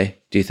of play,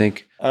 do you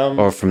think?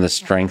 or from the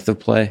strength of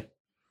play?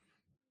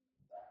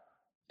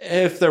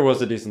 If there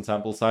was a decent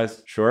sample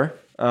size, sure.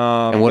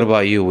 And what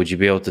about you? Would you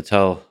be able to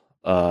tell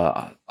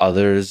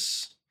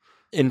others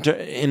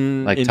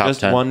in like top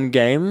just 10? one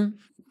game?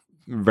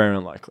 Very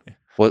unlikely.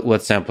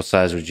 What sample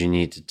size would you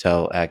need to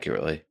tell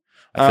accurately?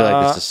 I feel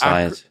like it's a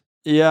science.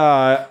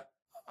 Yeah,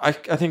 I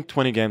think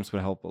 20 games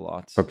would help a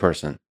lot Per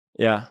person.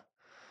 Yeah.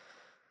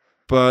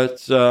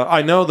 But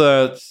I know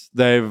that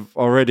they've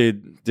already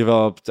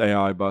developed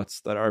AI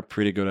bots that are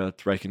pretty good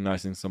at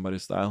recognizing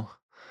somebody's style.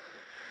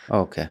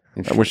 Oh, okay.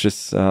 Which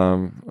is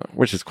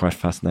quite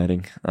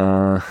fascinating.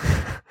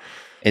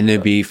 And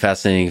it'd be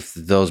fascinating if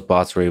those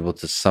bots were able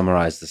to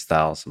summarize the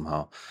style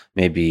somehow.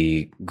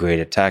 Maybe great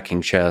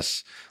attacking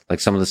chess, like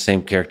some of the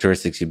same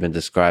characteristics you've been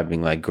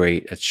describing, like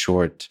great at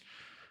short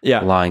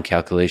line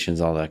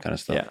calculations, all that kind of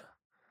stuff. Yeah.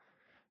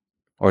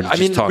 Or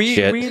just talk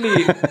shit.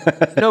 Really,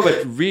 no,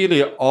 but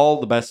really, all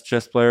the best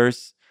chess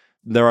players,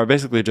 there are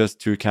basically just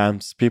two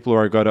camps: people who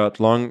are good at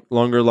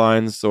longer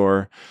lines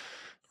or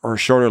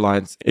shorter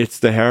lines. It's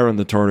the hare and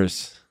the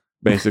tortoise,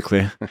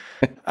 basically.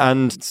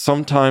 And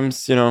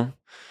sometimes,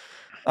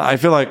 I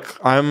feel like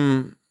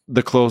I'm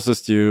the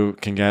closest you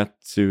can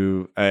get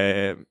to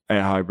a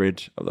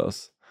hybrid of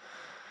those.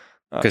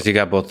 Because you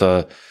got both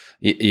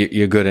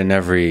you're good in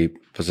every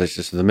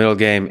position, so the middle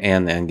game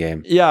and the end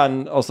game. Yeah,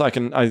 and also I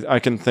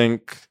can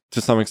think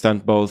to some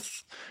extent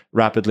both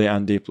rapidly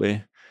and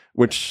deeply,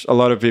 which a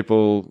lot of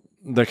people,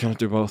 they cannot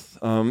do both.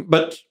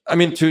 But I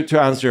mean, to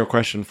answer your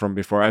question from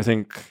before, I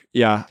think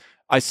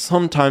I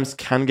sometimes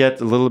can get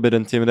a little bit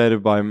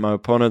intimidated by my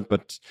opponent,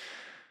 but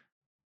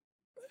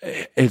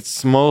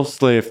it's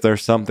mostly if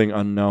there's something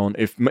unknown.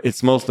 If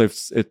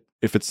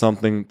it's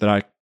something that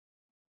I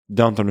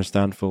don't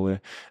understand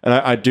fully. And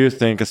I do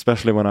think,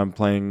 especially when I'm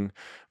playing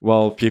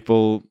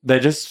people,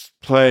 they just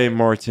play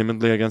more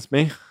timidly against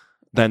me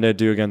than they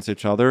do against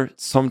each other,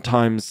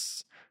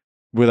 sometimes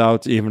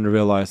without even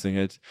realizing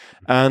it.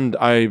 And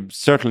I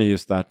certainly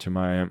use that to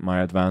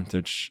my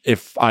advantage.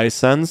 If I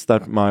sense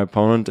that my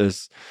opponent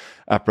is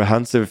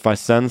apprehensive, if I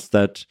sense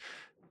that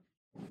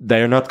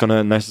they're not going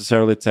to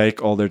necessarily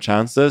take all their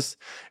chances,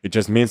 it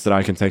just means that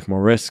I can take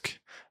more risk.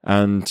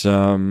 And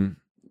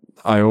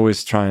I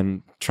always try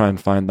and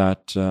find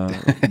that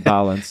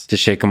balance to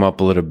shake them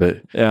up a little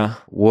bit. Yeah.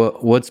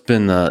 What's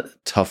been the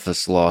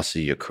toughest loss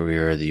of your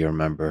career that you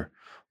remember?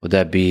 Would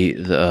that be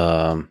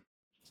the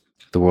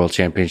World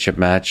Championship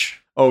match?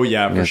 Oh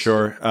yeah, for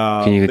sure.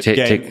 Can you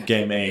take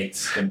game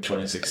 8 in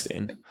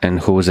 2016?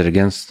 And who was it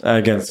against?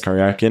 Against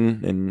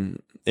Karyakin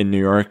in New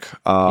York.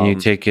 Can you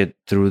take it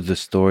through the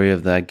story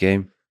of that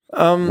game?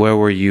 Where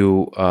were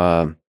you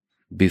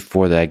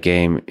before that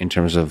game in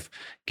terms of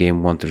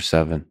game 1 through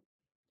 7?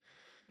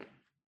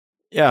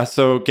 Yeah,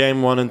 so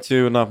game 1 and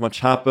 2, not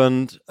much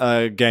happened.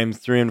 Game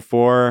 3 and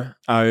 4,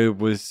 I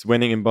was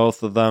winning in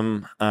both of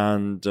them.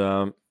 And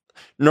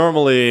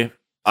normally,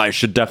 I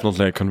should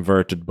definitely have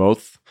converted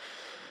both.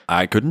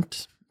 I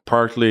couldn't,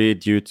 partly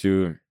due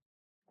to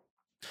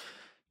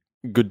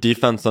good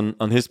defense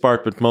on his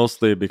part, but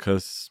mostly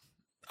because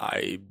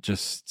I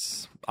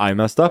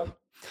messed up.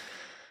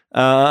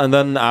 And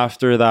then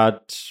after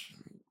that,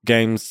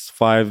 games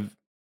 5,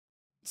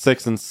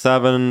 6, and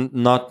 7,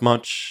 not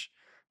much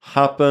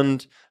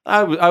happened.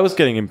 I was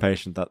getting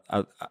impatient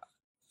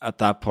at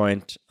that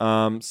point.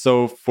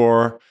 So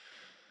for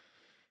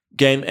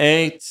game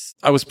 8,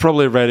 I was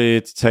probably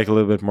ready to take a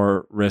little bit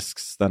more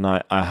risks than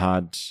I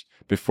had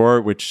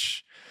before,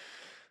 which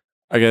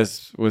I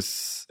guess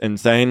was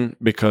insane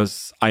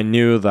because I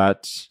knew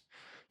that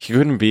he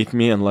couldn't beat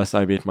me unless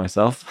I beat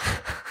myself.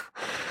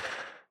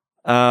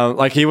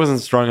 Like he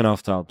wasn't strong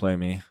enough to outplay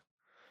me.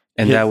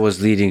 And that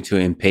was leading to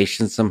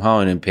impatience somehow,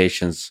 and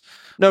impatience...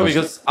 No,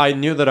 because I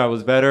knew that I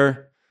was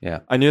better. Yeah.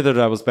 I knew that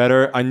I was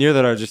better. I knew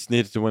that I just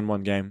needed to win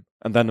one game,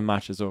 and then the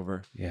match is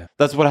over. Yeah.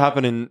 That's what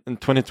happened in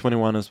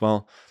 2021 as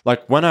well.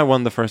 Like, when I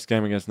won the first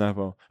game against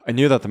Nepo, I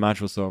knew that the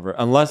match was over.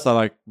 Unless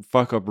I,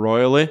 fuck up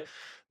royally,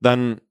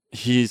 then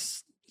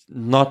he's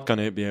not going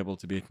to be able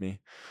to beat me.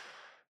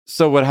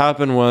 So what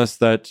happened was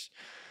that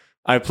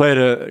I played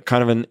a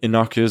kind of an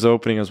innocuous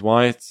opening as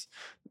white,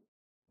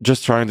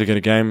 just trying to get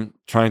a game,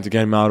 trying to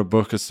get him out of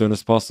book as soon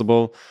as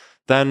possible.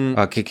 Then,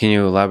 can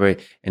you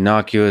elaborate?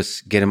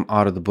 Innocuous, get him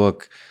out of the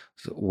book.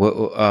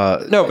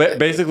 No,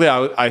 basically,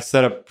 I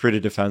set up pretty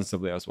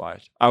defensively as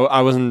white.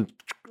 I wasn't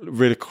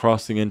really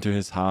crossing into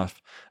his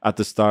half at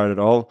the start at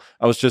all.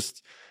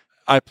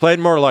 I played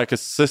more like a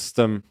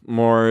system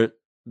more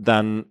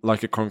than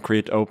like a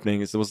concrete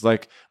opening. It was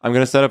like, I'm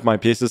going to set up my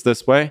pieces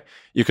this way.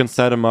 You can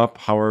set them up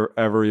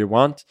however you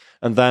want.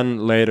 And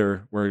then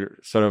later, where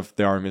sort of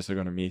the armies are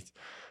going to meet.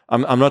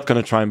 I'm not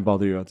going to try and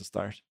bother you at the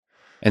start.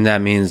 And that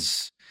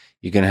means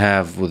you can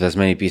have, with as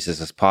many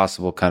pieces as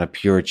possible, kind of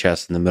pure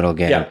chess in the middle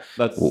game,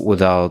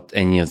 without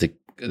any of the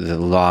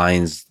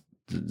lines,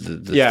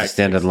 the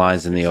standard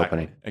lines in the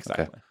opening.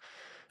 Exactly. Okay.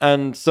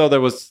 And so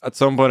there was, at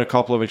some point, a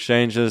couple of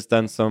exchanges,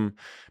 then some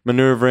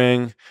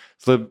maneuvering,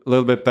 a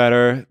little bit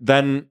better.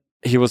 Then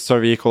he was sort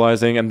of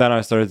equalizing, and then I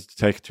started to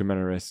take too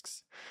many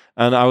risks.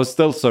 and I was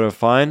still sort of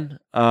fine.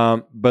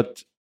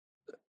 But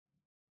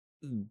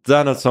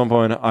then at some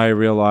point I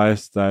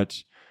realized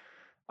that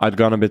I'd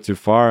gone a bit too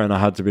far and I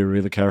had to be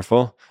really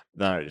careful.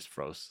 Then I just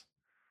froze.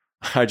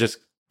 I just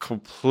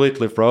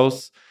completely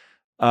froze.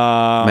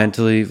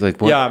 Mentally,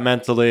 like what? Yeah,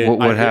 mentally.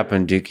 What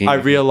happened? I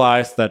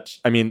realized that,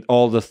 I mean,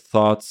 all the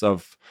thoughts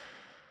of,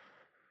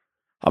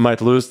 I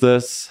might lose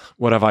this.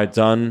 What have I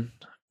done?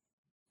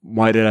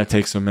 Why did I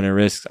take so many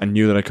risks? I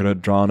knew that I could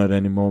have drawn at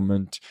any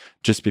moment.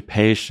 Just be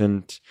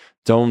patient.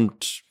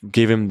 Don't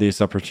give him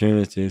these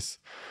opportunities.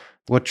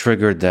 What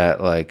triggered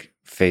that like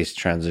phase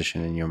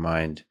transition in your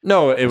mind?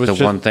 No, it was the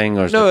just one thing,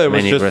 or no, it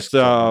was just risks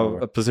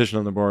a position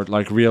on the board.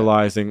 Like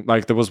realizing,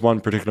 like there was one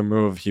particular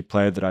move he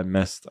played that I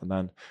missed,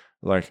 and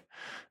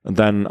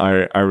then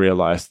I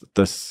realized that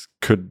this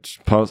could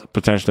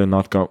potentially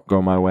not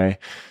go my way.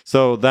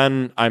 So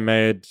then I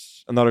made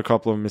another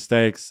couple of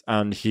mistakes,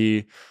 and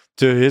he,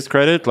 to his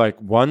credit, like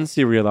once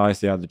he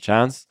realized he had the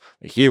chance,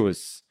 he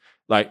was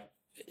like,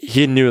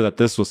 he knew that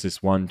this was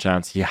his one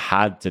chance. He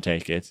had to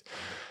take it,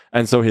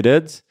 and so he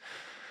did.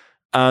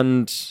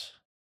 And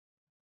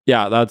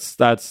yeah, that's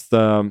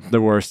the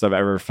worst I've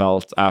ever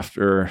felt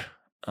after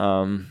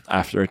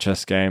a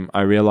chess game.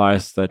 I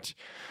realized that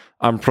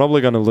I'm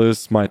probably going to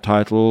lose my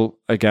title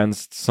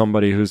against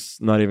somebody who's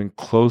not even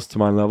close to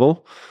my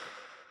level.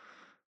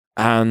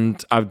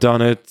 And I've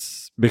done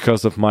it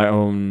because of my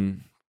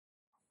own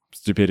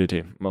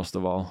stupidity, most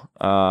of all.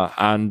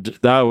 And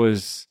that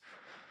was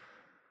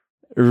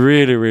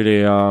really,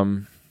 really,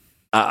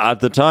 at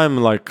the time,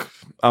 like,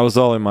 I was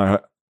all in my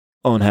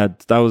own head.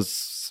 That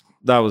was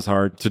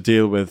hard to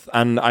deal with.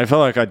 And I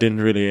felt like I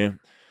didn't really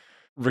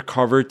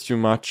recover too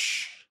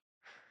much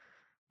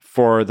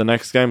for the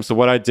next game. So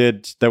what I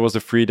did, there was a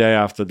free day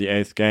after the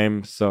 8th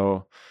game.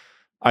 So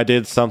I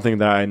did something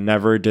that I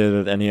never did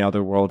at any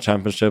other world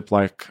championship.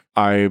 Like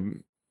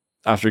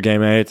after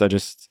game 8,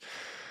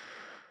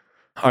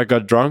 I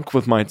got drunk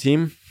with my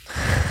team.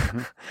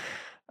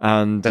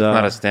 And that's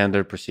not a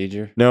standard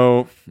procedure.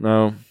 No,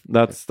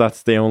 that's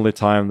the only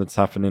time that's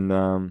happened in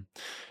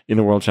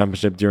the world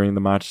championship during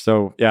the match.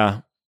 So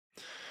yeah,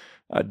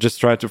 I just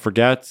tried to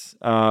forget.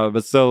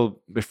 But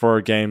still, before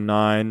game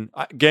 9,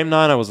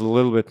 I was a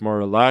little bit more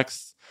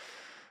relaxed,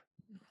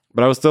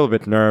 but I was still a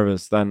bit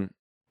nervous. Then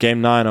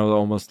game 9, I was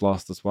almost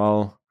lost as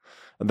well.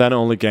 And then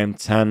only game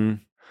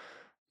 10.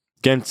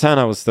 Game 10,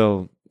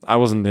 I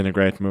wasn't in a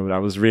great mood. I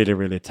was really,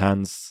 really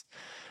tense.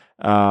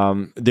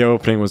 The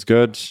opening was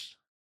good.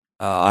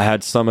 I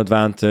had some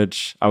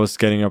advantage. I was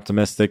getting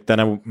optimistic. Then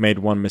I made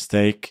one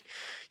mistake.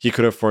 He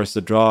could have forced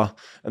a draw.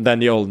 And then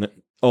the old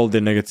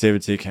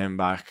negativity came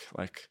back.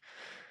 Like,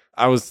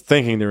 I was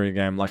thinking during the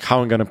game, like, how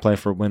am I going to play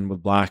for a win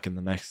with black in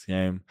the next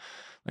game?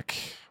 Like,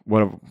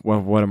 what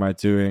am I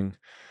doing?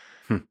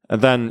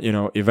 And then,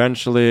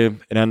 eventually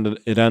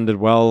it ended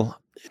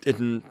well. It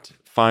didn't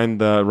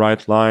find the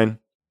right line.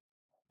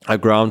 I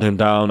ground him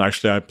down.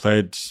 Actually, I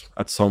played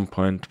at some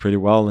point pretty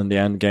well in the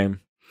end game.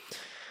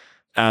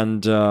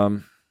 And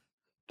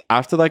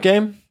after that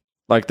game,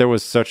 like, there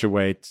was such a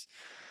weight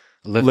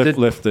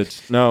lifted.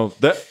 No,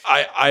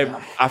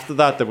 I after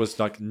that, there was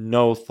like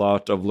no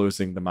thought of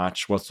losing the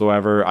match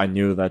whatsoever. I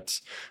knew that,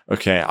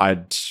 okay,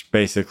 I'd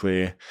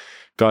basically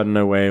gotten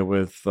away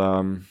with,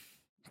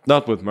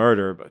 not with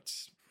murder, but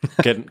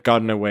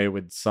gotten away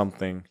with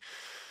something.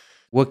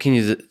 What can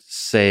you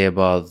say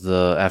about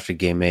after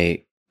game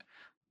 8?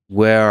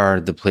 Where are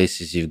the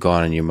places you've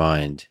gone in your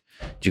mind?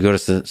 Did you go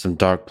to some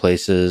dark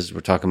places? We're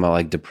talking about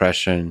like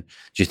depression.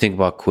 Did you think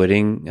about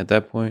quitting at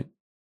that point?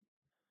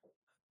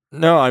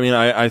 No, I mean,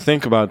 I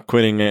think about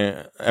quitting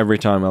every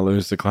time I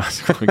lose the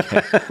classical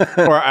game.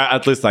 Or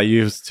at least I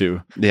used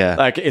to. Yeah.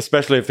 Like,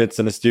 especially if it's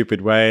in a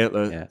stupid way.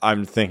 Yeah.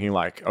 I'm thinking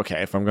like,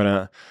 okay, if I'm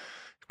gonna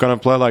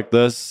play like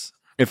this,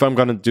 if I'm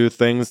gonna do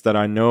things that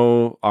I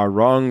know are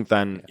wrong,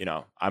 then,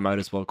 I might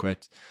as well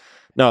quit.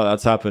 No,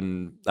 that's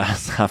happened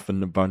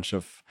a bunch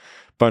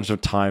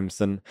of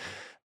times. And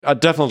I've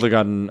definitely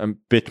gotten a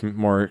bit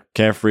more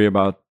carefree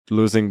about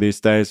losing these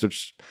days,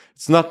 which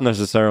it's not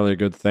necessarily a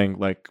good thing.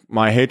 Like,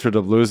 my hatred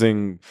of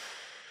losing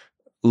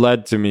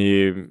led to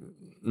me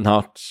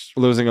not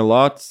losing a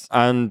lot,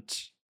 and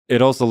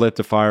it also lit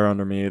the fire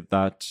under me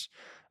that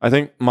I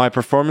think my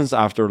performance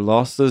after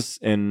losses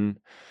in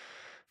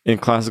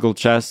classical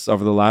chess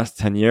over the last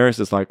 10 years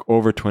is like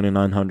over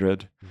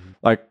 2,900.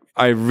 Like,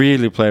 I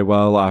really play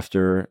well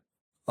after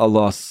a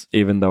loss,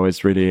 even though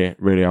it's really,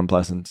 really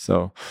unpleasant.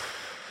 So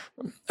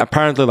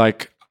apparently,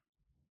 like,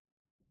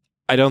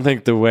 I don't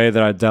think the way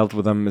that I dealt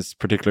with them is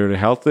particularly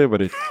healthy,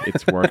 but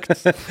it's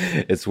worked.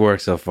 It's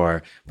worked so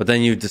far. But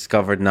then you've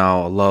discovered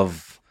now a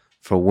love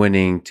for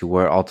winning to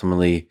where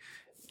ultimately,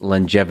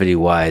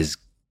 longevity-wise,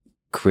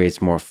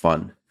 creates more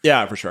fun.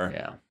 Yeah, for sure.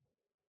 Yeah.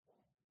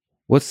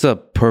 What's the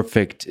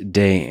perfect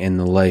day in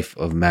the life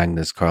of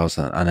Magnus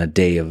Carlsen on a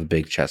day of a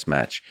big chess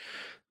match?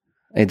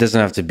 It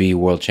doesn't have to be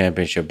World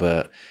Championship,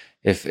 but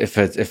if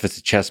it's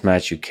a chess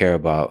match you care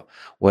about,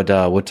 what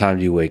time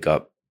do you wake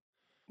up?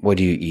 What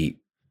do you eat?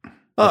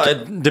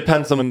 It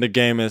depends on when the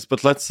game is,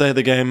 but let's say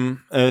the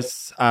game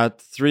is at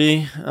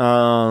 3.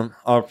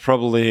 I'll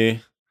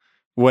probably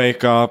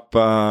wake up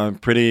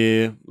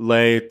pretty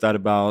late at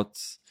about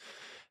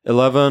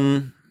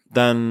 11.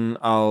 Then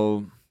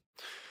I'll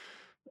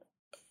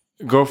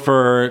go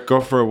for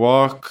a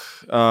walk.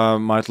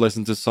 Might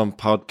listen to some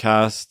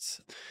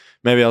podcasts.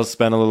 Maybe I'll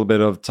spend a little bit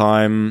of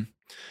time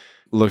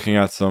looking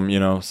at some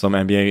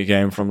NBA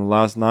game from the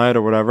last night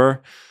or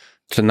whatever.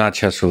 So not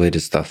chess related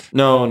stuff.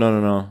 No.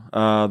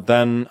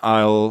 Then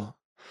I'll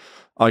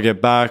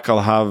get back.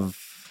 I'll have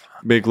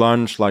big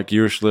lunch, like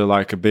usually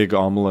like a big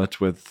omelet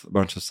with a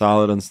bunch of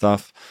salad and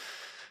stuff.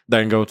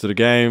 Then go to the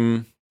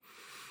game,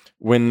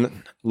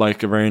 win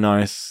like a very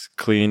nice,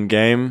 clean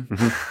game.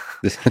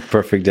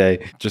 Perfect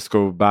day. Just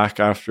go back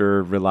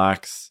after,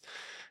 relax.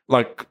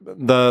 Like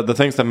the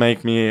things that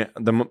make me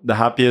the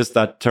happiest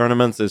at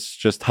tournaments is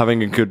just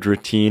having a good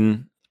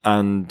routine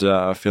and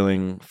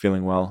feeling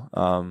well.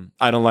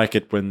 I don't like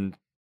it when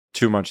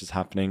too much is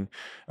happening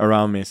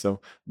around me. So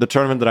the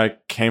tournament that I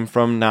came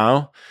from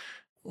now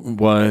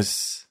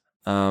was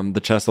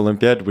the Chess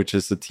Olympiad, which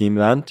is a team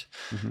event.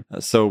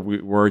 So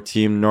we were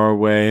Team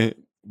Norway.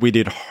 We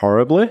did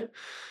horribly.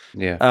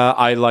 Yeah.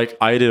 I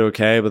did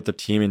okay, but the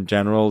team in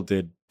general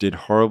did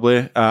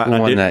horribly. Who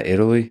won that?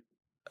 Italy?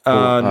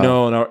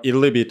 No,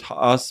 Italy beat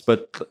us,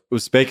 but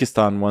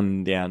Uzbekistan won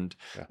in the end.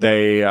 Yeah.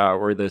 They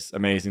were this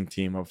amazing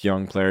team of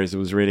young players. It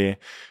was really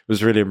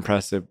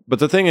impressive. But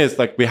the thing is,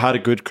 like, we had a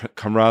good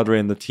camaraderie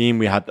in the team.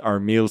 We had our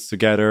meals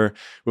together.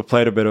 We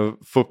played a bit of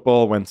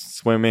football, went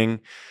swimming,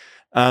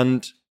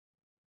 and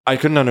I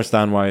couldn't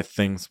understand why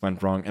things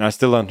went wrong, and I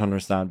still don't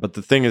understand. But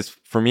the thing is,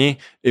 for me,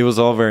 it was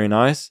all very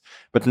nice.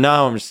 But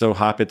now I'm so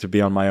happy to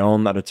be on my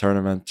own at a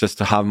tournament, just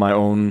to have my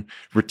own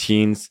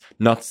routines,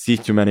 not see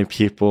too many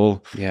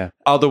people. Yeah.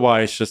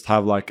 Otherwise, just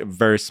have like a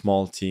very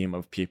small team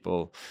of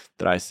people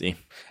that I see.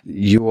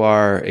 You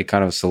are a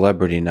kind of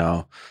celebrity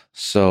now.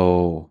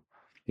 So,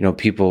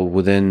 people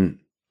within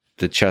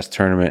the chess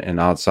tournament and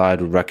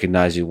outside would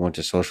recognize you, want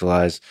to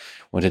socialize,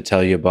 want to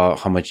tell you about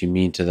how much you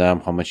mean to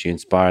them, how much you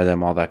inspire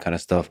them, all that kind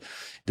of stuff.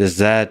 Does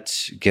that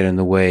get in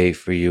the way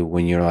for you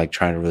when you're like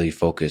trying to really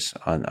focus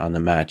on the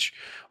match?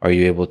 Are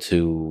you able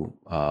to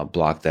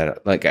block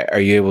that? Like,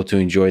 are you able to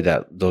enjoy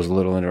those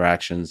little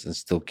interactions and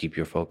still keep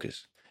your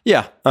focus?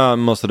 Yeah,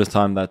 most of the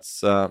time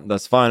that's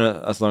fine,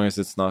 as long as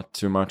it's not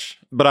too much.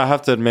 But I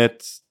have to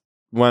admit,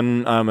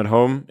 when I'm at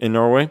home in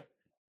Norway,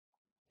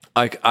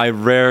 I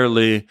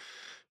rarely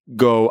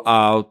go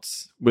out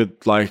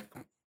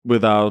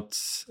without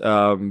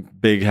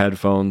big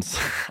headphones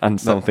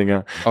and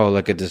something.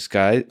 Like a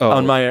disguise?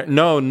 On my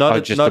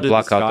not just not to a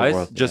block disguise, out the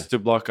world. just to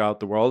block out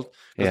the world.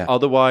 Yeah.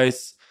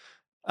 Otherwise,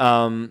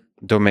 don't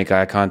make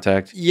eye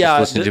contact.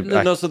 Yeah.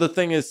 So the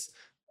thing is,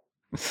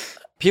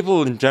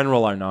 people in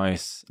general are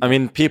nice. I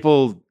mean,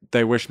 people,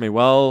 they wish me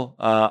well,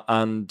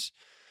 and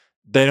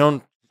they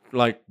don't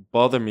like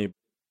bother me.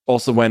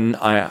 Also, when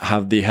I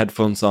have the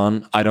headphones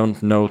on, I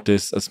don't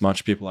notice as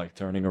much people like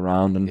turning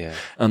around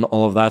and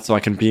all of that. So I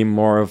can be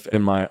more of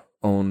in my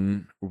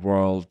own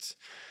world.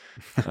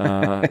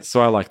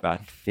 So I like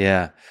that.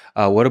 Yeah.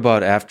 What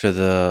about after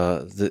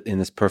the in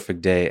this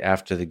perfect day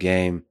after the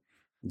game?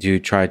 Do you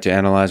try to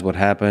analyze what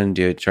happened?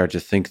 Do you try to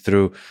think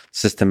through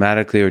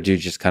systematically, or do you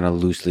just kind of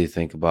loosely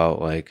think about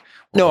like?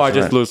 No, I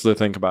just loosely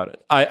think about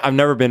it. I've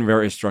never been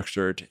very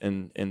structured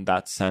in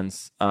that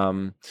sense.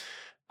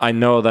 I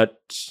know that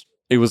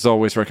it was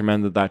always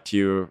recommended that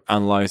you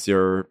analyze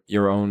your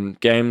own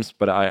games,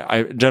 but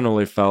I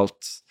generally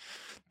felt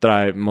that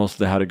I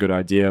mostly had a good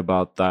idea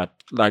about that.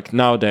 Like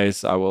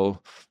nowadays, I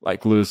will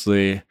like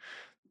loosely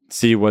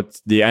see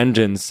what the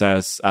engine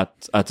says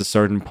at a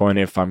certain point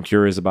if I'm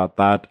curious about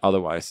that.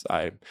 Otherwise,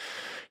 I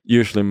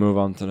usually move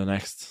on to the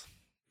next.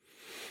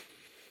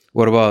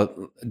 What about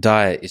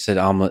diet? You said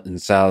omelet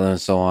and salad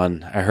and so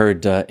on. I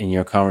heard in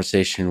your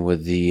conversation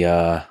with the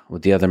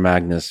other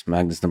Magnus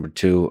number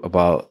 2,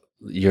 about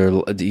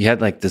you had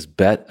like this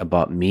bet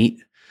about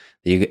meat.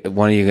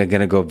 One of you are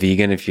gonna go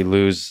vegan if you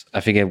lose.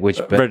 I forget which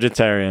bet.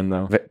 Vegetarian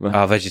though.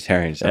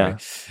 Vegetarian. Sorry. Yeah.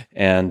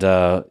 And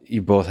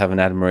you both have an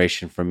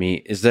admiration for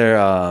meat. Is there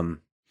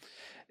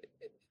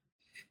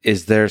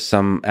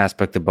some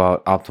aspect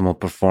about optimal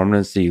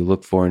performance that you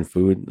look for in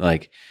food,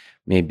 like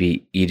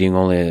maybe eating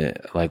only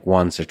like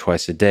once or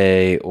twice a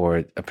day,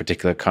 or a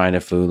particular kind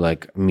of food,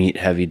 like meat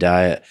heavy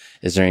diet?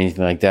 Is there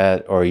anything like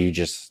that, or you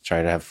just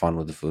try to have fun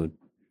with the food?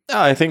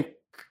 Yeah, I think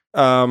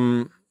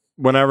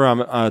whenever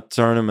I'm at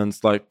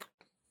tournaments, like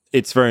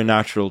it's very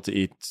natural to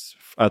eat,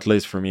 at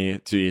least for me,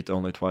 to eat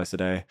only twice a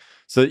day.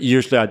 So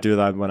usually I do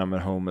that when I'm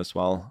at home as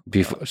well.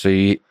 So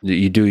you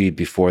do eat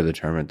before the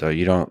tournament though.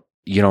 You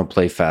don't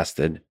play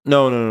fasted.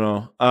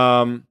 No.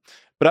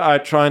 But I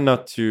try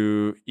not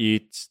to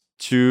eat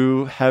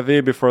too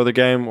heavy before the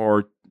game,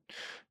 or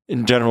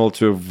in general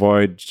to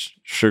avoid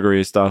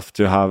sugary stuff,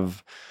 to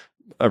have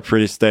a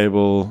pretty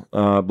stable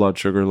blood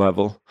sugar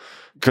level.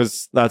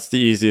 because that's the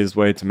easiest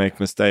way to make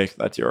mistake,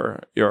 that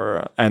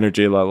your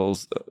energy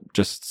levels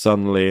just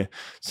suddenly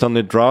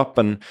drop,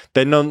 and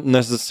they don't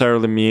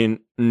necessarily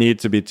need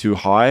to be too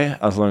high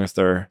as long as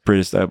they're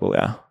pretty stable.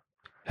 Yeah.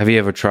 Have you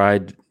ever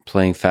tried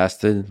playing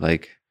fasted,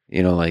 like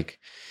intermittent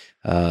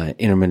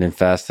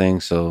fasting?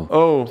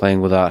 So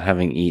playing without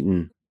having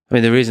eaten. I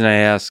mean, the reason I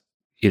ask,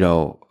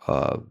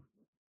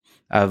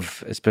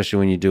 especially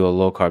when you do a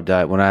low carb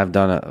diet, when I've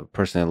done a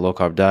low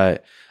carb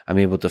diet, I'm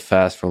able to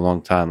fast for a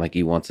long time, like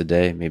eat once a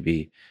day,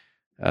 maybe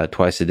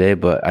twice a day.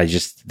 But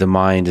the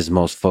mind is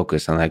most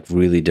focused on like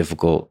really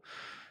difficult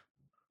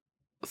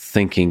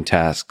thinking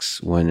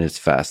tasks when it's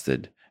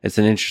fasted. It's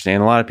an interesting,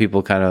 and a lot of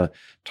people kind of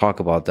talk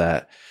about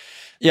that.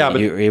 Yeah,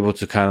 but you're able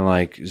to kind of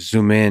like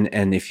zoom in,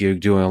 and if you're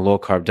doing a low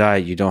carb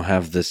diet, you don't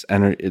have the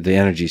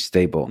energy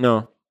stable.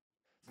 No,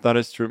 that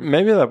is true.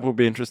 Maybe that would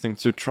be interesting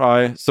to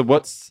try. So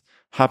what's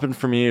happened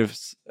for me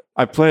is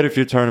I played a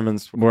few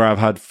tournaments where I've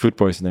had food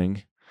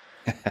poisoning,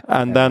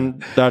 and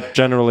then that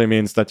generally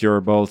means that you're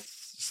both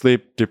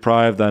sleep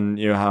deprived and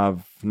you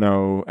have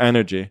no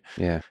energy.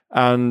 Yeah.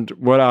 And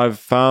what I've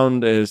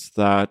found is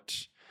that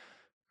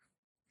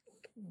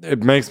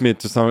it makes me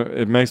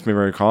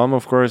very calm,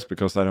 of course,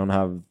 because I don't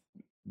have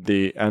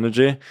the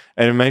energy,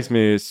 and it makes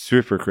me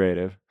super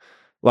creative.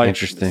 Like,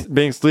 interesting.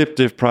 Being sleep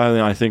deprived,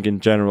 I think in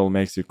general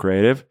makes you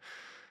creative.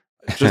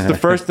 Just the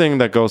first thing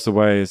that goes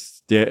away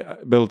is the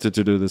ability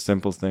to do the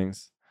simple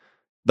things.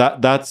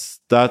 That's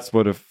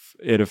what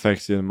it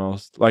affects you the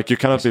most. Like, you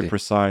cannot be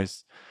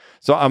precise.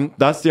 So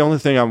that's the only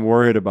thing I'm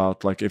worried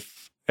about. Like,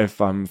 if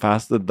I'm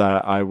fasted,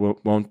 that I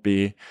won't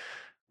be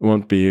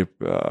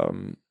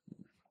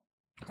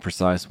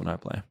precise when I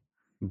play.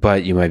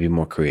 But you might be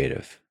more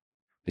creative.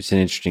 It's an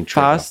interesting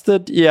trade-off.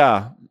 Fasted,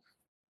 yeah,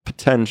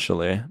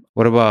 potentially.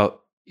 What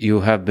about, you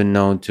have been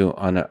known to,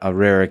 on a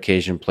rare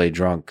occasion, play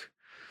drunk?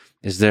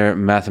 Is there a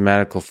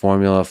mathematical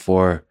formula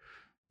for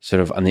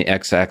sort of on the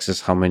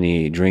x-axis how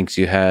many drinks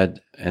you had,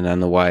 and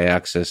on the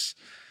y-axis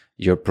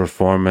your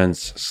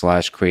performance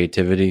 /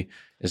 creativity?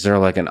 Is there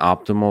like an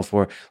optimal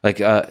for, like,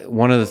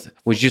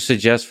 would you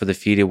suggest for the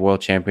FIDE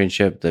World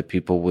Championship that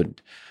people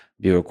would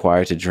be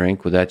required to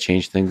drink? Would that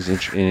change things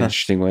in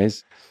interesting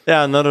ways?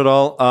 Yeah, not at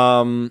all.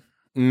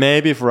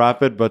 Maybe for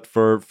Rapid, but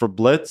for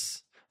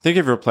Blitz, I think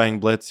if you're playing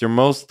Blitz, you're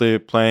mostly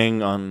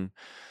playing on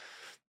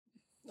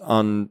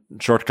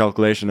short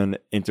calculation and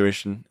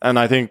intuition. And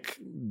I think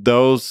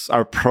those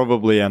are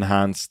probably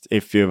enhanced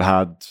if you've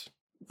had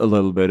a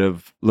little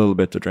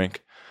bit to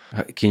drink.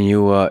 Can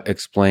you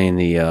explain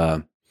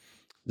the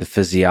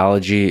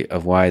physiology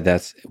of why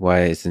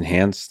it's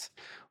enhanced,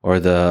 or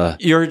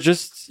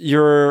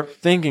you're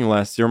thinking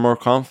less, you're more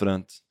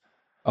confident.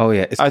 Oh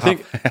yeah, I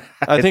think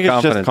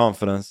it's just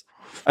confidence.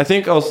 I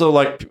think also,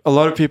 like, a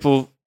lot of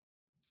people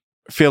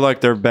feel like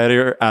they're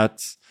better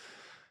at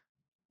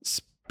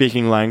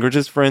speaking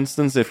languages, for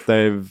instance, if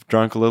they've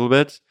drunk a little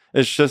bit.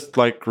 It's just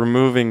like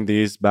removing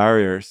these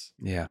barriers.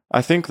 Yeah,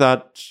 I think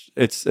that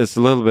it's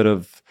a little bit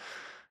of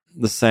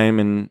the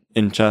same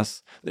in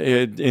chess.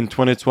 In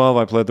 2012,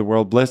 I played the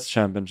World Blitz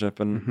Championship,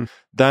 and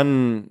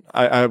then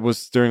I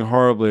was doing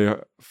horribly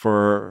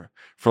for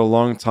a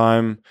long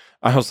time.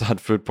 I also had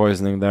food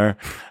poisoning there.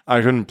 I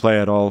couldn't play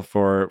at all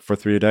for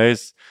 3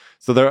 days.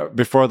 So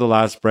before the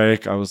last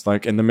break, I was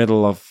like in the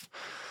middle of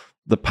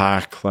the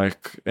pack,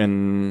 like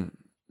in,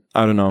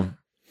 I don't know,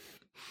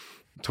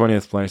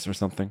 20th place or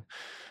something.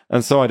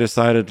 And so I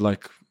decided,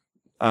 like,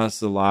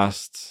 as the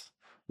last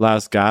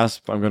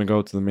gasp, I'm going to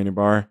go to the mini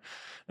bar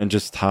and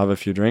just have a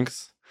few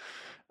drinks.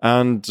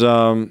 And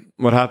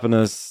what happened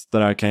is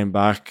that I came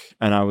back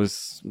and I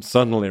was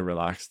suddenly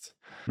relaxed.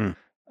 And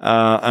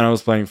I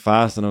was playing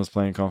fast and I was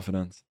playing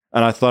confident.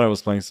 And I thought I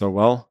was playing so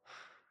well.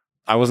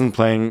 I wasn't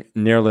playing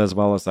nearly as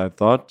well as I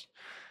thought,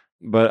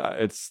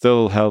 but it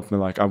still helped me.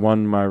 Like, I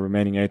won my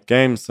remaining 8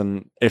 games,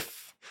 and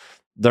if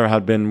there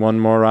had been one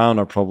more round,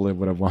 I probably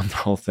would have won the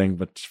whole thing.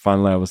 But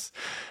finally, I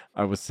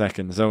was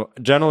second. So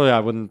generally,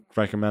 I wouldn't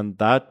recommend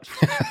that,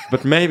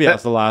 but maybe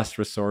as a last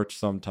resort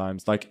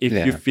sometimes. Like, if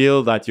you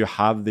feel that you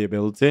have the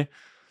ability,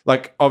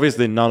 like,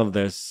 obviously none of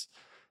this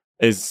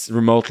is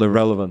remotely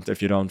relevant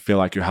if you don't feel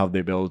like you have the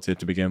ability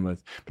to begin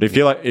with. But if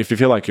you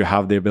feel like you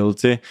have the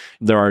ability,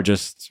 there are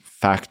just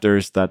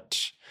factors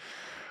that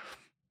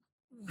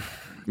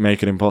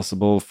make it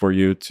impossible for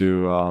you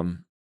to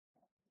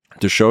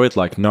show it.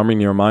 Like, numbing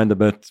your mind a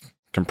bit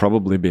can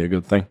probably be a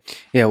good thing.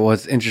 Yeah, well,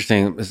 it's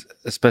interesting,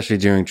 especially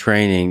during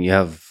training. You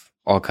have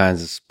all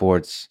kinds of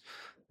sports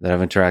that I've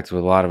interacted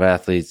with a lot of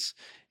athletes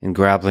in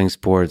grappling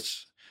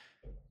sports.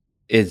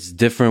 It's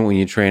different when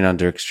you train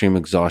under extreme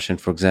exhaustion.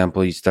 For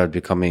example, you start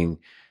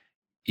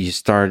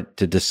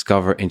to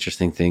discover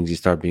interesting things. You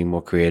start being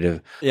more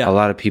creative. Yeah. A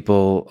lot of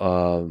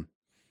people,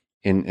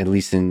 at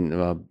least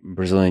in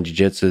Brazilian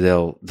Jiu-Jitsu,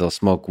 they'll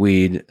smoke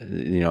weed.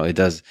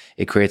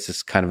 It creates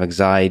this kind of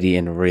anxiety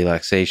and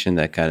relaxation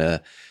that kind of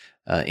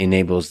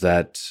enables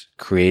that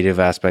creative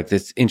aspect.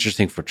 It's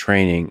interesting for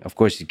training. Of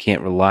course, you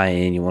can't rely on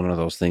any one of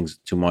those things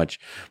too much,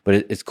 but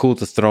it's cool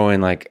to throw in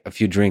like a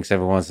few drinks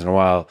every once in a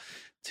while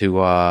to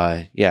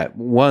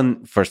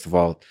one, first of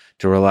all,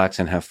 to relax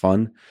and have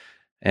fun,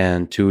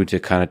 and two, to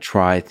kind of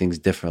try things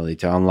differently,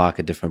 to unlock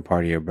a different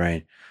part of your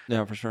brain.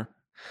 Yeah, for sure.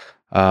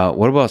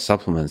 What about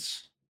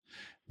supplements?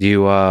 Do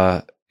you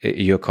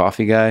you a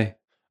coffee guy?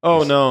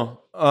 Oh no.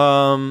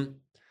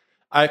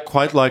 I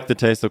quite like the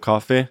taste of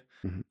coffee.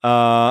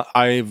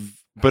 Mm-hmm.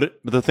 But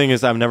the thing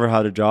is, I've never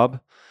had a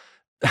job,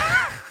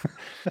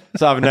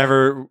 so I've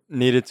never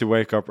needed to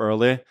wake up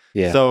early.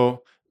 Yeah.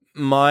 So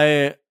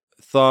my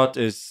thought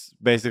is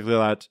basically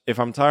that if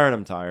I'm tired,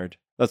 I'm tired.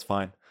 That's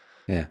fine.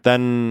 Yeah.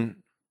 Then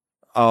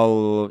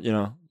I'll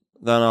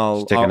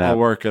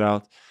work it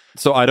out.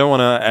 So I don't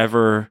want to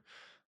ever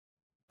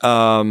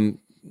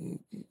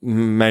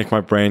make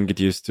my brain get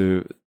used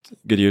to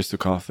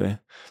coffee.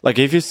 Like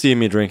if you see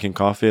me drinking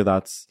coffee,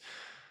 that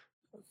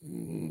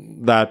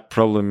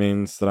probably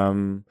means that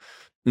I'm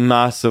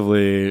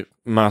massively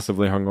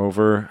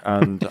hungover,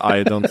 and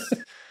I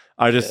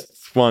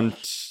just want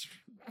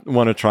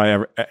to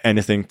try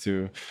anything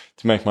to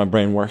make my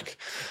brain work.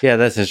 Yeah,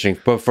 that's interesting.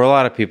 But for a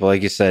lot of people,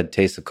 like you said,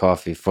 taste of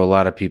coffee. For a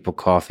lot of people,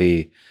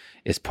 coffee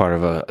is part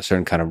of a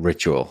certain kind of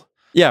ritual.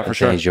 Yeah, for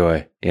sure. They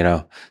enjoy,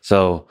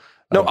 So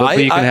no, but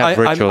you can have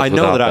rituals. I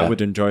know that I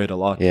would enjoy it a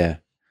lot. Yeah.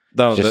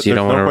 No, just you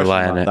don't want to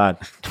rely on it.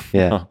 That.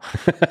 Yeah.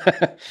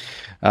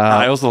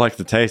 I also like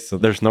the taste, so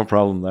there's no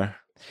problem there.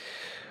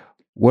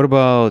 What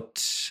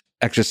about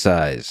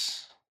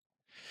exercise?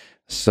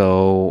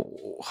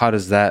 So how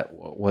does that?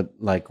 What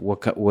a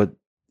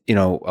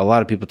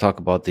lot of people talk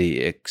about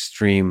the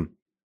extreme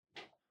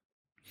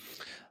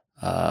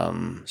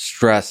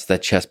stress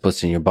that chess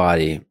puts in your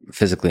body,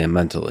 physically and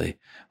mentally.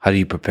 How do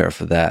you prepare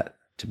for that?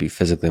 To be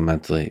physically and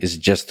mentally, is it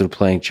just through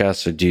playing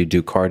chess, or do you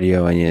do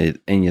cardio and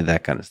any of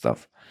that kind of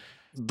stuff?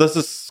 This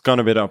is gone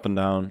a bit up and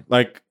down.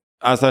 Like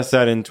as I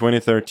said, in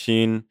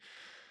 2013,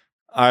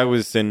 I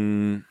was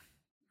in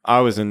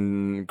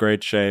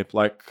great shape.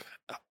 Like,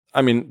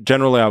 I mean,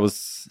 generally I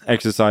was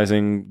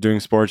exercising, doing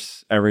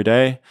sports every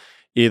day,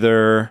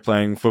 either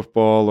playing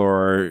football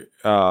or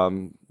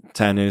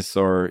tennis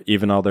or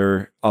even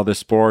other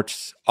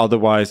sports.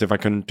 Otherwise, if I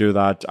couldn't do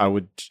that, I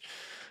would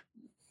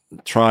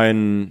try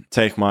and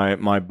take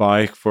my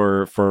bike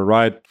for a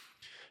ride.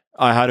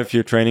 I had a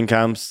few training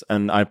camps,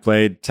 and I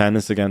played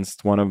tennis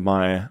against one of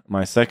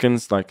my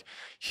seconds. Like,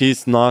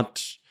 he's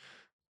not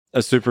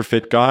a super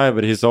fit guy,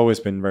 but he's always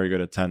been very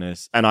good at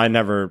tennis, and I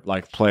never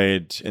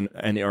played in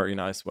any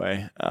organized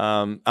way.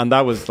 And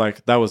that was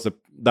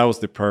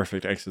the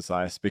perfect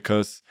exercise,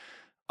 because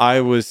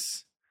I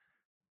was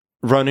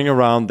running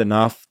around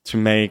enough to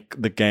make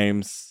the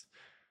games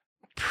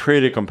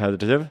pretty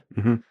competitive.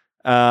 Mm-hmm.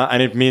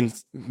 And it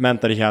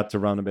meant that he had to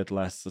run a bit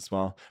less as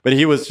well. But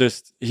he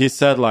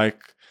said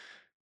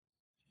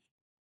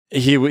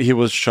he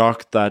was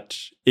shocked that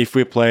if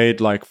we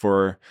played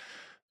for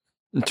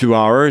 2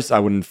 hours, I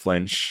wouldn't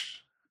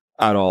flinch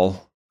at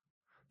all.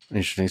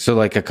 Interesting.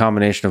 So a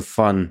combination of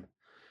fun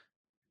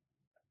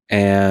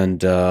and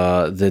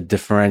the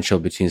differential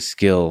between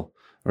skill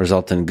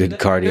result in good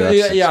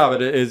cardio. Yeah,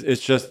 but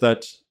it's just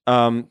that.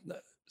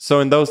 So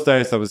in those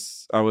days, I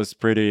was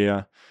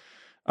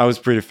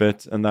pretty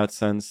fit in that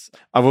sense.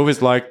 I've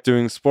always liked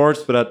doing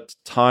sports, but at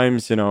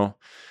times,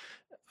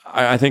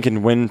 I think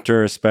in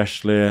winter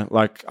especially,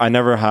 I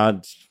never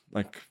had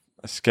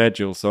a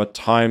schedule. So at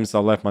times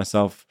I'll let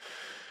myself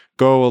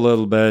go a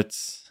little bit,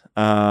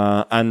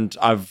 and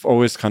I've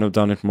always kind of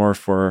done it more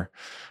for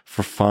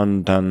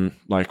fun than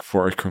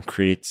for a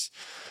concrete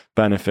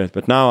benefit.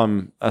 But now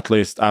I'm, at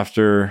least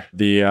after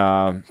the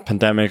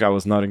pandemic, I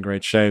was not in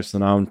great shape. So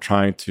now I'm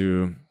trying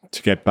to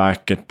get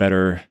back, get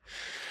better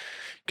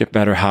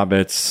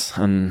habits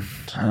and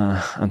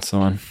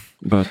so on.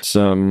 But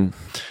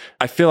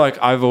I feel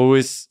like I've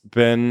always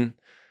been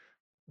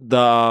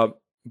the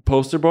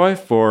poster boy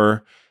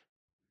for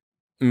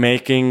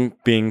making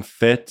being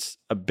fit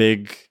a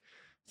big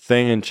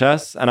thing in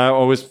chess, and I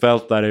always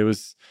felt that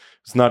it's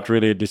not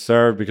really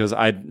deserved, because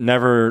I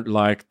never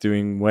liked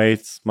doing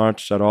weights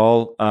much at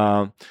all.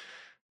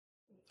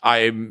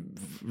 I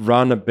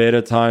run a bit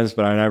at times,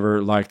 but I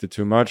never liked it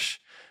too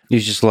much. You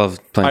just love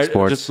playing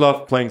sports. I just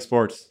love playing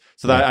sports.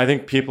 So that I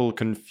think people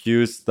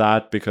confuse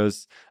that,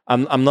 because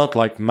I'm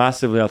not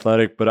massively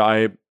athletic, but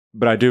I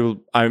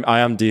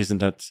am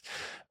decent at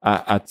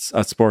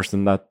sports,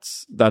 and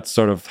that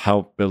sort of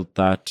helped build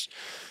that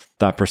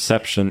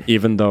perception.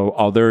 Even though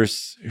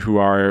others who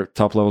are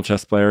top level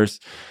chess players,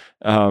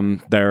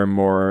 they're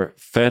more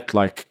fit.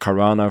 Like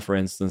Caruana, for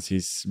instance,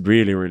 he's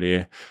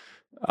really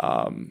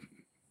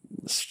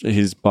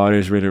his body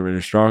is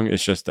really strong.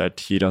 It's just that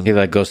he doesn't.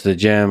 He goes to the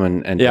gym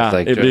and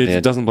yeah,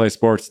 he doesn't play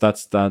sports.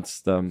 That's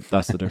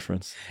the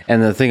difference.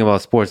 And the thing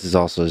about sports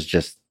is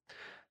just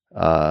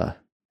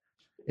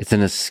it's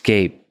an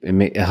escape.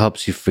 It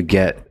helps you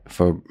forget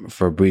for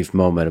a brief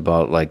moment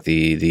about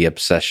the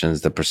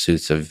obsessions, the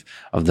pursuits of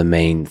the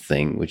main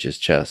thing, which is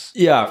chess.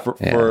 Yeah,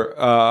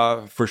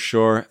 for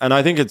sure. And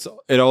I think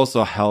it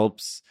also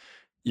helps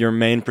your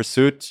main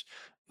pursuit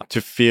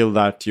to feel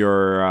that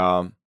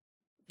you're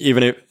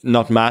even if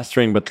not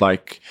mastering, but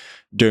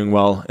doing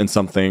well in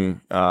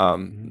something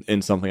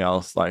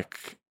else.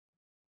 Like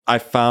I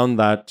found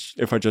that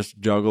if I just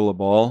juggle a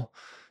ball,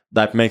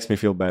 that makes me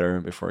feel better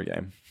before a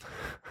game.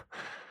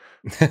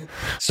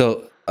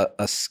 So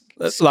a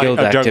skilled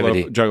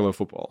activity, juggler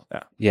football.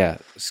 Yeah,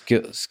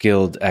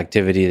 skilled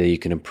activity that you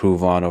can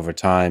improve on over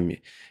time.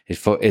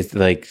 It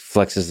like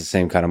flexes the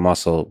same kind of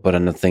muscle, but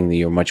on the thing that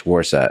you're much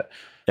worse at.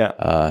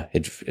 Yeah.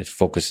 It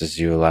focuses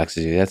you,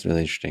 relaxes you. That's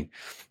really interesting.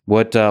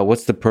 What's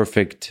the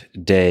perfect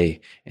day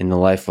in the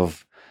life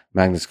of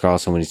Magnus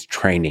Carlsen when he's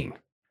training?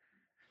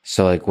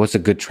 So like, what's a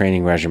good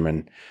training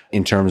regimen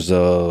in terms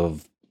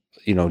of,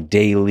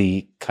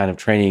 daily kind of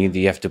training that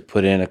you have to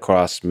put in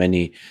across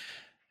many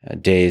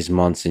days,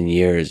 months, and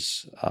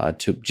years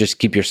to just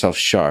keep yourself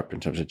sharp in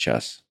terms of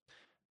chess?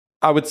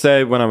 I would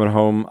say when I'm at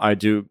home, I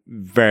do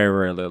very,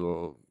 very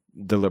little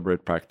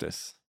deliberate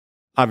practice.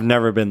 I've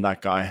never been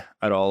that guy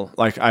at all.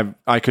 Like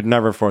I could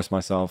never force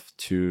myself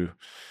to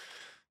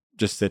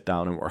just sit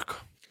down and work.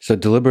 So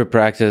deliberate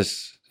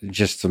practice,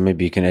 just so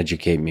maybe you can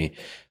educate me,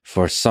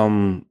 for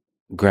some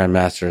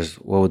grandmasters,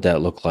 what would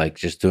that look like?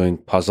 Just doing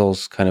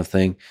puzzles kind of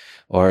thing?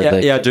 Or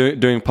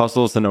doing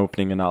puzzles and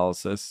opening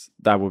analysis.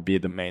 That would be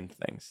the main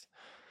things.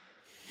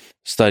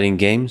 Studying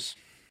games?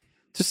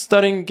 Just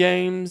studying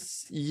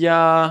games,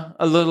 yeah,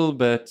 a little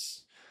bit.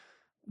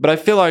 But I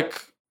feel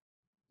like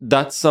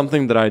that's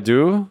something that I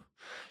do,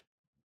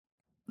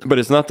 but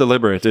it's not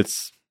deliberate.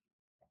 It's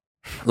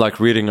like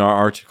reading an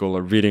article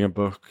or reading a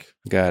book.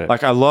 Got it.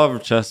 Like I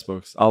love chess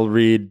books. I'll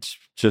read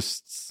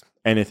just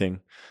anything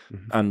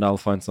and I'll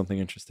find something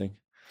interesting.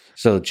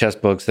 So chess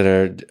books that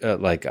are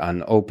like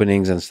on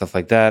openings and stuff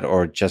like that,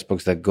 or chess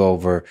books that go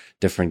over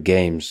different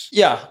games?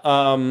 Yeah.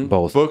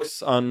 Both.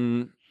 Books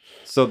on...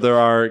 So there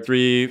are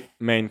 3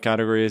 main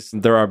categories.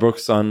 There are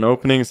books on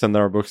openings, and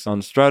there are books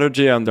on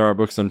strategy, and there are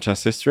books on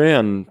chess history,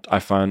 and I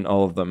find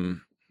all of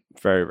them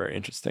very, very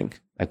interesting.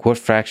 Like what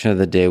fraction of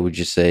the day would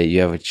you say you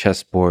have a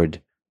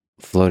chessboard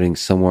floating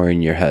somewhere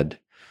in your head?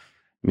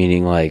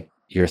 Meaning like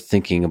you're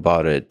thinking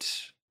about it.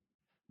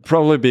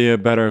 Probably be a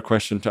better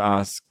question to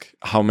ask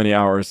how many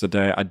hours a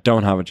day. I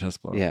don't have a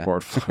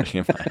chessboard floating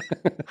in my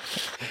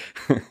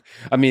head.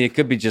 I mean, it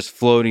could be just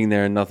floating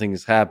there and nothing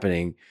is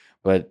happening.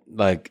 But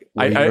like,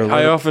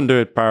 I often do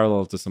it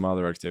parallel to some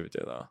other activity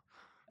though.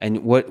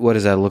 And what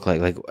does that look like?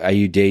 Like, are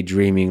you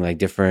daydreaming like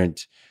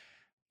different?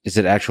 Is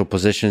it actual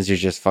positions you're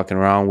just fucking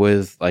around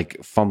with,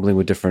 like fumbling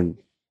with different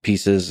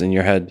pieces in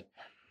your head?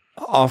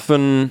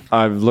 Often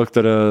I've looked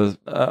at a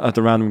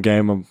random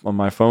game on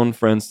my phone,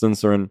 for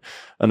instance, or in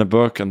a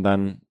book, and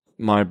then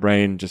my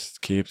brain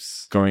just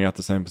keeps going at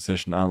the same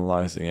position,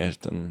 analyzing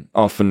it, and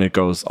often it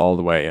goes all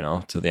the way,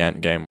 to the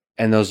end game.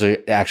 And those are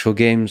actual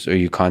games, or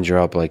you conjure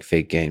up like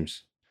fake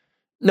games?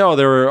 No,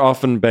 they were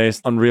often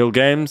based on real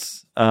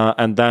games,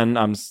 and then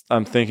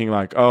I'm thinking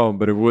like, oh,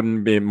 but it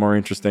wouldn't be more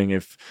interesting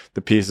if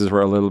the pieces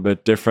were a little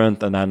bit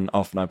different, and then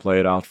often I play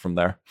it out from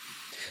there.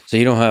 So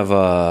you don't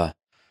have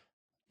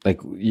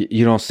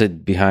you don't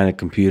sit behind a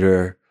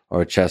computer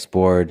or a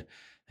chessboard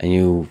and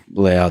you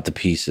lay out the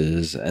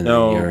pieces, and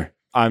no, then you're...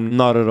 I'm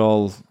not at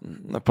all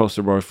a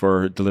poster boy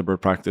for deliberate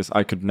practice.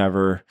 I could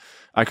never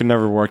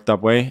work that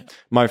way.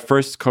 My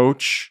first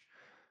coach,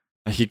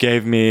 he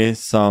gave me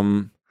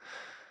some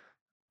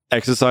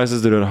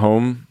exercises to do at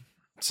home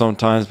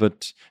sometimes,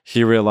 but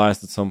he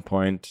realized at some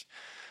point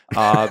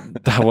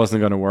that wasn't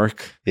going to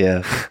work.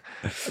 Yeah.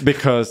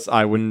 Because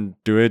I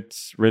wouldn't do it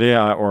really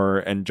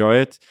or enjoy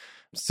it.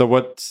 So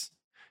what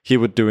he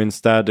would do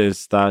instead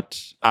is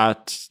that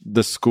at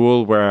the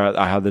school where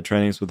I had the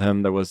trainings with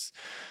him, there was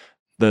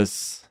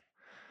this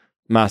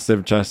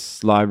massive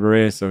chess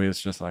library. So he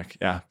was just like,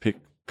 yeah,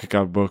 pick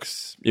out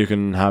books. You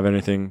can have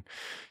anything.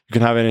 You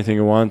can have anything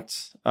you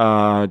want.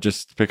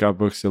 Just pick out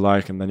books you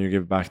like, and then you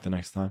give back the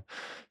next time.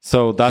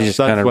 So that's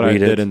what I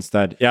did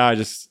instead. Yeah, I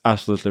just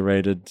absolutely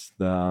rated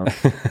the.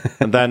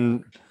 And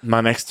then my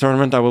next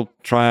tournament, I will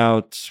try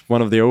out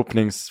one of the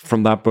openings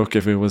from that book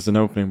if it was an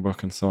opening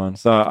book, and so on.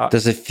 So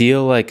does it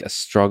feel like a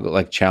struggle,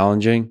 like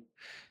challenging,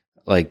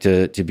 like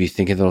to be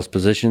thinking those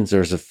positions,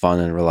 or is it fun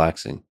and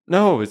relaxing?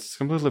 No, it's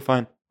completely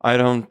fine. I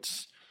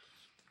don't.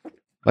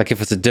 Like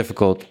if it's a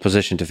difficult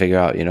position to figure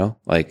out,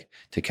 like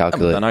to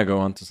calculate. Then I go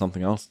on to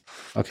something else.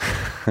 Okay.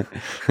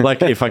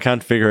 Like if I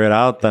can't figure it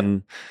out,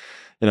 then,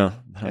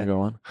 I go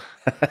on.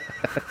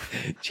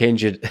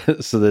 Change it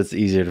so that it's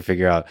easier to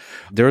figure out.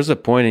 There was a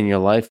point in your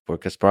life where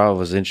Kasparov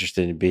was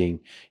interested in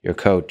being your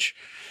coach,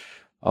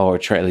 or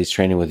at least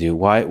training with you.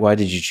 Why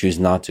did you choose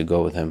not to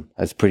go with him?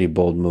 That's a pretty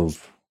bold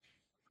move.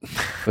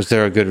 Was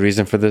there a good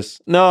reason for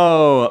this?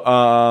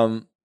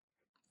 No.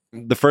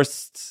 The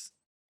first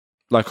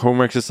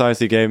homework exercise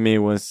he gave me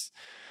was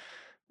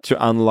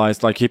to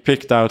analyze. Like he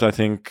picked out, I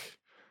think,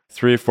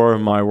 3 or 4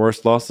 of my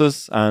worst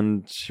losses,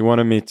 and he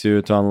wanted me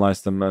to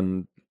analyze them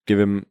and give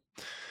him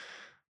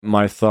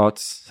my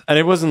thoughts. And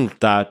it wasn't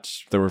that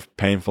there were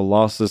painful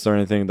losses or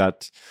anything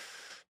that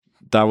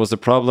was a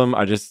problem.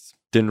 I just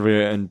didn't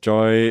really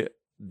enjoy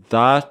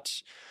that.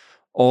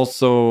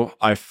 Also,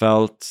 I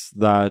felt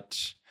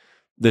that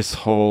this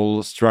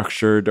whole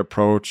structured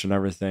approach and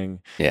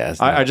everything. Yeah,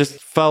 I just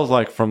felt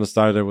like from the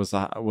start it was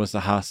a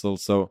hassle.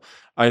 So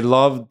I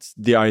loved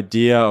the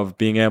idea of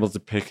being able to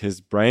pick his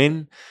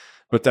brain,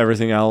 but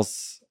everything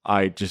else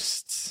I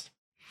just,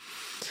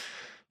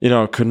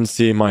 couldn't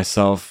see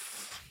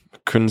myself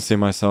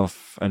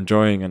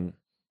enjoying. And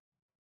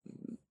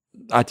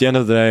at the end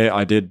of the day,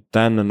 I did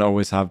then and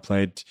always have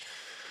played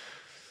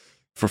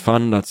for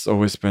fun. That's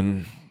always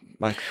been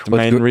like the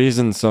main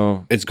reason.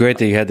 So it's great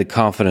that you had the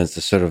confidence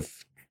to sort of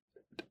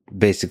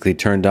basically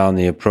turn down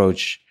the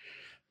approach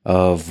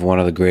of one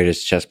of the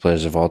greatest chess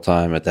players of all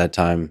time. At that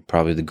time,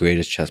 probably the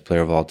greatest chess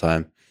player of all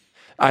time.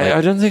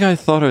 I don't think I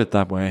thought of it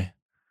that way.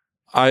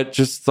 I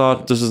just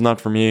thought, this is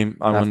not for me.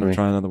 I want to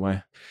try another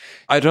way.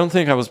 I don't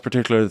think I was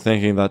particularly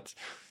thinking that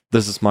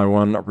this is my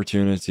one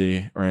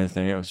opportunity or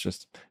anything. It was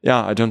just,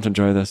 I don't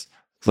enjoy this.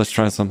 Let's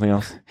try something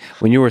else.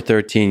 When you were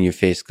 13, you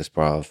faced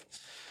Kasparov,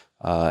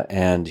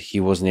 and he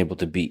wasn't able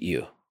to beat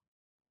you.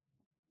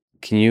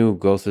 Can you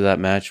go through that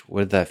match?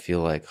 What did that feel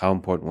like? How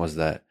important was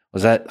that?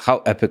 How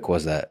epic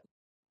was that?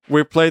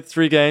 We played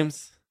 3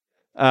 games.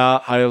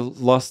 I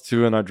lost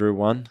 2 and I drew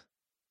 1.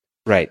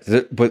 Right,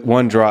 but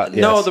one draw. Yes,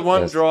 no, the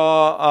one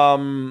draw.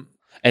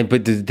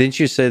 But didn't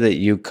you say that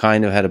you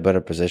kind of had a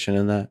better position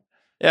in that?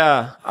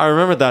 Yeah, I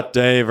remember that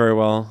day very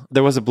well.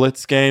 There was a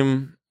blitz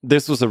game.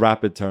 This was a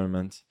rapid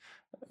tournament,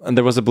 and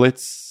there was a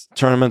blitz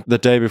tournament the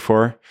day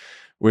before,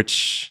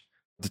 which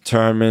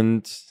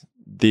determined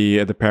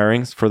the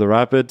pairings for the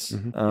rapid.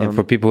 Mm-hmm. And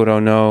for people who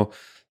don't know,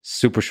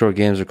 super short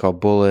games are called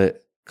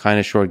bullet. Kind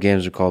of short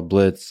games are called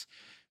blitz.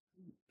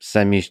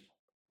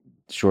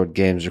 Semi-short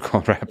games are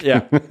called rapid.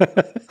 Yeah.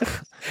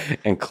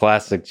 And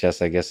classic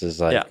chess, I guess, is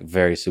like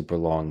very super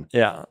long.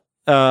 Yeah.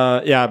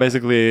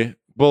 Basically,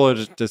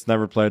 bullet is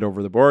never played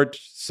over the board.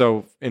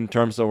 So in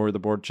terms of over the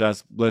board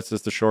chess, blitz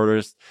is the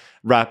shortest.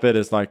 Rapid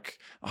is like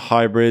a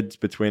hybrid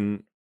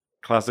between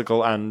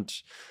classical and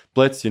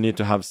blitz. You need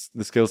to have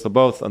the skills of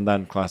both, and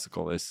then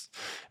classical is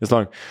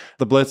long.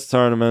 The blitz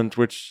tournament,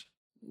 which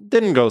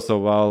didn't go so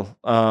well.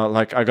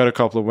 I got a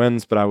couple of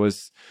wins, but I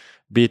was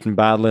beaten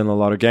badly in a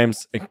lot of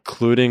games,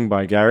 including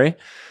by Gary.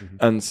 Mm-hmm.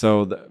 And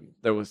so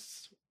there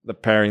was the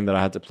pairing that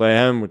I had to play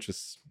him, which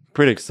was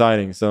pretty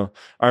exciting. So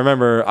I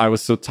remember I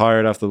was so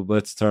tired after the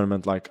blitz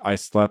tournament, like I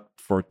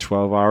slept for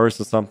 12 hours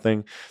or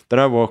something. Then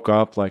I woke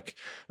up like,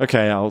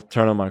 okay, I'll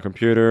turn on my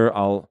computer,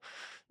 I'll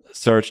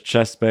search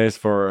chess space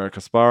for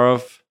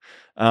Kasparov,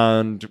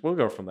 and we'll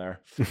go from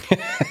there.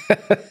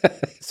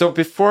 So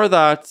before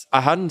that, I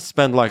hadn't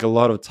spent like a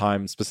lot of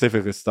time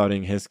specifically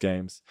studying his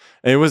games.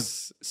 And it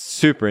was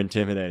super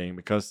intimidating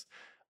because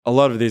a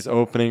lot of these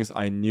openings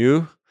I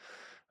knew.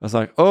 I was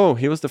like, oh,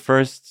 he was the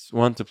first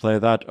one to play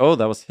that. Oh,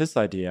 that was his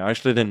idea. I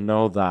actually didn't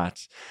know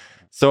that.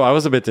 So I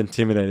was a bit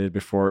intimidated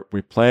before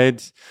we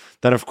played.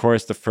 Then, of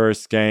course, the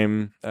first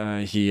game,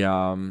 he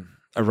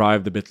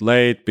arrived a bit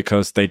late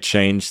because they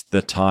changed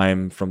the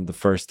time from the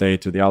first day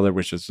to the other,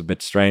 which was a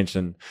bit strange.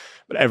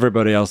 But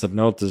everybody else had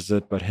noticed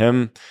it but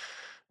him.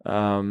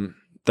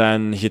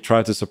 Then he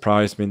tried to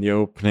surprise me in the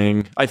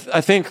opening. I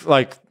think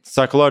like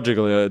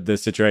psychologically the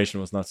situation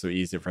was not so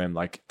easy for him.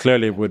 Like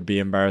clearly it would be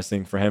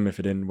embarrassing for him if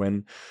he didn't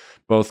win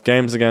both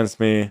games against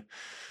me.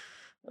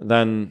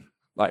 Then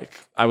like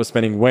I was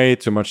spending way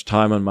too much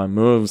time on my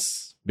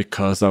moves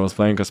because I was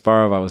playing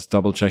Kasparov. I was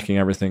double checking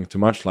everything too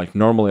much. Like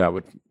normally I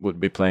would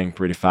be playing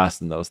pretty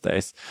fast in those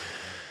days.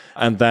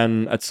 And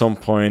then at some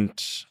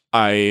point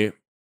I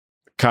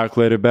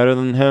calculated better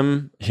than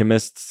him. He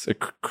missed a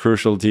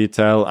crucial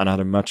detail and had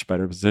a much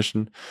better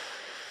position.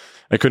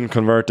 I couldn't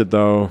convert it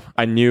though.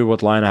 I knew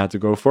what line I had to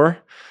go for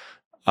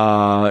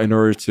in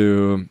order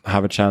to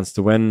have a chance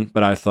to win.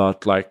 But I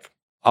thought like,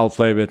 I'll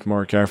play a bit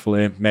more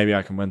carefully. Maybe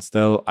I can win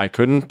still. I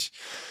couldn't.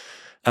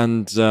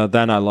 And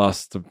then I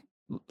lost the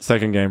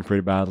second game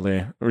pretty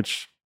badly,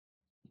 which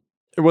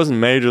it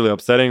wasn't majorly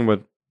upsetting,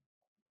 but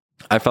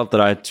I felt that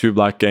I had 2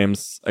 black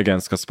games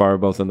against Kasparov,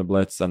 both in the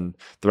blitz and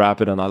the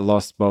rapid, and I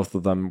lost both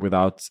of them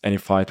without any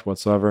fight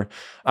whatsoever.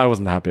 I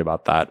wasn't happy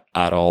about that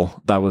at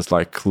all. That was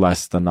like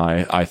less than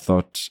I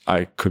thought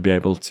I could be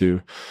able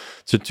to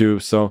do.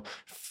 So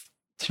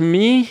to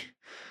me,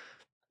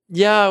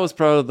 I was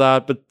proud of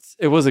that, but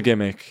it was a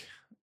gimmick.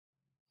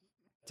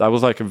 I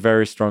was like a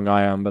very strong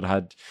IM, but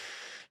had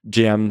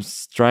GM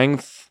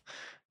strength.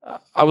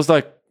 I was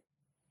like,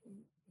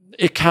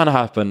 it can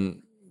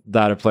happen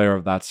that a player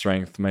of that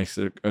strength makes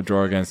a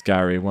draw against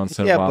Gary once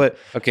in a while. But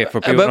okay, for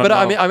people, but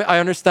I mean, I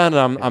understand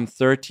that I'm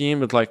 13,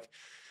 but like,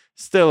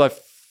 still, I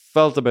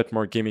felt a bit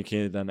more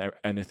gimmicky than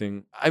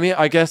anything. I mean,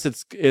 I guess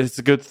it's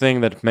a good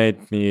thing that it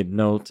made me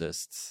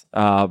noticed.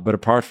 But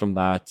apart from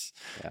that,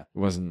 it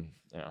wasn't.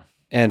 Yeah.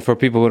 And for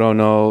people who don't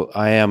know,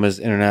 I am as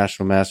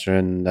international master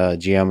and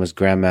GM as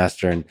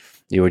grandmaster, and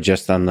you were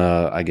just on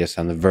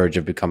the verge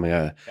of becoming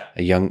a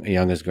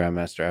youngest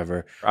grandmaster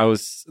ever. I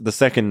was the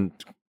second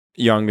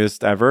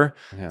youngest ever.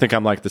 I think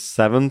I'm like the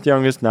 7th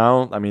youngest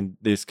now. I mean,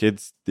 these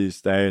kids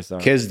these days.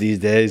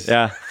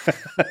 Yeah.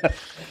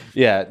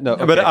 Yeah. No.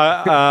 Okay.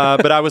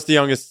 But I was the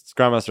youngest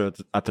grandmaster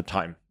at the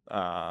time.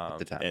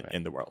 the time,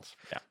 in the world.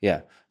 Yeah.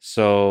 Yeah.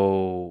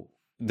 So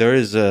there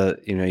is a,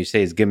 you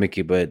say it's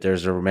gimmicky, but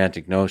there's a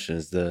romantic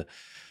notion,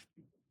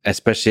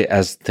 especially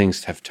as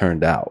things have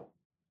turned out,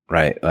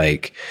 right?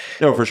 Like,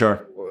 no, for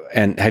sure.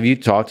 And have you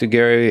talked to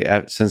Gary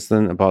since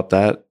then about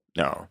that?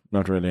 No,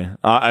 not really.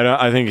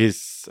 I think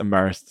he's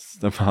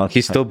embarrassed about.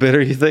 He's still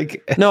bitter, you think?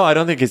 No, I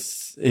don't think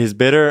he's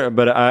bitter,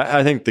 but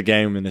I think the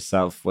game in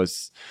itself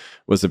was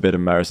a bit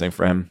embarrassing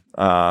for him.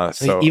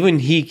 So even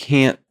he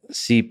can't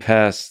see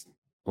past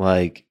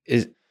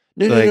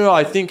No.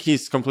 I think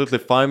he's completely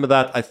fine with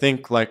that. I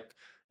think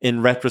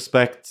in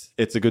retrospect,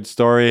 it's a good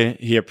story.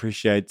 He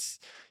appreciates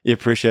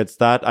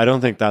that. I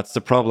don't think that's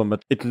the problem,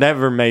 but it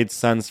never made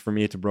sense for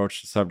me to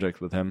broach the subject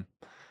with him.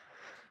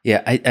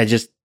 Yeah,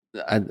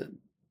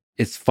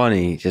 it's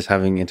funny just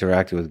having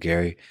interacted with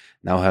Gary,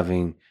 now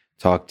having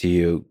talked to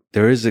you.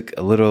 There is a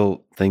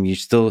little thing, you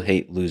still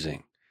hate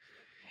losing.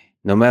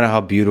 No matter how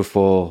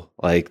beautiful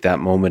that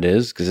moment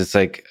is, because it's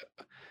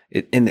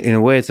in a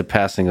way it's a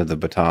passing of the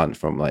baton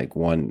from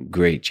one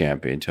great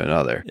champion to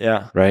another.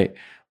 Yeah. Right?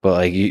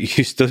 But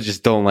you still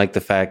just don't like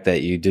the fact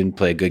that you didn't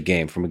play a good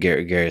game from a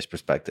Gary's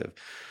perspective.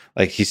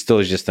 He's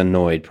still just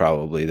annoyed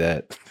probably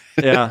that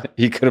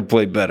he could have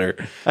played better.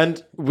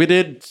 And we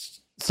did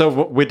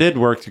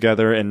work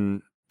together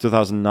in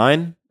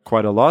 2009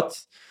 quite a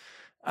lot,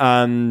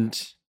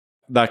 and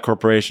that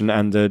corporation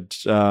ended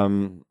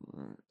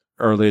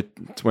early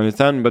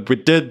 2010. But we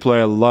did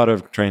play a lot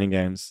of training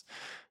games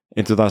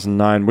in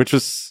 2009, which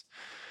was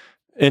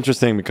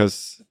interesting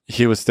because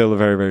he was still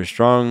very, very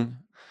strong,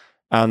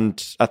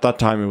 and at that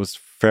time it was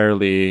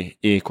fairly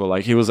equal.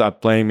 He was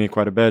outplaying me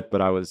quite a bit,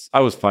 but I was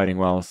fighting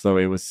well, so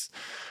it was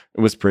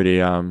pretty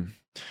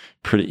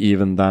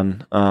even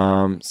then.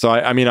 So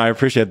I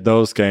appreciate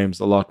those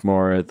games a lot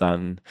more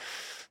than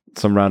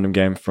some random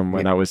game from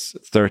when I was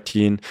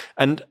 13.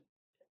 And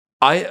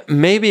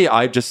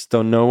I just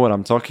don't know what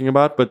I'm talking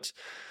about, but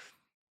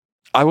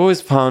I've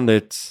always found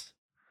it,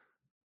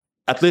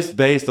 at least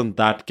based on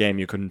that game,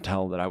 you couldn't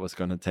tell that I was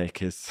going to take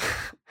his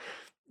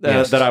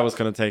that I was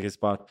going to take his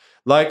spot.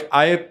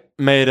 I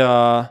made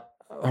a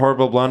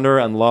horrible blunder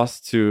and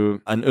lost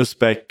to an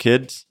Uzbek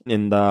kid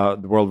in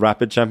the World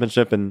Rapid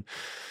Championship in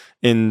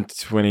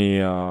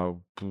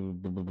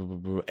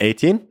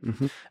 2018.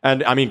 Mm-hmm.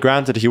 And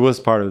granted, he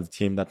was part of the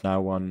team that now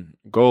won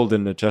gold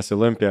in the Chess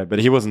Olympiad, but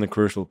he wasn't a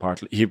crucial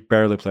part. He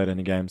barely played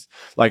any games.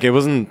 It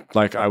wasn't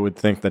I would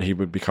think that he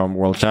would become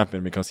world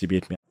champion because he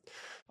beat me.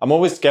 I'm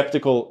always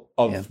skeptical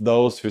of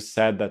those who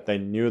said that they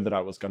knew that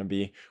I was going to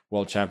be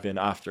world champion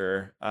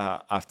after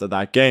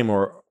that game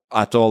or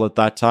at all at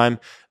that time.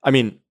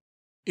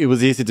 It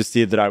was easy to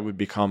see that I would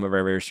become a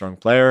very, very strong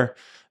player.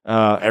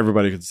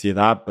 Everybody could see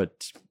that,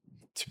 but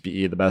to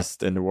be the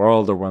best in the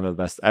world or one of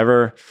the best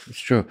ever, it's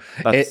true.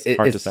 That's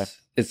hard to say.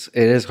 It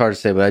is hard to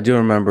say, but I do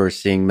remember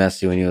seeing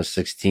Messi when he was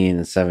 16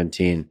 and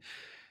 17.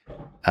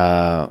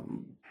 But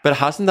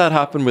hasn't that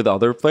happened with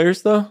other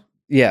players though?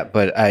 Yeah,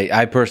 but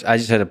I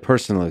just had a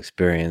personal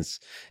experience.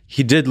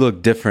 He did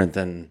look different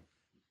than.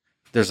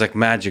 There's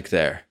magic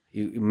there.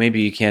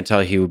 Maybe you can't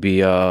tell he would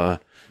be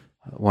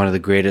one of the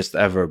greatest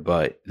ever,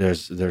 but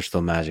there's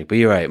still magic. But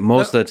you're right.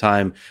 Most of the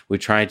time, we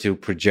try to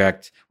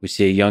project. We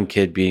see a young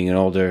kid being an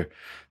older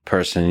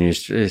person, and you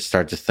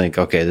start to think,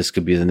 okay, this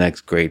could be the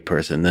next great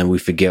person. And then we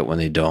forget when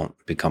they don't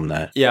become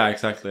that. Yeah,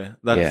 exactly.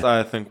 That's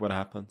I think what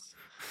happens.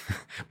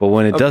 But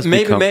when it does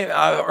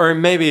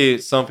maybe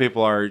some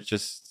people are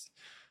just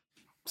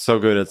so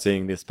good at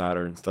seeing these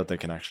patterns that they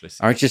can actually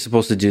see. Aren't you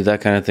supposed to do that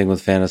kind of thing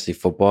with fantasy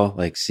football?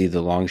 See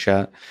the long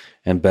shot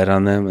and bet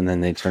on them, and then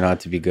they turn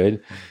out to be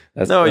good?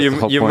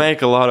 You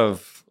make a lot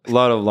of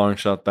long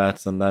shot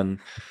bets, and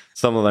then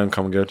some of them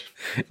come good.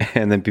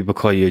 And then people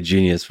call you a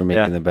genius for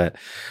making the bet.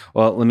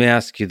 Well, let me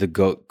ask you the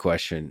GOAT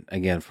question,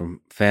 again, from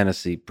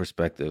fantasy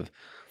perspective.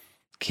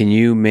 Can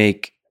you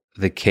make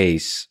the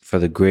case for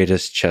the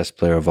greatest chess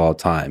player of all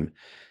time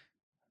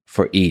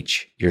for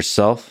each?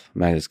 Yourself,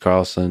 Magnus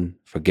Carlsen,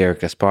 for Garry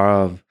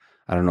Kasparov,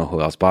 I don't know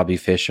who else, Bobby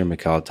Fischer,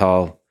 Mikhail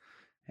Tal,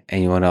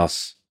 anyone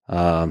else,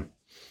 for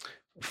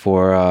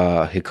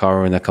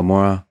Hikaru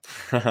Nakamura?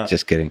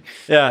 Just kidding.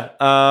 Yeah,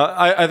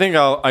 I think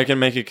I can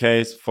make a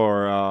case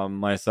for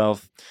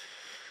myself,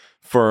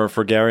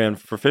 for Garry and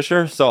for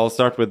Fischer. So I'll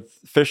start with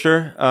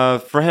Fischer.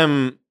 For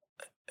him,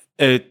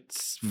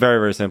 it's very,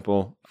 very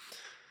simple.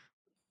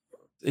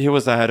 He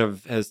was ahead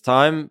of his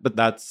time, but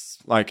that's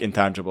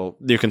intangible.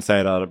 You can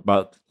say that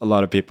about a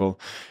lot of people.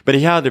 But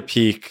he had a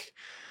peak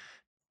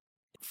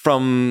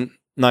from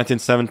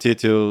 1970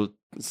 to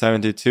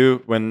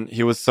 72 when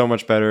he was so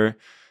much better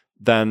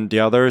than the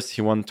others.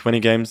 He won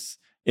 20 games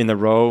in a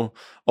row.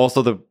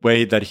 Also, the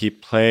way that he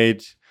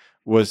played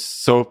was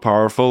so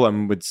powerful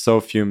and with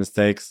so few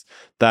mistakes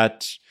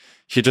that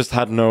he just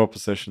had no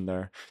opposition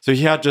there. So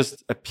he had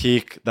just a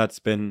peak that's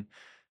been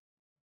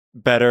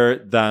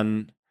better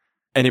than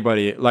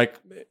anybody.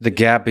 The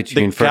gap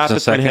between first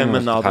and second, him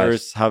and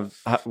others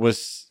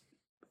was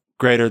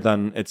greater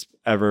than it's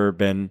ever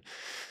been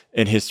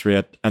in history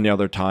at any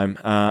other time,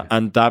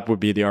 and that would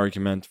be the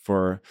argument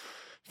for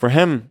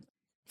him.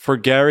 for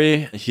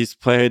Gary, he's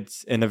played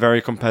in a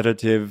very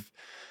competitive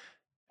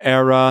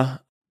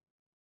era,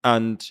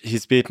 and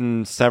he's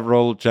beaten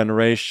several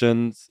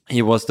generations.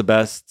 He was the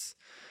best.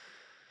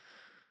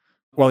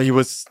 Well, he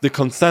was the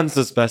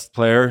consensus best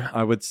player,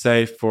 I would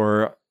say,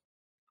 for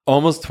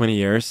almost 20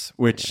 years,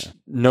 which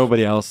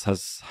nobody else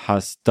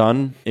has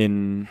done,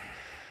 in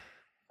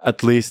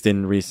at least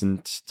in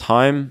recent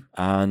time.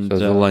 And so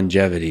the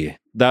longevity.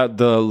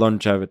 The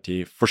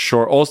longevity, for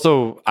sure.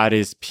 Also, at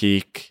his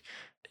peak,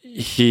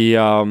 he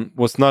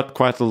was not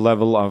quite the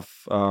level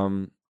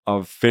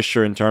of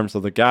Fischer in terms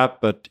of the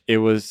gap, but it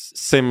was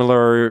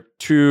similar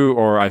to,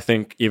 or I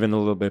think even a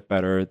little bit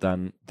better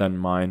than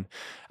mine.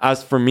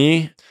 As for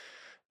me,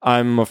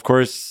 I'm of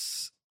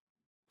course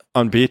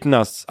unbeaten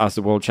as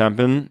a world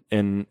champion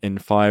in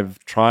 5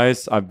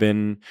 tries. I've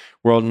been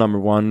world number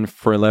 1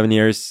 for 11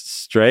 years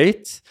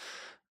straight,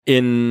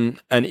 in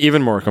an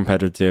even more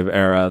competitive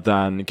era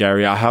than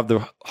Gary. I have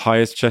the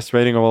highest chess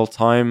rating of all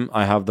time.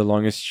 I have the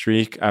longest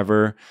streak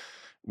ever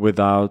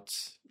without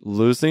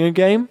losing a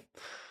game.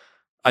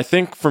 I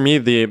think for me,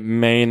 the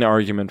main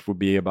argument would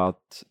be about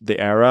the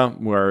era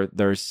where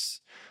there's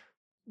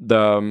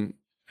the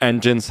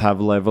engines have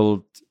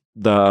leveled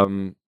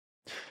the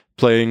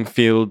playing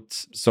field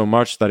so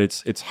much that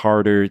it's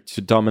harder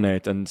to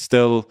dominate. And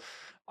still,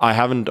 I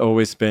haven't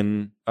always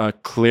been a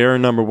clear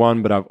number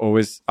 1, but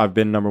I've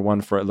been number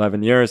 1 for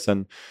 11 years.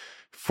 And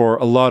for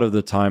a lot of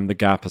the time, the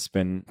gap has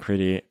been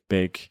pretty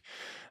big.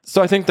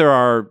 So I think there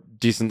are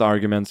decent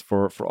arguments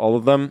for all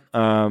of them.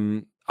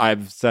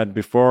 I've said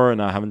before,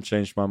 and I haven't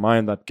changed my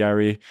mind, that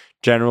Gary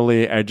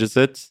generally edges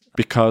it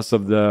because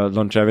of the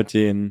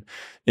longevity in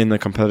the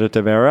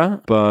competitive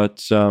era.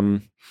 But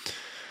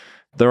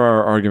there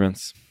are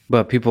arguments.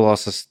 But people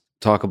also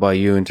talk about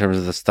you in terms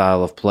of the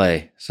style of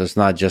play. So it's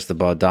not just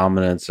about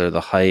dominance or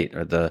the height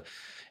or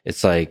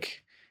it's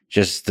like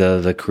just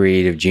the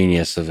creative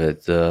genius of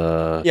it.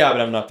 Yeah,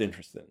 but I'm not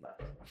interested in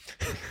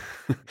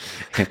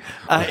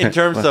that. In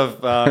terms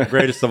of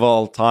greatest of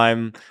all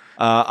time,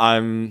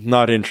 I'm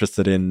not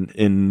interested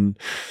in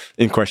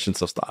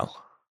questions of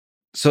style.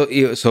 So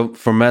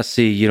for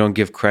Messi, you don't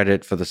give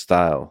credit for the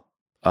style,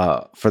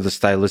 for the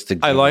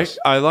stylistic genius.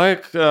 I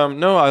like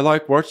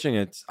watching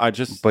it.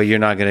 But you're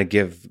not going to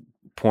give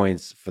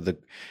points for the.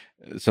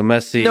 So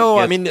Messi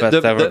gets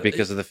best ever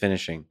because of the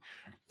finishing.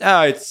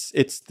 It's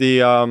it's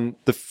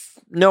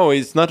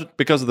not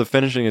because of the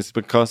finishing. It's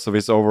because of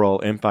his overall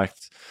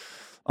impact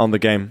on the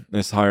game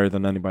is higher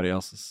than anybody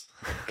else's.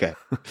 Okay.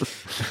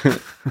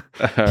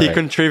 He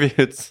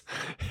contributes.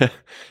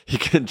 He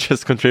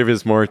just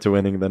contributes more to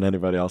winning than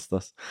anybody else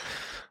does.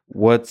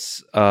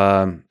 What's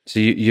so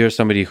you're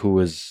somebody who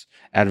was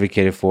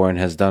advocated for and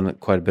has done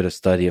quite a bit of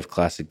study of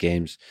classic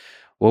games.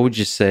 What would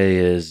you say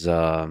is,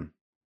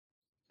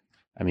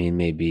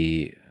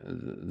 maybe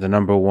the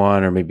number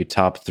 1 or maybe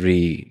top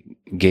 3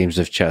 games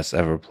of chess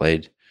ever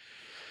played?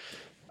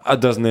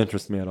 It doesn't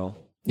interest me at all.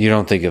 You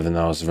don't think of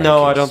those?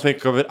 No, I don't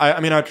think of it.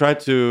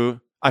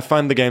 I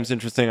find the games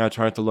interesting. I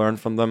try to learn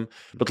from them,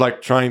 but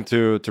like trying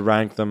to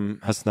rank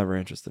them has never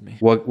interested me.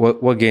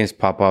 What games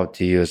pop out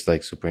to you as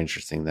like super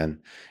interesting?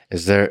 Then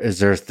is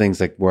there things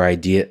like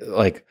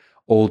like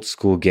old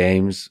school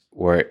games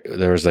where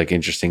there was like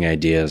interesting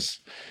ideas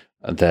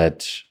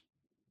that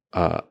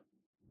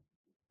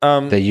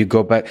that you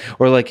go back,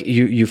 or like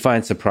you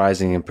find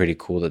surprising and pretty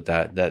cool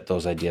that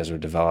those ideas were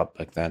developed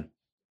back then?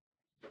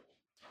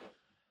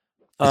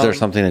 Is there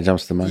something that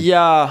jumps to mind?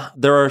 Yeah,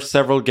 there are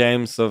several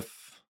games of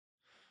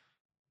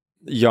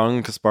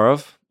young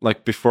Kasparov,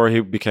 like before he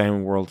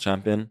became world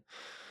champion.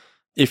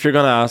 If you're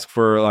gonna ask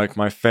for like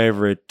my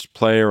favorite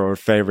player or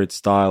favorite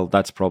style,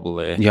 that's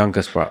probably young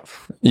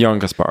Kasparov. Young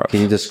Kasparov. Can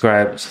you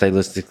describe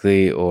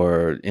stylistically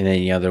or in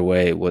any other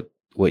way what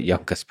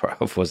young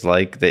Kasparov was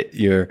like that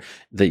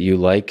you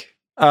like?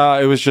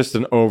 It was just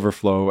an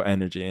overflow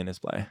energy in his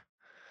play.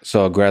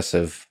 So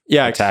aggressive.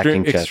 Yeah,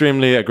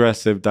 extremely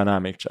aggressive,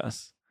 dynamic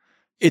chess.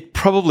 It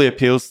probably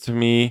appeals to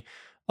me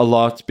a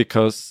lot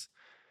because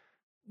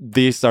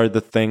these are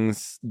the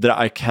things that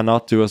I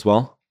cannot do as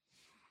well.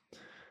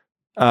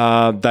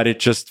 That it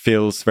just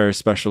feels very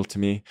special to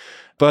me.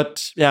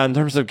 But yeah, in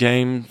terms of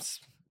games,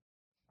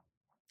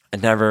 I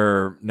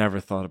never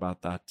thought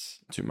about that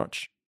too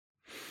much.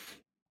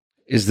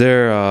 Is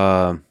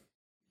there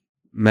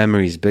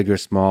memories, big or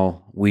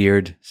small,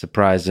 weird,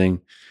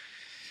 surprising,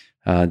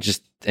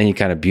 just any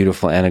kind of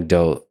beautiful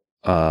anecdote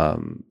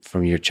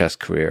from your chess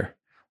career?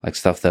 Like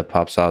stuff that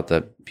pops out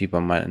that people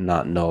might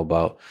not know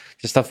about.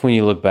 Just stuff when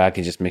you look back,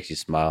 it just makes you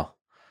smile.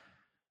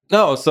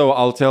 No, so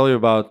I'll tell you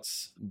about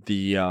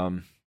the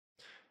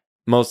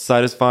most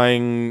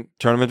satisfying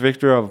tournament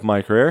victory of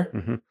my career.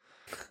 Mm-hmm.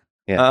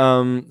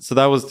 Yeah. So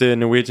that was the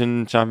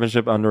Norwegian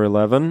Championship under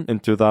 11 in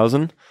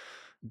 2000.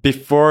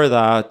 Before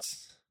that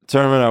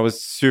tournament, I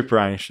was super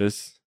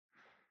anxious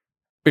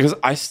because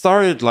I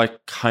started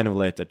like kind of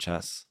late at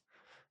chess.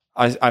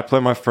 I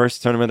played my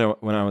first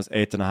tournament when I was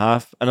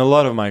 8.5, and a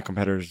lot of my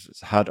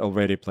competitors had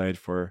already played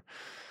for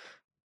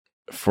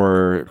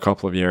a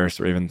couple of years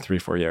or even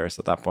 3-4 years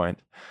at that point.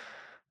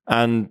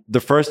 And the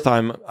first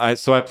time I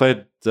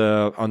played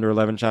the under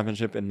 11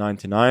 championship in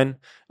 '99.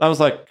 I was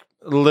like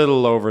a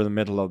little over the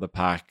middle of the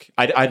pack.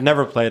 I'd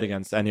never played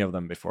against any of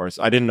them before,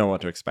 so I didn't know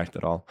what to expect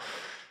at all.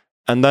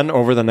 And then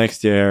over the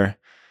next year,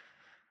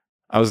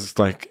 I was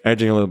like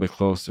edging a little bit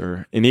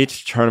closer. In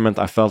each tournament,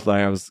 I felt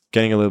like I was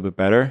getting a little bit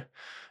better.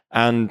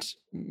 And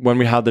when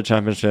we had the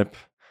championship,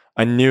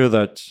 I knew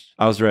that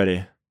I was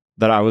ready,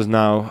 that I was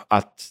now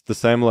at the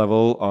same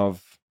level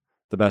of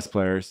the best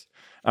players.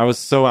 I was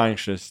so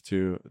anxious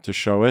to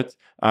show it.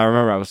 I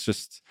remember I was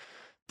just,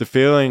 the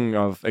feeling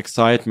of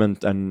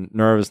excitement and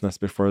nervousness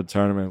before the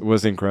tournament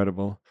was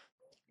incredible.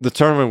 The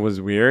tournament was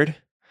weird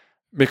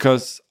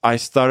because I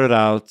started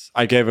out,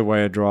 I gave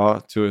away a draw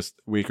to a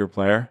weaker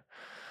player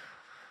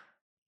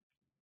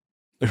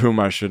whom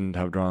I shouldn't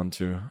have drawn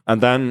to.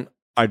 And then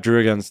I drew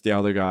against the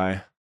other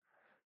guy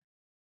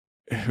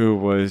who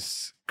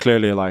was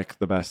clearly like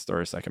the best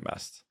or second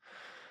best.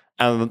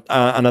 And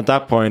at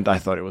that point, I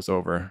thought it was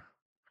over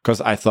because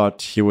I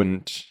thought he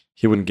wouldn't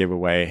give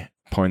away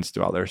points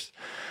to others.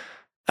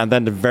 And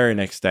then the very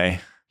next day,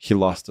 he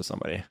lost to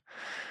somebody.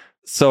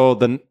 So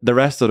the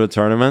rest of the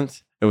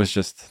tournament, it was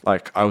just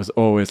like I was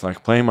always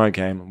like playing my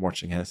game and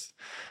watching his.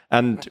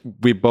 And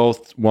we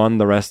both won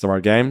the rest of our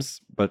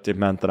games, but it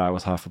meant that I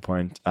was half a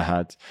point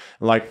ahead.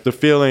 Like the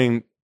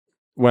feeling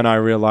when I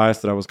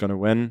realized that I was going to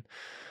win,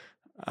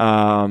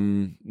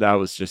 that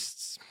was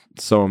just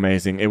so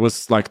amazing. It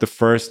was like the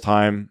first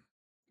time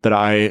that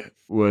I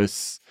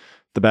was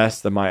the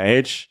best at my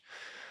age.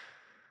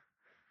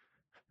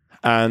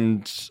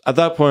 And at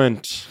that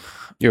point,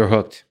 you were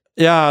hooked.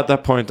 Yeah, at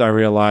that point I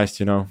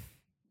realized, I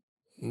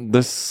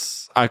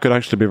could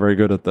actually be very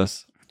good at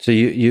this. So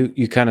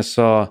you kind of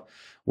saw,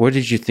 where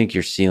did you think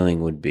your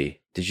ceiling would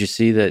be? Did you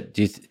see that?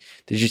 Did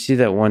you see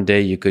that one day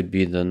you could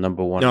be the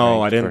number one?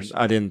 No, I didn't. Person?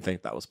 I didn't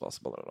think that was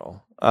possible at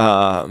all.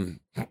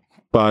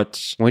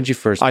 But when did you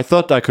first? I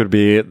thought I could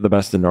be the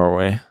best in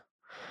Norway.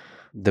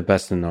 The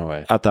best in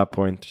Norway at that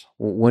point.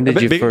 When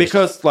did you first?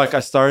 Because like I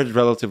started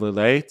relatively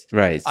late,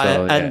 right?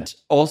 So, and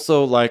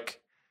also like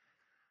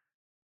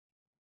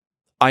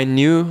I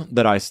knew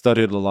that I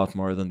studied a lot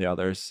more than the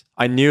others.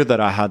 I knew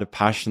that I had a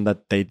passion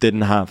that they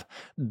didn't have.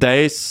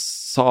 They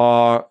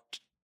saw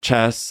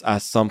chess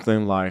as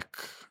something like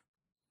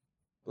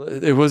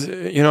it was,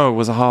 it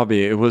was a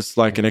hobby. It was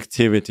like an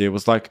activity. It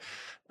was like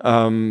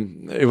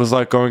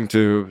going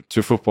to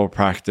football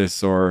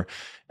practice or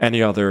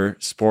any other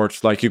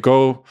sports. Like you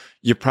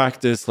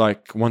practice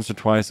like once or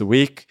twice a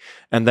week,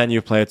 and then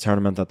you play a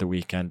tournament at the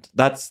weekend.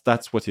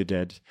 That's what you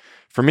did.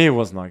 For me, it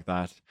wasn't like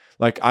that.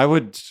 Like I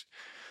would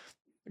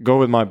go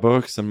with my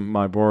books and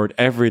my board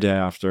every day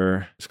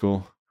after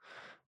school,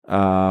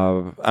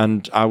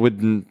 and I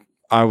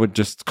would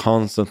just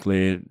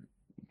constantly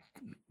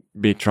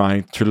be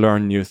trying to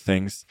learn new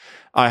things.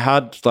 I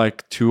had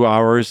like 2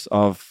 hours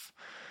of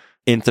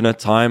internet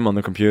time on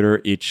the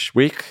computer each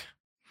week,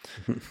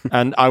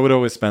 and I would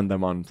always spend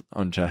them on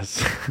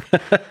chess.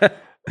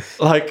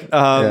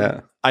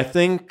 I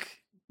think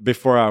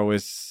before I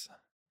was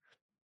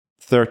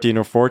 13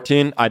 or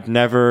 14, I'd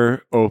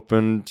never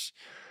opened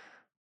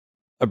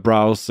a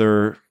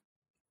browser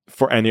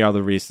for any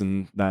other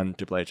reason than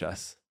to play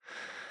chess.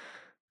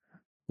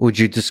 Would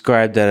you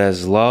describe that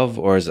as love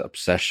or as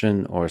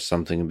obsession or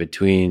something in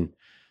between?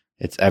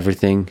 It's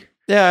everything.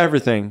 Yeah,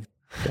 everything.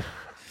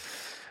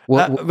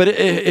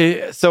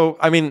 So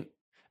I mean,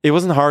 it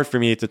wasn't hard for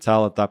me to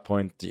tell at that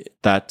point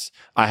that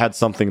I had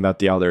something that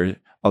the other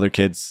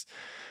kids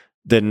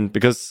didn't,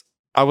 because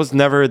I was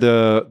never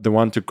the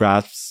one to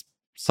grasp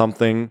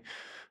something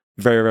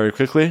very, very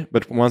quickly.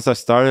 But once I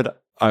started,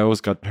 I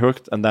always got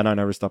hooked, and then I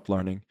never stopped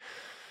learning.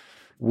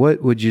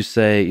 What would you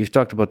say? You've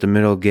talked about the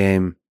middle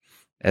game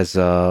as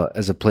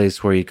a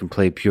place where you can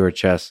play pure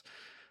chess.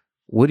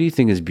 What do you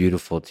think is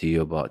beautiful to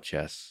you about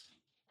chess?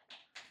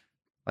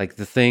 Like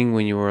the thing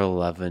when you were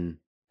 11.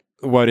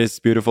 What is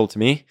beautiful to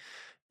me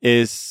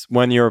is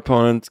when your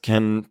opponent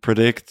can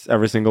predict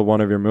every single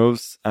one of your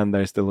moves and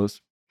they still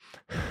lose.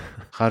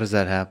 How does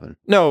that happen?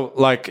 No,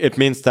 like it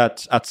means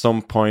that at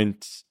some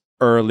point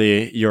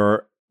early,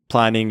 your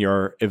planning,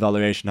 your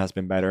evaluation has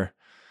been better.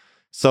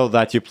 So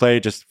that you play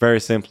just very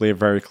simply,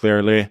 very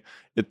clearly.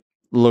 It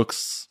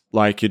looks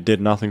like you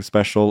did nothing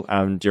special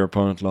and your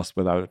opponent lost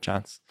without a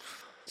chance.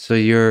 So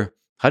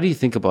how do you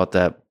think about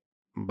that,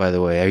 by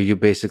the way? Are you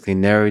basically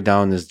narrowing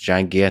down this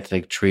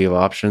gigantic tree of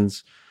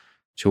options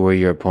to where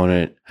your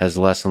opponent has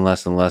less and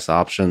less and less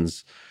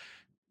options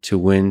to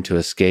win, to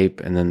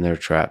escape, and then they're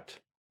trapped?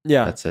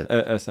 Yeah, that's it.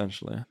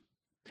 Essentially.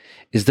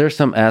 Is there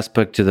some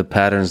aspect to the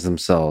patterns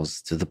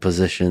themselves, to the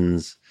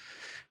positions,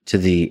 to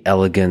the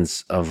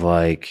elegance of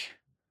like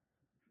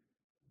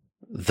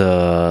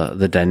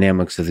the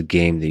dynamics of the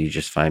game that you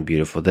just find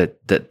beautiful, that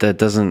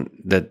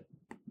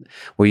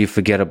where you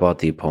forget about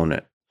the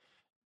opponent?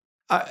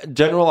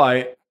 General,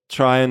 I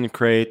try and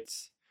create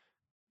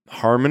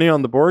harmony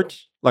on the board.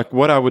 Like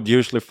what I would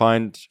usually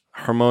find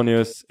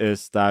harmonious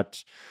is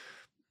that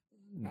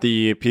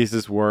the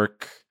pieces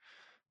work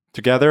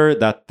together,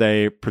 that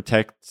they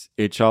protect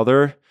each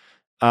other,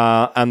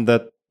 and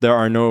that there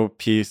are no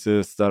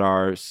pieces that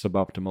are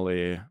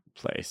suboptimally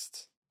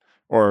placed.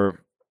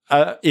 Or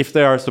if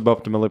they are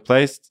suboptimally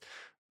placed,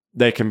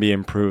 they can be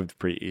improved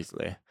pretty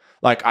easily.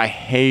 Like, I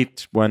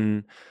hate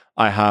when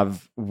I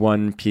have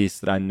one piece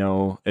that I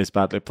know is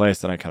badly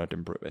placed and I cannot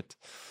improve it.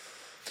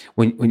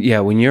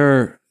 When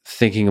you're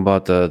thinking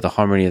about the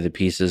harmony of the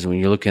pieces, when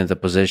you're looking at the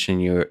position,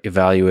 you're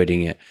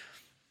evaluating it,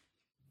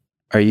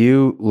 are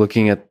you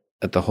looking at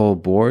the whole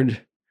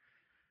board?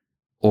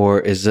 Or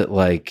is it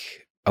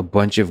like a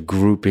bunch of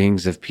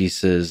groupings of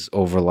pieces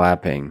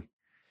overlapping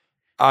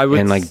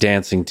and like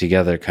dancing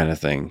together kind of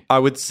thing? I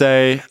would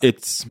say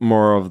it's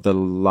more of the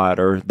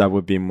latter. That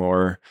would be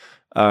more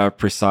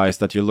precise,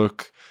 that you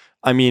look.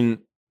 I mean,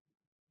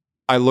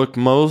 I look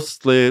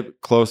mostly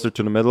closer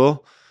to the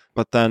middle,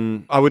 but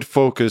then I would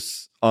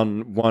focus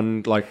on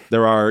one, like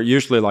there are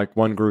usually like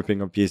one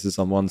grouping of pieces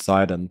on one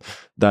side and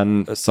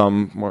then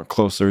some more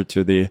closer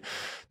to the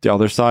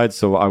other side.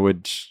 So I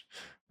would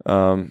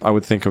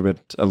think of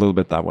it a little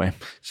bit that way.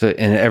 So,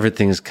 and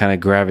everything is kind of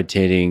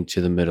gravitating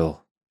to the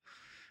middle.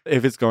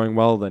 If it's going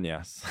well, then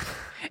yes.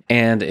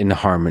 And in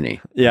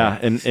harmony. Yeah,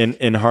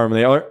 in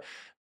harmony. Or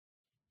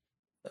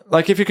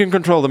like if you can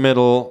control the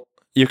middle,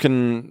 you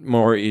can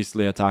more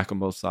easily attack on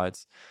both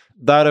sides.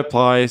 That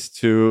applies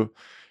to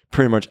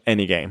pretty much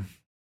any game.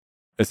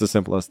 It's as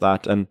simple as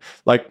that. And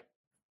like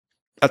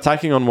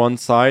attacking on one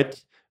side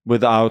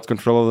without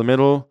control of the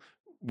middle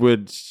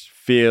would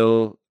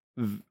feel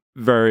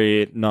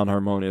very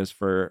non-harmonious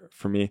for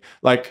me.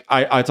 Like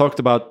I talked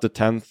about the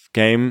 10th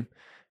game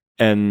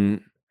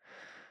in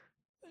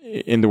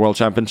the World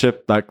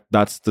Championship. Like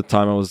that's the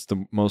time I was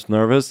the most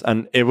nervous,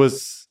 and it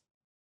was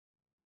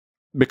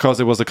because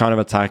it was a kind of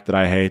attack that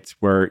I hate,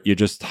 where you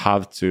just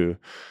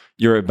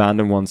you're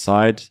abandoned one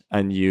side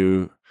and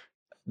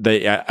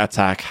the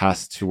attack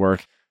has to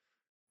work.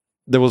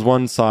 There was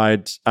one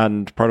side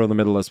and part of the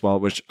middle as well,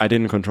 which I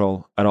didn't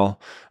control at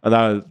all.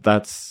 And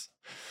that's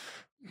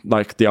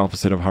like the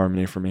opposite of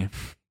harmony for me.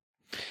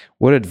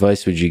 What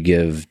advice would you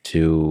give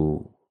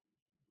to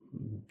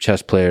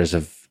chess players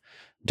of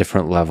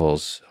different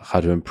levels, how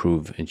to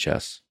improve in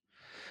chess?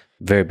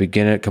 Very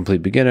beginner,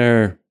 complete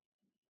beginner.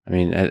 I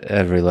mean, at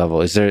every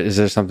level. Is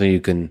there something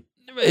you can?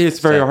 It's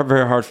very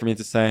hard for me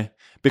to say,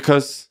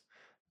 because,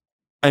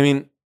 I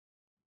mean,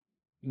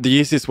 the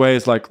easiest way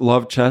is like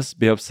love chess,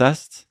 be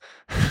obsessed.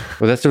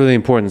 Well, that's a really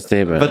important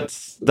statement.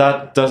 But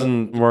that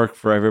doesn't work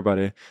for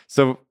everybody.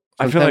 So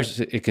I feel like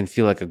it can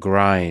feel like a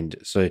grind.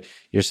 So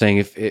you're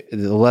saying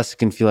the less it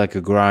can feel like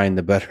a grind,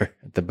 the better.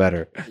 The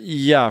better.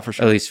 Yeah, for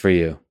sure. At least for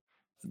you.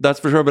 That's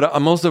for sure. But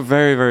I'm also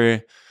very,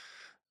 very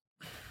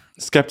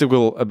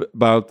skeptical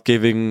about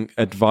giving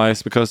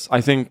advice, because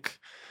I think,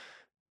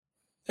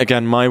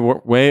 again, my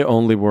way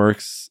only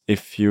works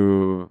if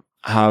you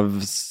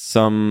have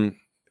some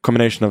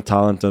combination of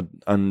talent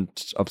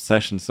and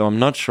obsession. So I'm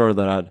not sure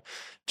that I'd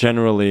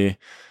generally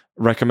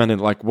recommend it.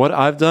 Like what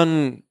I've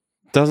done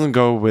doesn't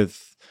go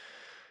with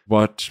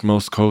what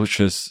most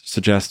coaches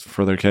suggest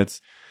for their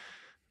kids.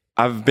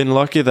 I've been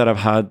lucky that I've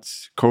had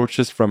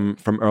coaches from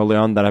early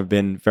on that have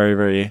been very,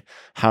 very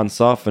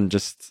hands-off and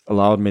just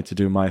allowed me to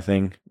do my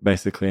thing,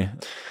 basically.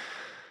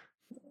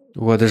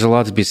 Well, there's a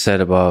lot to be said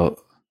about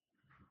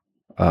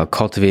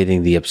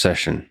cultivating the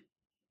obsession.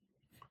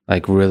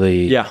 Like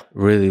really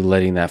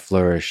letting that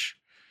flourish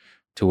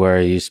to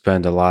where you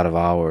spend a lot of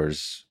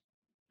hours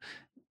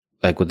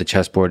like with the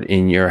chessboard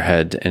in your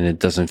head and it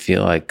doesn't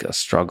feel like a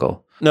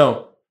struggle.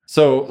 No.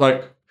 So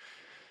like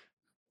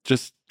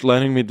just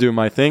letting me do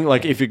my thing.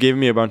 Like if you give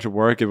me a bunch of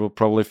work, it will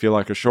probably feel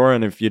like a chore.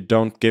 And if you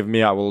don't give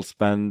me, I will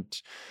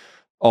spend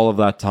all of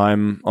that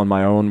time on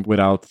my own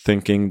without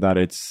thinking that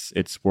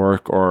it's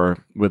work,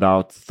 or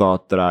without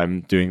thought that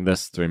I'm doing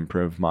this to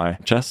improve my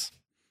chess.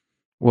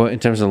 Well, in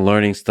terms of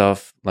learning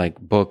stuff like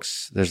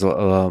books, there's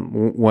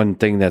one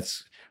thing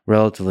that's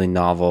relatively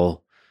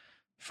novel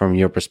from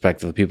your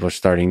perspective. People are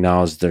starting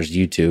now is there's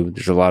YouTube.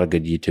 There's a lot of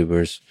good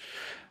YouTubers.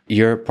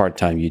 You're a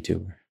part-time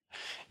YouTuber.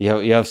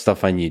 You have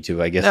stuff on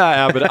YouTube, I guess.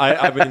 Yeah, but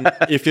I mean,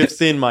 if you've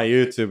seen my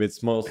YouTube,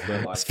 it's mostly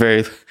like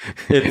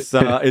it's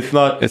not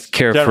it's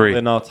carefree,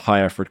 generally not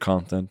high effort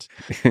content.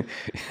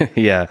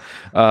 Yeah,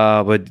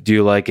 but do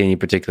you like any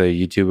particular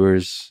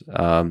YouTubers?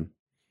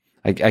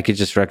 I could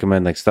just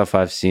recommend like stuff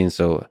I've seen.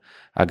 So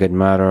Agad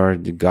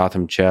Matar,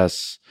 Gotham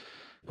Chess,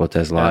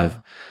 Botez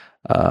Live.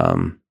 Yeah.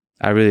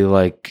 I really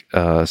like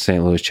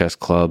St. Louis Chess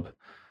Club,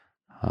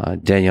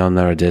 Daniel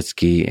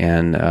Naroditsky,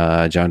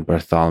 and John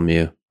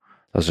Bartholomew.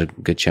 Those are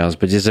good channels.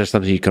 But is there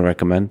something you can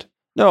recommend?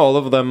 No, all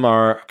of them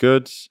are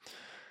good.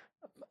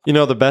 You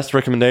know, the best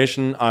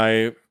recommendation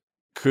I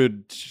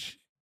could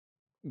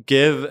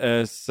give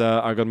is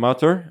Agad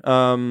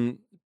Matar.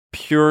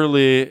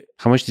 Purely...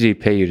 How much did he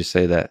pay you to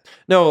say that?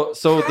 No,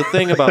 so the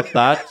thing about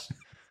that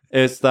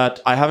is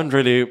that I can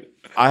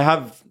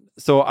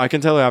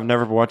tell you I've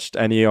never watched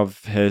any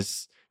of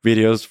his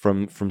videos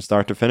from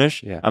start to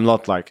finish. Yeah. I'm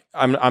not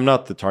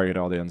the target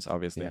audience,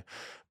 obviously. Yeah.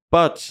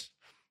 But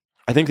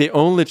I think the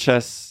only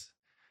chess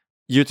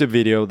YouTube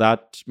video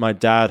that my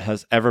dad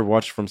has ever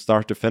watched from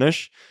start to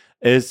finish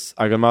is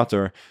Agad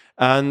Matar.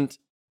 And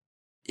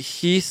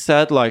he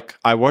said, like,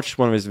 I watched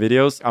one of his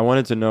videos. I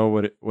wanted to know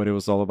what it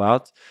was all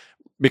about,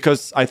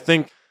 because I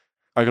think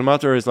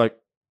Agelmator is like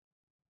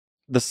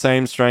the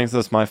same strength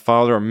as my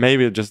father, or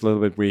maybe just a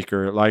little bit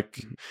weaker,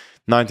 like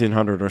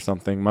 1900 or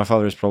something. My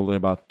father is probably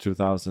about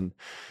 2000.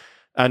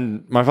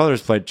 And my father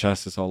has played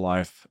chess his whole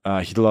life.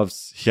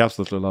 He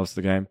absolutely loves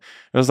the game.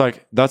 It was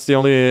like, that's the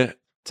only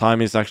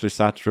time he's actually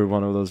sat through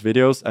one of those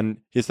videos. And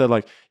he said,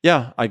 like,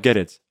 yeah, I get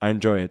it. I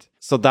enjoy it.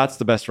 So that's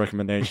the best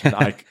recommendation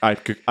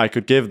I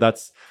could give.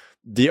 That's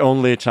the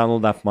only channel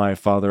that my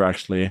father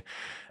actually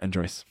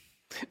enjoys.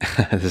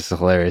 This is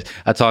hilarious.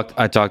 I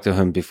talked to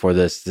him before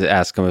this to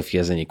ask him if he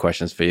has any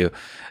questions for you,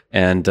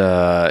 and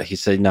he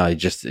said, "No, you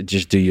just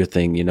do your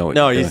thing." You know.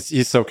 No,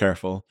 he's so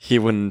careful. He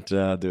wouldn't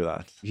do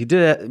that. He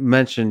did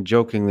mention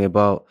jokingly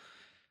about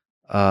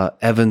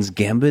Evan's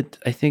Gambit.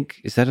 I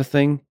think, is that a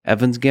thing?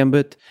 Evan's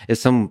Gambit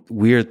is some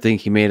weird thing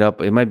he made up.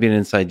 It might be an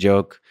inside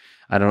joke.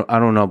 I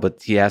don't know,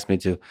 but he asked me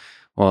to.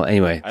 Well,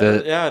 anyway, I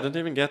didn't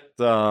even get.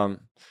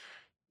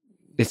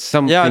 It's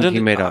something he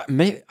made up.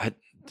 Maybe I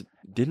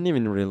didn't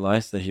even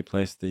realize that he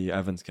plays the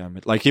Evans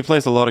Gambit. Like, he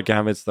plays a lot of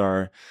gambits that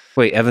are...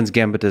 Wait, Evans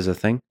Gambit is a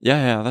thing?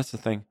 Yeah, that's a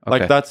thing. Okay.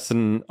 Like, that's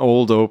an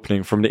old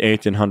opening from the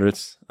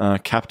 1800s.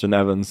 Captain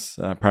Evans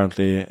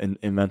apparently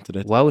invented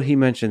it. Why would he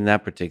mention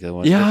that particular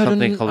one? Yeah,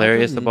 something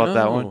hilarious about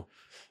that one?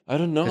 I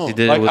don't know. He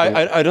did like,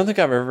 it I don't think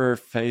I've ever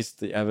faced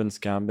the Evans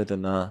Gambit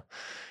in a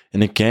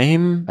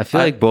game. I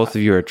feel like both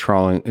of you are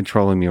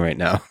trolling me right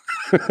now.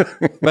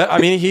 But I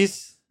mean,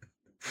 he's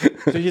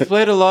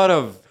played a lot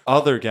of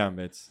other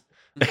gambits.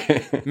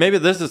 Maybe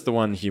this is the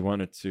one he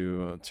wanted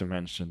to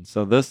mention.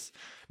 So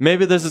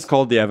maybe this is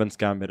called the Evans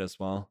Gambit as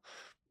well.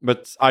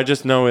 But I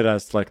just know it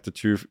as like the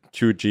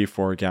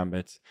 2G4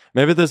 Gambit.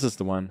 Maybe this is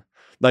the one.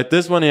 Like,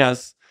 this one he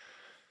has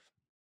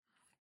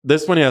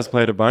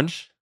played a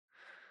bunch.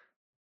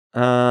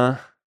 And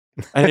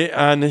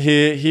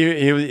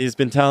he's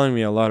been telling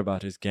me a lot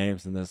about his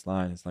games in this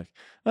line. It's like,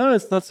 oh,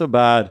 it's not so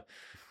bad.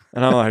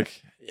 And I'm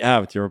like,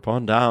 yeah, but you're a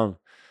pawn down.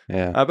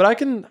 Yeah, but I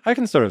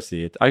can sort of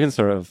see it. I can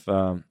sort of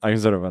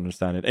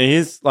understand it. And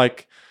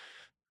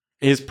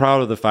he's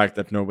proud of the fact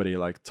that nobody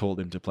like told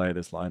him to play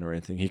this line or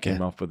anything. He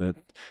came up with it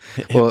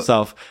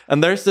himself.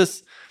 And there's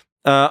this.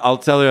 I'll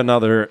tell you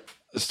another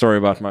story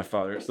about my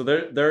father. So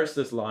there's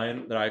this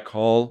line that I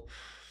call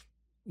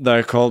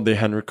the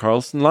Henrik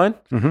Carlsen line.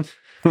 Mm-hmm.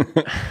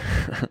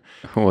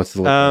 What's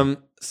the line?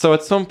 So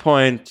at some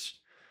point,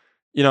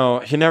 he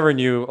never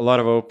knew a lot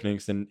of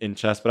openings in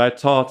chess, but I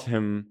taught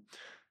him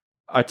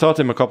a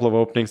couple of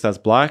openings as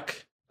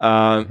black.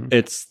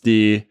 It's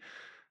the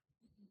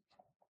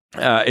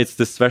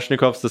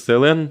Sveshnikov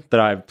Sicilian that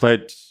I've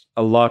played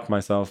a lot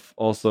myself.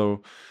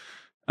 Also,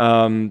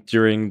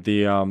 during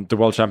the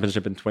World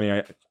Championship in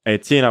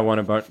 2018, I won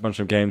a bunch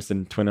of games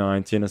in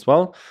 2019 as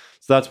well.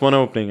 So that's one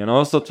opening, and I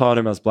also taught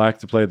him as black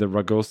to play the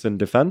Ragozin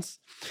defense.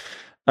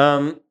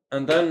 And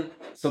then,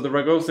 so the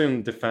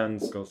Ragozin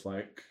defense goes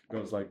like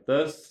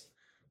this.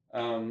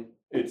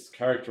 It's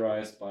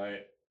characterized by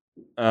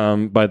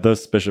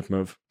this bishop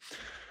move.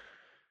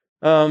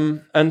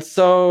 And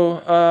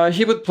so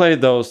he would play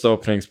those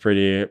openings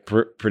pretty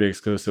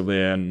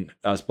exclusively and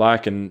as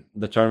black in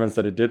the tournaments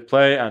that he did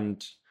play.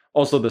 And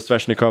also the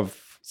Sveshnikov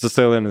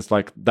Sicilian is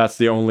like, that's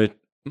the only...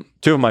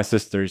 Two of my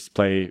sisters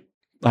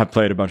have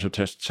played a bunch of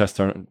chess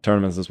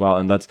tournaments as well,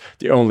 and that's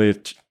the only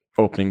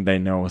opening they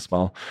know as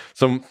well.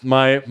 So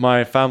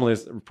my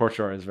family's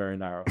repertoire is very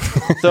narrow.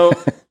 So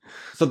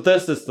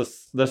this is the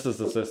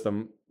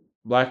system.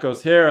 Black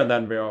goes here, and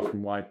then very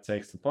often white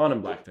takes the pawn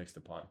and black takes the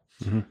pawn.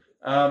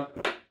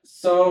 Mm-hmm.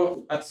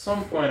 So at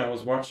some point I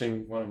was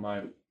watching one of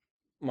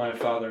my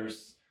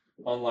father's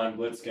online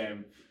blitz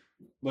game,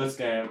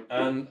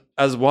 and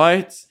as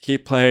white he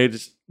played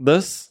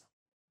this.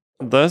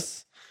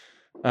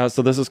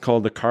 So this is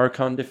called the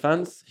Caro-Kann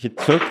defense. He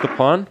took the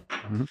pawn.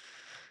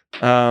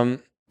 Mm-hmm.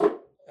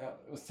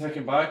 It was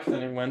taken back,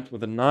 then he went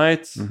with a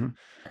knight.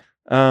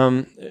 Mm-hmm.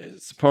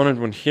 His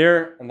opponent went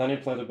here, and then he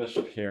played a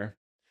bishop here.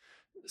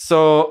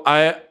 So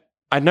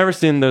I'd never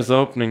seen this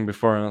opening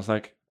before, and I was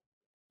like,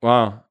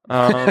 wow,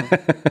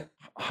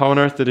 how on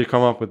earth did he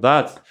come up with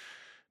that?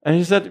 And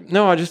he said,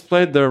 no, I just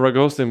played the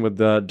Ragozin with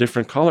the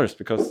different colors,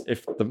 because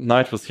if the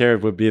knight was here,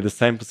 it would be the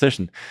same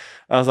position.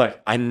 I was like,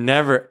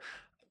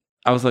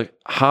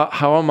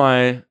 how am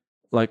I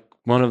like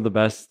one of the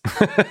best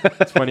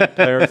 20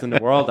 players in the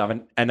world?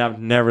 I've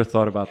never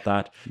thought about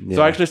that. Yeah.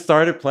 So I actually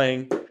started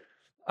playing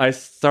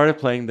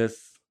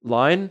this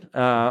line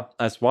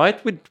as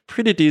white with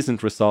pretty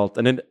decent results,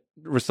 and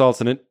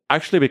it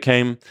actually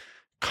became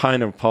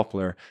kind of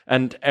popular.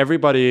 And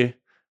everybody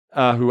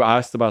who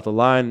asked about the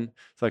line,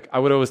 it's like, I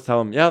would always tell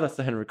them, yeah, that's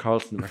the Henrik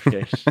Carlsen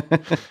variation.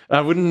 I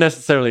wouldn't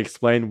necessarily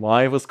explain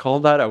why it was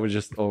called that. I would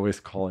just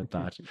always call it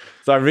that.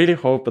 So I really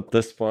hope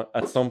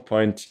at some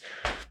point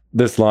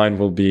this line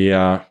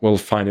will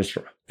find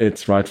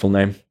its rightful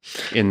name.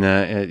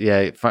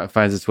 It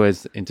finds its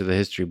ways into the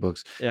history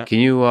books. Yeah. Can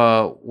you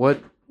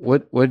what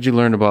did you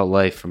learn about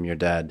life from your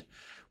dad?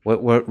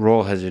 What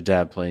role has your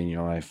dad played in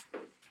your life?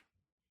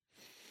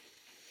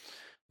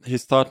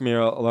 he's taught me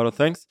a lot of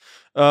things.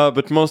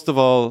 But most of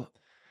all,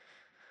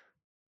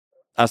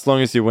 as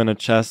long as you win at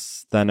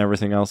chess, then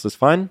everything else is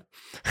fine.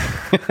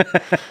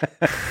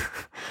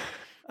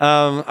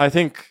 I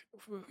think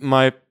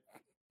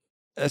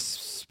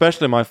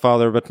especially my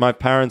father, but my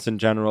parents in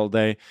general,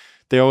 they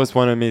always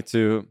wanted me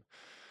to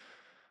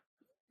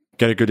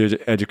get a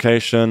good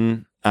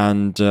education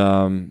and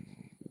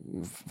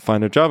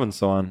find a job and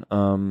so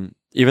on.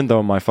 Even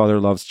though my father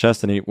loves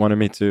chess and he wanted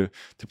me to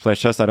play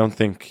chess, I don't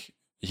think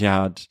he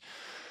had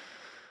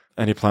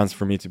any plans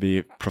for me to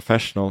be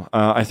professional.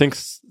 I think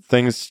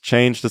things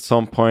changed at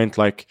some point.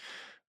 Like,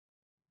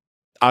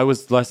 I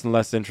was less and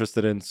less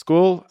interested in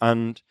school,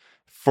 and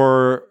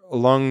for a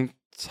long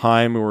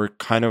time we were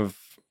kind of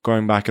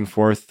going back and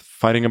forth,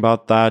 fighting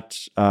about that,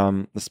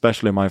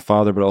 especially my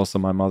father, but also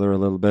my mother a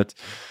little bit.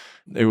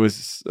 It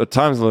was at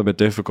times a little bit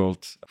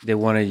difficult. They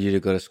wanted you to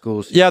go to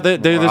school. Yeah, they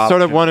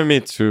sort of wanted me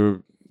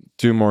to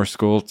do more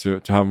school,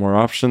 to have more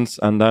options.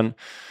 And then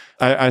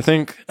I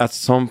think at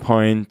some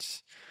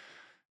point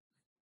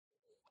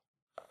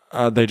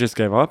they just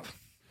gave up.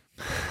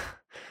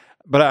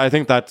 But I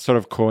think that sort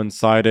of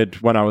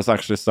coincided when I was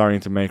actually starting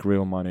to make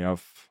real money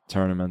off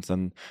tournaments.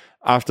 And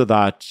after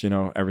that,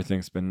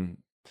 everything's been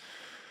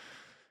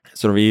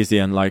sort of easy.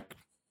 And like,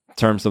 in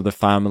terms of the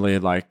family,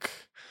 like,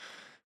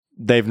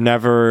 they've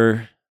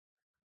never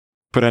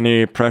put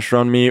any pressure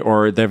on me,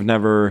 or they've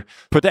never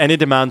put any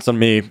demands on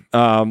me.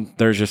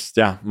 They're just,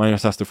 mine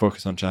just has to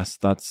focus on chess.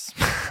 That's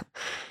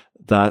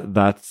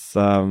that's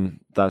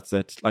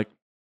it. Like,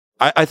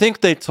 I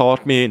think they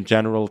taught me in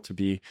general to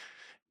be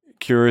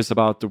curious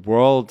about the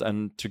world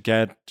and to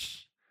get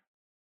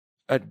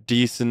a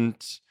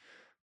decent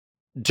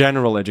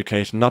general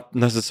education, not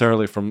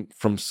necessarily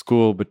from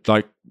school, but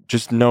like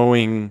just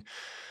knowing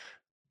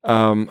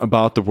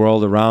about the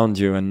world around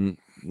you and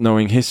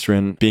knowing history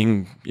and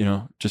being,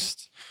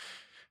 just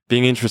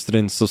being interested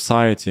in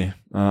society.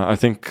 I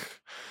think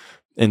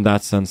in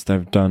that sense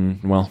they've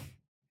done well.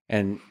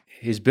 And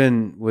he's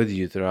been with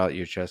you throughout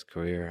your chess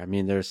career. I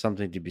mean, there's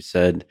something to be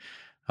said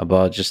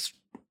about just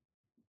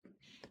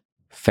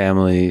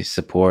family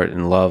support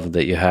and love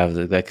that you have.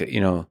 Like,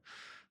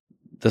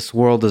 this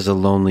world is a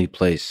lonely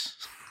place.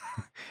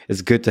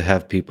 It's good to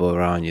have people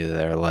around you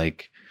that are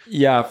like,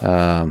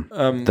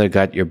 that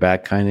got your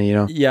back, kind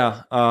of,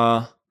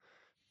 Yeah.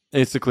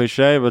 It's a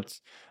cliche,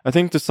 but I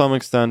think to some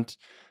extent,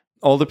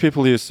 all the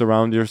people you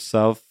surround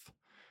yourself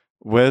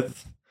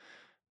with,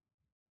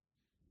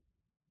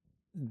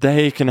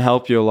 they can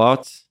help you a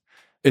lot.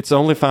 It's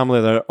only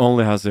family that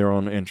only has their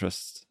own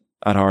interests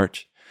at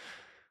heart.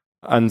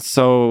 And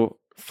so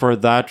for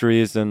that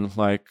reason,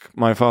 like,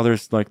 my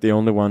father's like the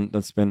only one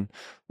that's been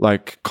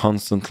like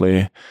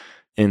constantly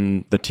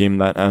in the team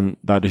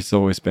that he's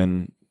always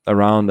been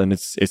around. And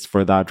it's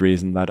for that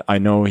reason that I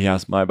know he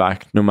has my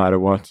back no matter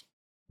what.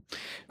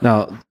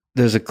 Now,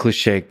 there's a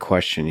cliche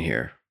question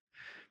here,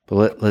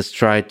 but let's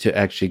try to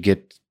actually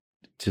get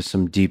to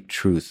some deep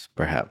truth,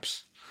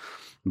 perhaps.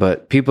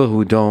 But people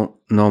who don't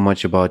know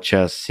much about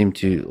chess seem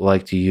to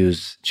like to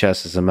use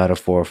chess as a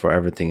metaphor for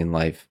everything in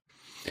life.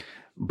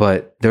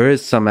 But there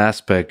is some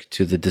aspect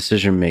to the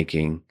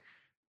decision-making,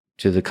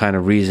 to the kind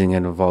of reasoning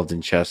involved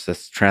in chess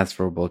that's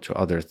transferable to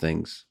other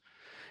things.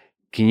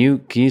 Can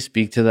you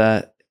speak to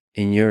that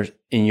in your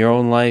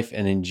own life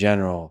and in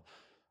general?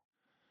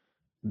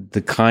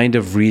 The kind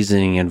of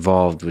reasoning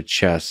involved with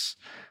chess,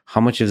 how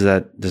much of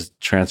that does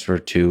transfer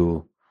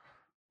to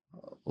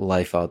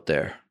life out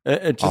there?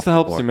 It just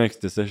helps you make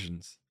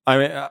decisions. I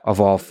mean,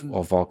 of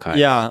all kinds.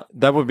 Yeah,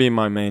 that would be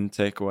my main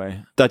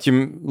takeaway. That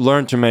you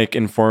learn to make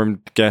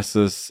informed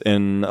guesses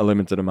in a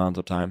limited amount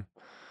of time.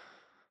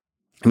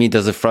 I mean,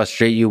 does it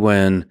frustrate you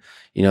when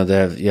you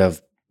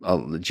have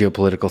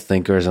geopolitical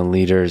thinkers and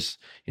leaders?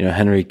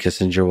 Henry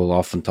Kissinger will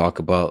often talk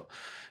about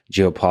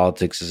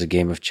geopolitics as a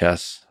game of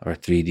chess or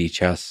 3D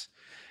chess.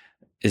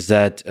 Is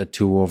that a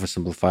too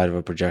oversimplified of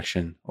a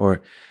projection,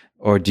 or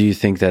do you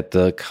think that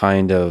the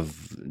kind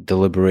of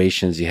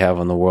deliberations you have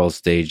on the world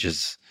stage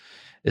is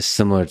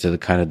similar to the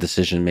kind of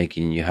decision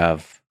making you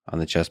have on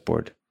the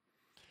chessboard?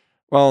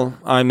 Well,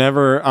 I'm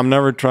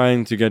never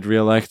trying to get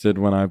reelected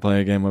when I play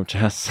a game of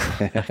chess.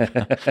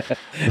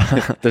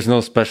 There's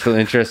no special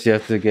interest. You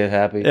have to get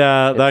happy.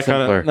 Yeah, that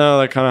kind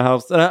of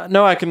helps.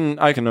 No, I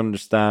can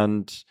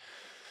understand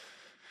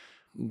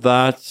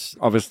that.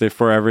 Obviously,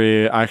 for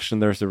every action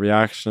there's a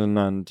reaction,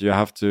 and you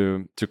have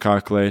to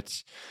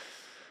calculate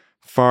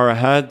far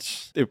ahead.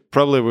 It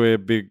probably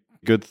would be a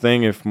good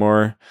thing if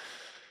more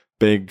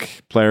big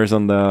players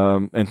on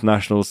the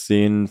international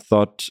scene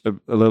thought a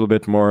little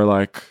bit more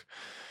like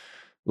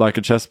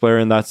a chess player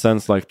in that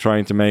sense, like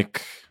trying to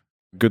make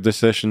good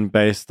decision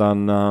based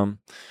on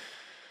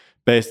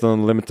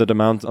limited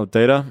amount of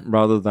data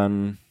rather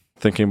than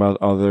thinking about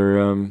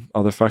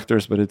other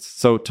factors. But it's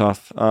so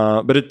tough.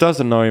 But it does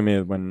annoy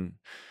me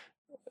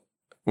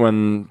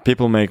when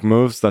people make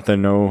moves that they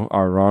know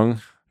are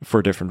wrong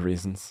for different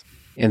reasons.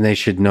 And they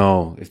should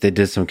know, if they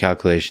did some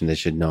calculation, they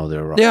should know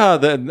they're wrong. Yeah,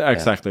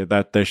 exactly.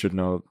 That they should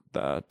know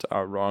that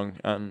are wrong.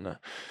 And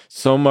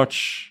so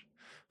much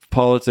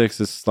politics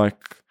is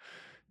like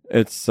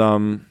it's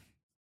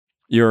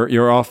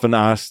you're often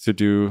asked to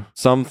do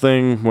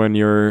something when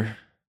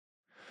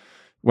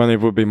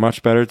it would be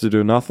much better to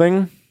do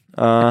nothing.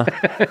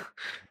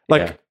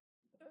 Like,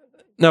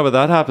 no, but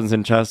that happens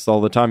in chess all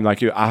the time.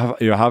 Like you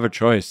have a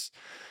choice.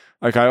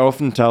 Like I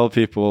often tell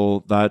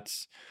people that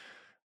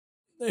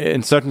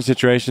in certain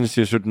situations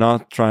you should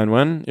not try and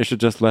win. You should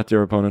just let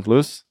your opponent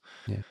lose.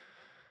 Yeah.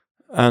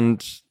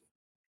 And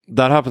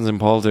that happens in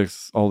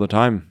politics all the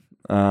time.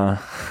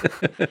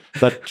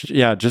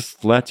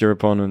 Just let your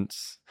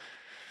opponents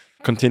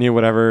continue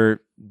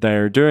whatever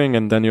they're doing,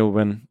 and then you'll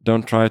win.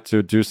 Don't try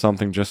to do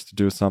something just to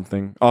do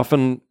something.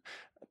 Often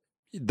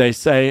they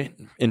say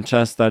in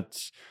chess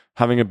that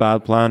having a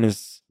bad plan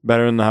is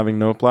better than having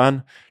no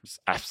plan. It's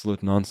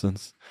absolute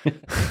nonsense.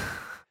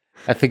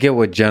 I forget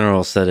what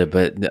general said it,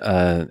 but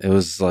it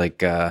was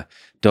like,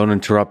 don't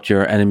interrupt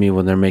your enemy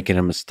when they're making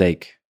a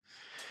mistake.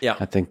 Yeah.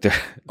 I think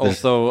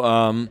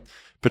also,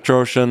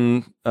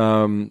 Petrosian,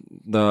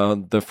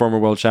 the former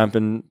world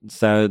champion,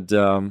 said,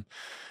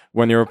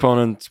 when your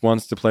opponent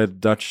wants to play the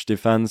Dutch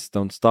defense,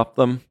 don't stop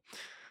them.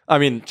 I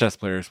mean, chess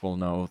players will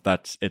know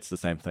that it's the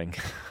same thing.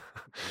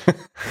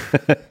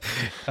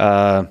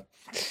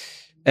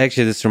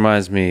 Actually, this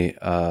reminds me,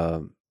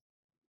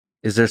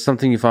 is there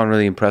something you found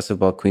really impressive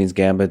about Queen's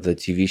Gambit, the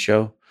TV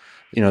show?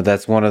 You know,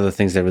 that's one of the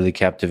things that really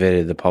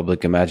captivated the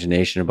public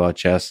imagination about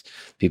chess.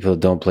 People who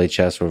don't play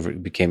chess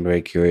became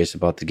very curious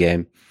about the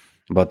game,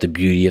 about the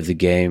beauty of the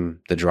game,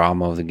 the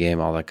drama of the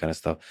game, all that kind of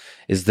stuff.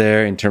 Is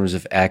there, in terms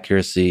of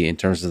accuracy, in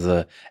terms of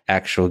the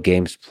actual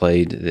games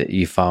played, that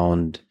you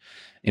found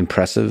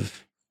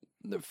impressive?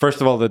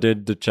 First of all, they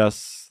did the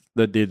chess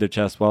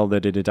well. They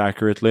did it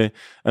accurately,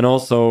 and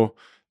also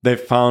they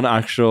found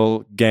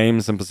actual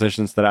games and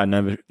positions that I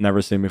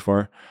never seen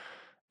before,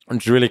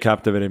 which really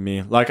captivated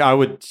me. Like I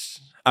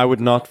would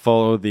not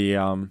follow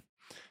the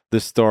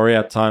story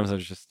at times. I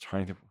was just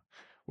trying to,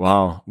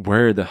 wow,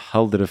 where the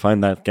hell did I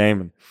find that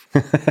game?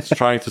 And just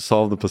trying to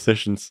solve the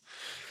positions.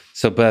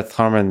 So Beth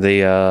Harmon,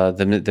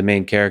 the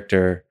main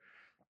character,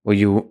 were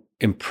you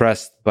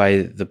impressed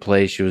by the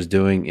play she was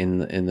doing in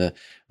the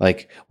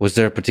like? Was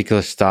there a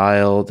particular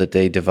style that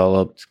they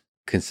developed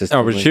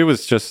consistently? No, but she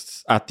was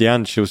just at the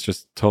end. She was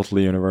just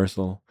totally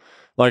universal.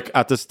 Like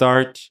at the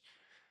start,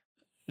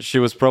 she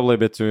was probably a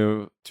bit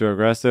too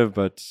aggressive,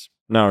 but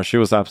no, she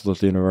was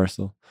absolutely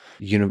universal.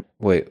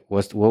 Wait,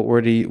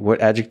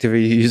 what adjective are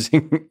you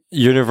using?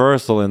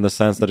 Universal in the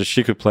sense that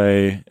she could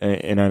play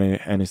in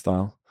any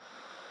style.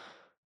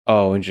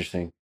 Oh,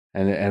 interesting,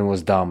 and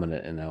was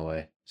dominant in that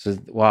way. So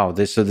wow,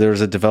 so there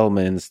was a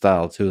development in the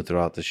style too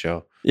throughout the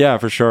show. Yeah,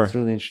 for sure. It's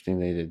really interesting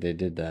they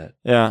did that.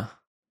 Yeah,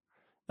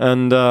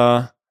 and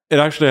it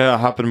actually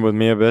happened with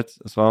me a bit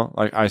as well.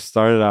 Like I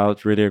started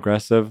out really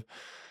aggressive,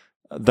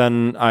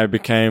 then I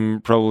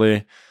became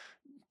probably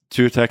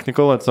too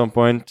technical at some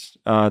point,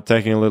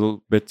 taking a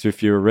little bit too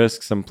few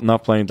risks and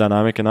not playing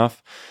dynamic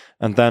enough.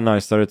 And then I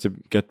started to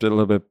get a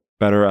little bit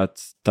better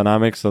at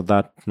dynamic, so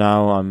that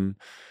now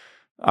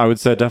I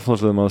would say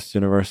definitely the most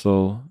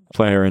universal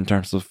player in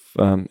terms of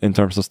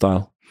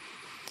style.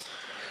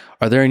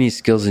 Are there any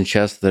skills in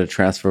chess that are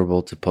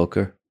transferable to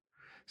poker?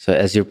 So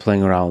as you're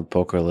playing around with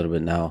poker a little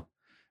bit now,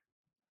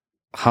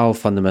 how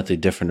fundamentally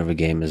different of a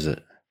game is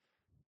it?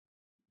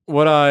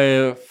 What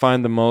I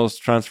find the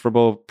most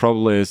transferable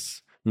probably is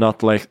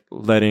not like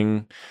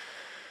letting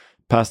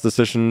past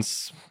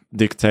decisions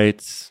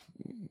dictate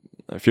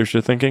future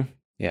thinking.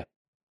 Yeah.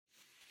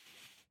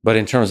 But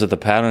in terms of the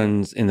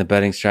patterns in the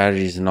betting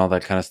strategies and all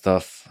that kind of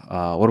stuff,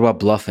 what about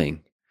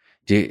bluffing?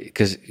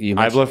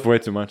 I bluff way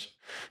too much.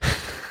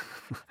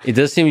 It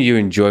does seem you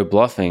enjoy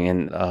bluffing,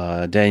 and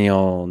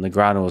Daniel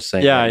Negreanu was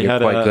saying you're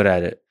quite good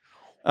at it.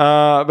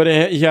 But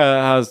it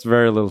has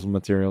very little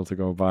material to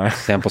go by.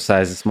 Sample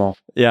size is small.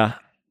 Yeah.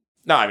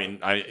 No, I mean,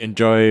 I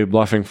enjoy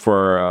bluffing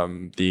for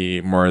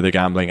the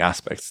gambling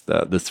aspects,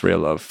 the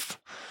thrill of.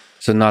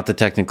 So not the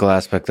technical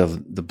aspect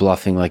of the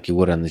bluffing like you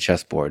would on the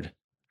chessboard.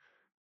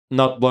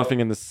 Not bluffing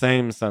in the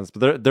same sense,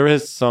 but there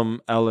is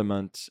some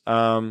element.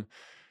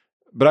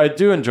 But I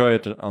do enjoy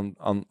it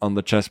on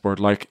the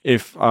chessboard. Like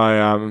if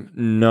I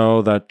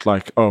know that,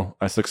 like, oh,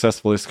 I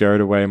successfully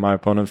scared away my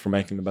opponent from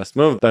making the best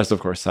move, that's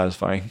of course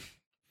satisfying.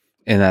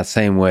 In that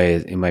same way,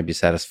 it might be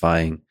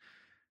satisfying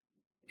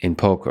in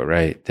poker,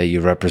 right? That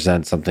you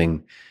represent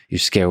something, you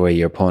scare away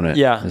your opponent.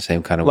 Yeah, in the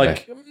same kind of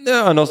way.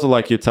 Yeah, and also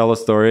like you tell a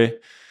story,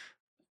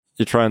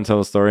 you try and tell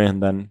a story,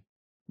 and then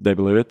they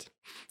believe it.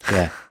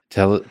 Yeah,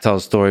 tell a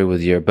story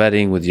with your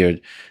betting, with your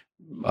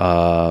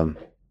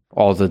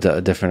all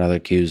the different other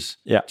cues.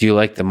 Yeah. Do you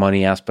like the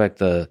money aspect,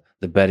 the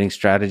betting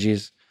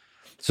strategies?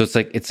 So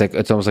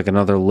it's almost like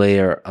another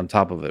layer on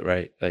top of it,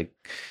 right? Like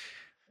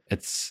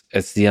it's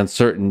the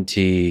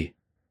uncertainty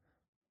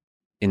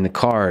in the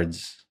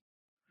cards.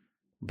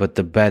 But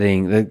the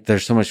betting,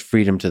 there's so much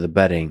freedom to the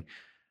betting.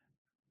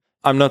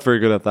 I'm not very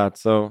good at that,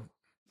 so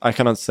I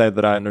cannot say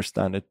that I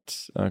understand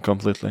it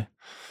completely.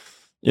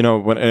 You know,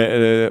 when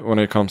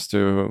it comes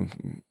to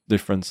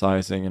different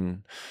sizing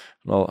and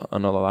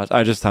and all of that.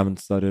 I just haven't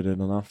studied it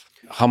enough.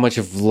 How much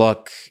of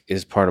luck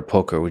is part of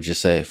poker, would you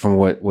say, from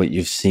what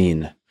you've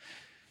seen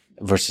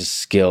versus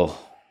skill?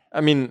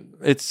 I mean,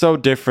 it's so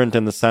different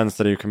in the sense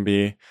that you can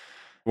be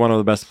one of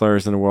the best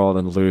players in the world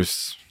and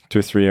lose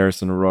 2-3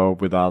 years in a row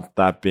without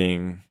that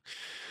being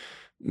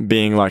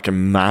like a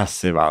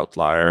massive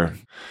outlier.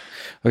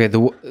 Okay,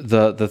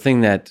 the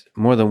thing that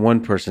more than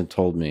one person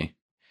told me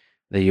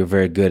that you're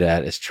very good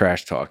at is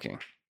trash talking.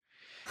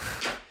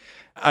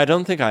 I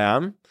don't think I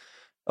am.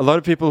 A lot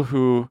of people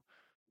who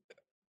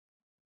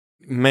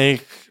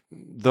make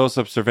those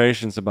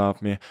observations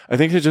about me, I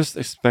think they just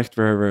expect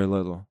very, very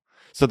little.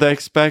 So they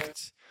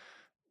expect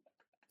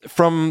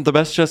from the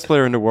best chess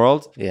player in the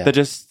world, that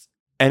just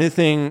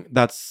anything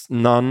that's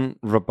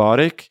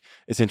non-robotic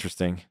is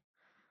interesting.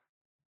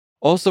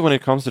 Also, when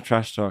it comes to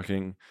trash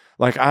talking,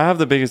 like I have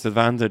the biggest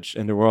advantage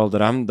in the world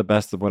that I'm the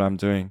best at what I'm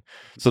doing.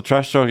 So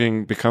trash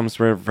talking becomes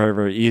very, very,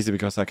 very easy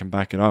because I can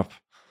back it up.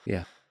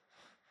 Yeah.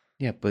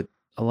 Yeah, but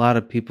a lot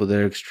of people that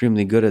are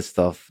extremely good at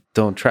stuff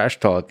don't trash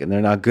talk and they're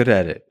not good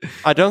at it.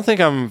 I don't think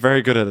I'm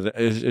very good at it.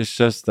 It's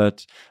just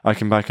that I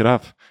can back it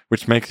up,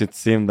 which makes it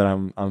seem that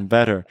I'm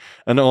better.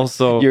 And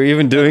also, you're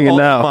even doing it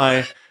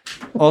now.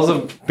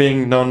 Also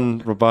being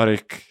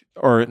non-robotic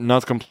or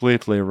not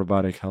completely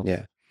robotic helps.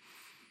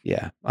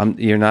 Yeah.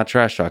 You're not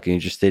trash talking. You're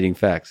just stating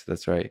facts.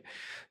 That's right.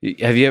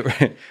 Have you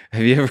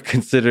ever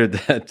considered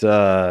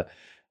that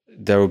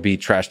there will be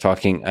trash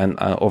talking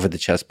over the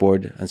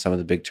chessboard in some of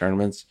the big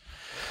tournaments,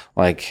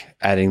 like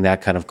adding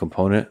that kind of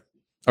component,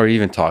 or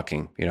even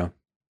talking?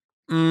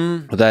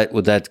 Would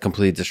that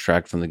completely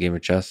distract from the game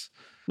of chess?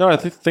 No, I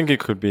think it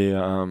could be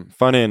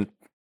funny. And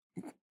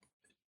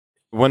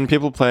when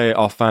people play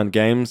off-hand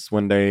games,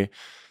 when they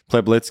play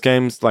blitz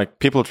games, like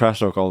people trash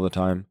talk all the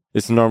time.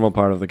 It's a normal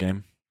part of the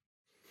game.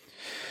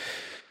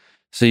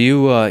 So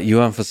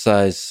you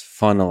emphasize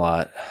fun a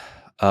lot.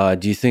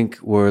 Do you think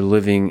we're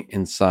living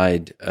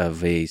inside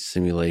of a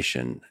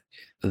simulation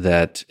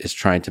that is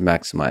trying to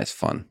maximize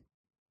fun?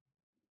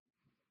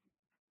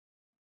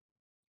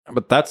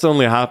 But that's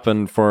only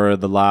happened for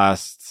the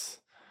last,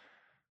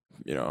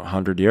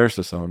 100 years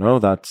or so. No,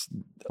 that's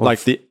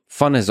the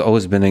fun has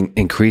always been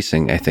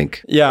increasing, I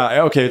think.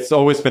 Yeah, okay, it's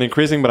always been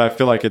increasing, but I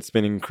feel like it's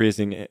been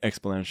increasing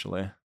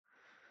exponentially.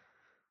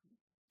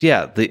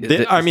 Yeah,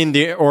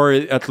 or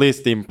at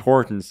least the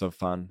importance of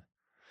fun.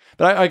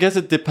 But I guess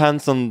it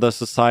depends on the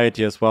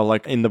society as well.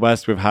 Like in the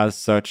West, we've had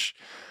such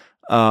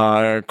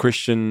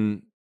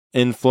Christian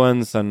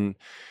influence, and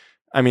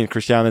I mean,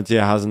 Christianity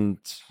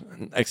hasn't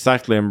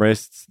exactly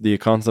embraced the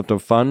concept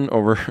of fun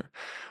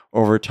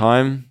over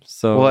time.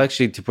 So, well,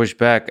 actually, to push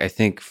back, I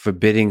think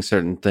forbidding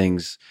certain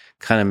things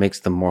kind of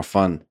makes them more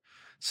fun.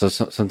 So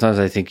sometimes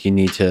I think you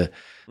need to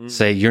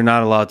say you're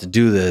not allowed to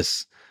do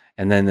this,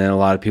 and then a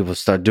lot of people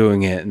start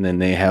doing it, and then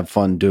they have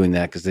fun doing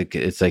that because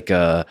it's like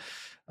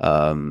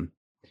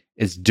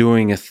it's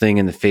doing a thing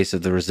in the face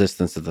of the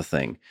resistance of the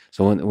thing.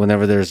 So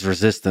whenever there's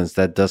resistance,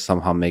 that does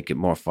somehow make it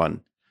more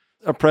fun.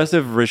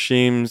 Oppressive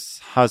regimes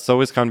has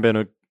always kind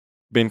of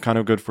been kind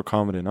of good for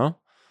comedy, no?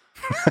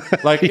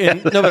 Like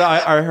but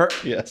I heard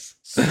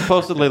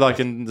supposedly like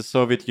in the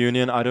Soviet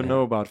Union, I don't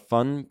know about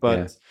fun,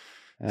 but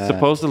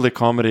supposedly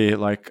comedy,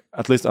 like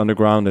at least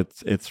underground,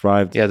 it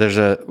thrived. Yeah,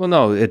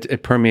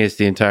 it permeates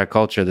the entire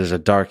culture. There's a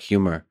dark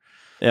humor.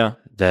 Yeah,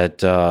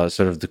 that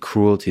sort of the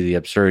cruelty, the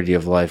absurdity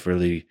of life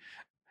really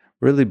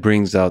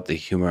brings out the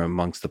humor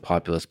amongst the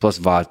populace, plus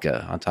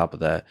vodka on top of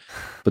that.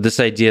 But this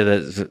idea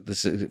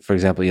that, for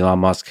example, Elon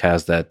Musk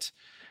has that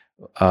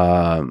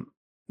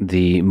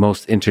the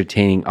most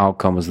entertaining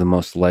outcome is the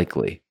most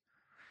likely.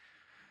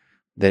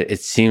 That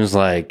it seems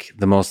like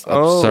the most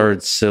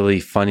absurd, silly,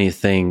 funny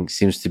thing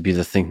seems to be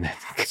the thing that.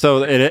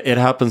 So it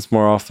happens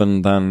more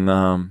often than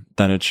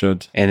it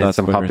should, and it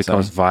somehow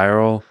becomes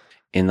viral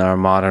in our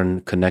modern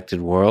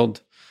connected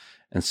world,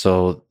 and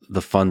so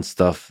the fun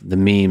stuff, the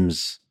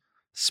memes,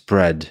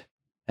 spread,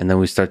 and then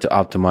we start to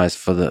optimize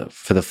for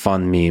the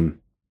fun meme.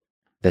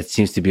 That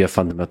seems to be a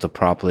fundamental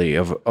property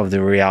of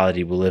the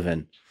reality we live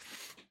in,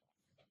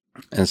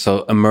 and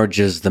so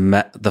emerges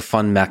the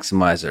fun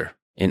maximizer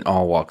in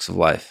all walks of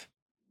life.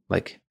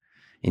 Like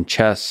in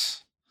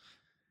chess,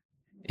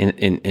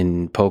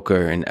 in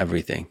poker, in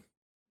everything.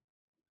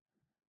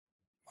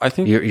 I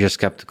think you're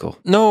skeptical.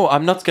 No,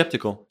 I'm not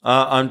skeptical.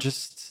 I'm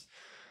just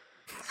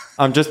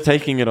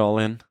taking it all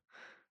in.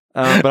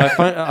 But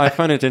I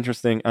find it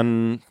interesting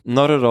and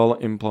not at all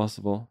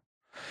implausible.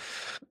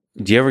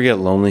 Do you ever get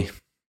lonely?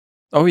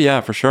 Oh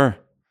yeah, for sure.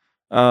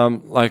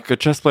 Like a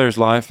chess player's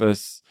life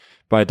is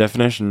by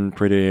definition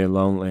pretty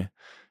lonely,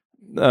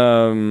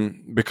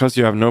 because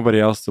you have nobody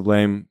else to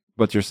blame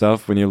but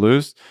yourself when you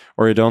lose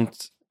or you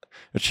don't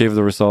achieve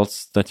the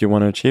results that you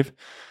want to achieve.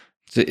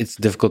 It's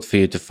difficult for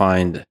you to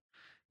find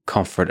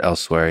comfort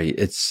elsewhere.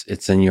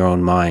 It's in your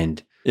own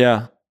mind.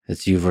 Yeah.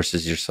 It's you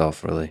versus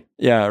yourself, really.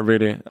 Yeah,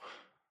 really.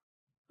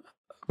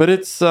 But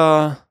it's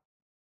it's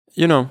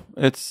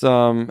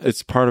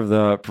part of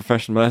the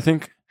profession. But I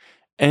think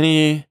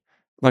any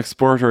like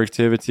sport or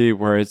activity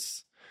where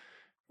it's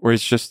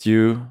just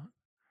you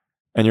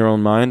and your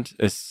own mind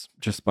is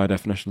just by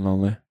definition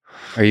lonely.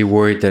 Are you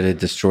worried that it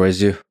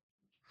destroys you?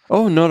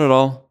 Oh, not at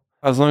all.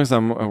 As long as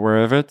I'm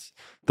aware of it,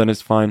 then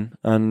it's fine.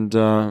 And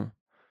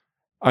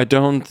I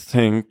don't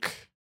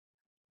think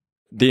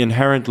the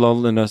inherent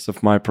loneliness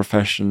of my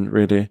profession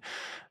really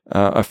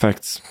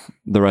affects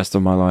the rest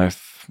of my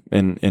life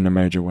in a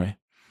major way.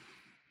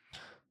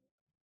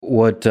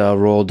 What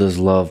role does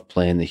love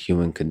play in the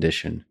human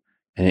condition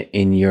and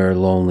in your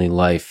lonely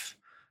life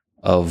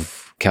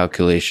of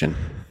calculation?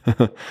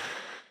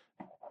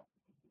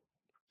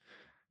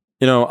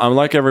 You know, I'm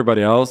like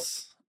everybody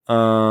else,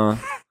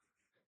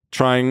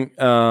 trying,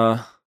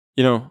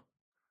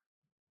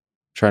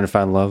 Trying to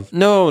find love?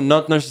 No,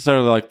 not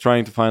necessarily like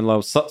trying to find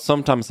love.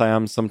 Sometimes I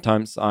am,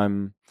 sometimes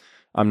I'm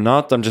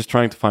not. I'm just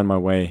trying to find my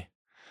way.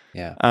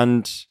 Yeah.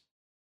 And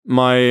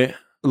my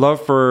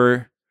love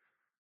for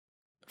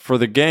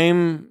the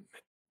game,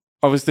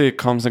 obviously it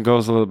comes and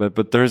goes a little bit,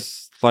 but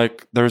there's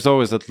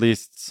always at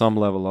least some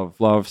level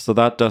of love, so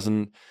that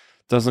doesn't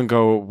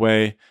go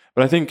away.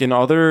 But I think in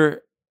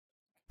other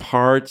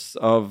parts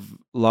of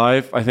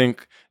life, I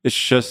think it's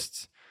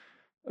just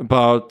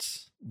about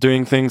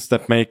doing things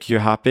that make you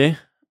happy,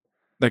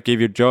 that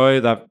give you joy,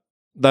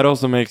 that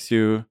also makes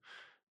you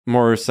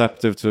more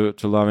receptive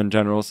to love in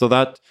general. So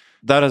that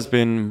has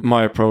been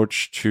my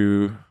approach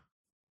to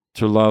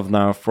love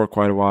now for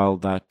quite a while,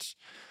 that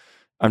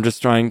I'm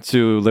just trying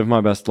to live my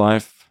best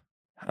life,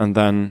 and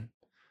then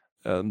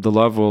the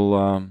love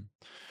will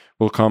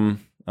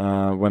come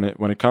when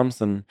it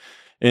comes. And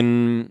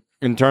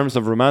in terms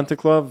of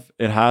romantic love,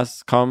 it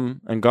has come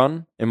and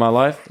gone in my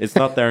life. It's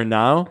not there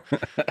now,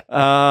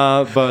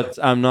 but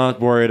I'm not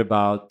worried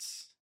about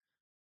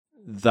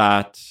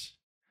that.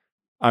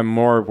 I'm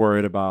more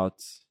worried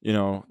about,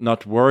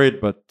 not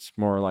worried, but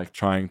more like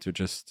trying to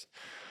just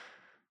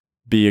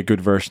be a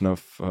good version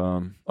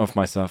of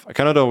myself. I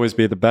cannot always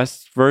be the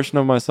best version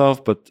of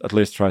myself, but at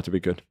least try to be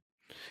good.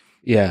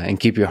 Yeah, and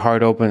keep your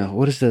heart open.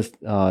 What is this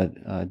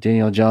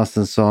Daniel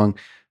Johnston song?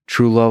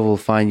 True love will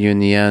find you in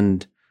the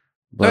end.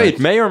 But no, it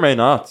may or may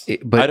not.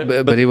 But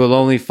it will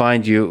only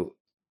find you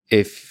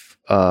if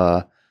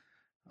how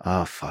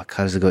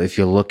does it go? If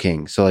you're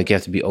looking. So like you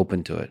have to be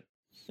open to it.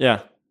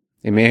 Yeah.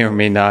 It may or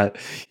may not.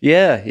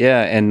 Yeah.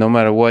 And no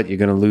matter what, you're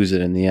gonna lose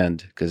it in the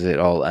end because it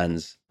all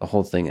ends. The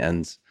whole thing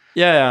ends.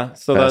 Yeah.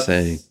 So that's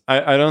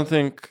I don't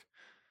think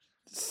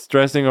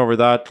stressing over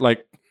that,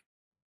 like,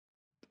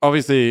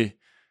 obviously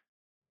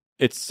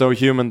it's so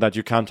human that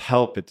you can't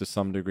help it to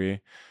some degree.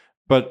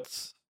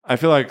 But I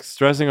feel like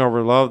stressing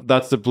over love,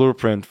 that's the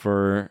blueprint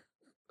for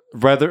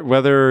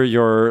whether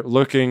you're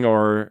looking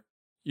or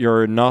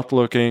you're not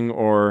looking,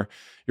 or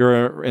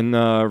you're in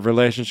a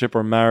relationship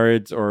or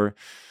married or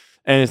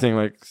anything.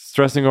 Like,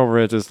 stressing over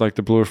it is like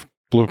the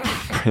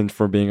blueprint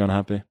for being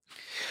unhappy.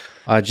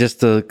 Just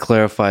to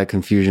clarify a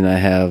confusion I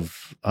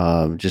have,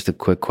 just a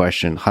quick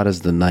question. How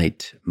does the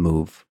knight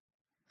move?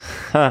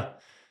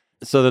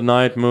 So the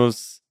knight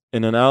moves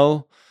in an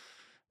L.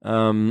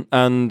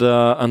 And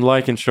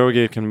unlike in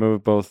shogi, it can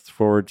move both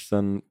forwards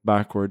and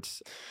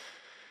backwards.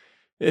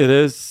 It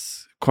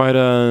is quite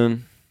a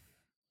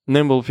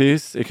nimble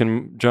piece. It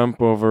can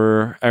jump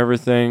over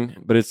everything,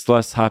 but it's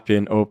less happy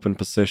in open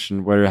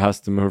position where it has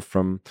to move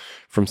from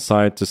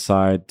side to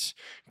side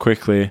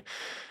quickly.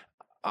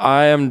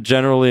 I am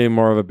generally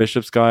more of a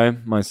bishops guy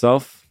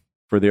myself.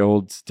 For the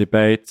old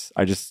debate,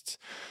 I just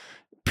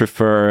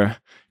prefer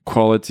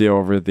quality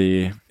over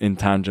the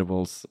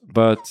intangibles.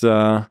 But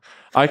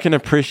I can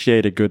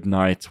appreciate a good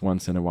knight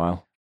once in a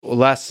while. Well,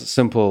 last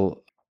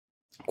simple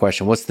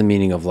question. What's the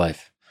meaning of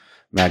life,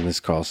 Magnus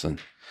Carlsen?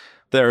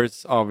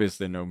 There's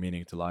obviously no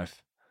meaning to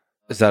life.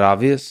 Is that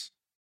obvious?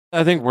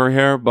 I think we're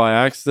here by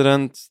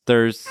accident.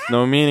 There's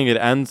no meaning. It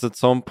ends at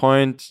some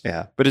point.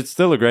 Yeah. But it's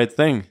still a great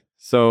thing.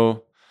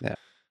 So yeah.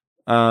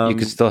 You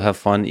can still have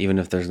fun even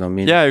if there's no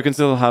meaning. Yeah, you can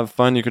still have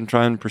fun. You can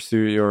try and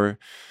pursue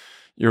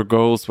your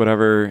goals,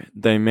 whatever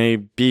they may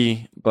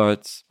be,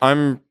 but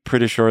I'm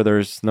pretty sure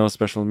there's no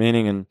special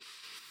meaning, and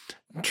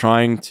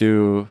trying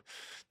to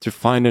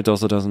find it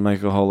also doesn't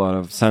make a whole lot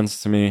of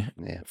sense to me.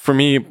 Yeah. For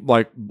me,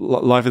 like,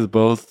 life is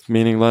both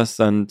meaningless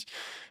and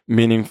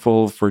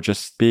meaningful for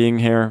just being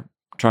here,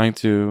 trying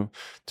to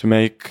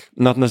make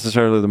not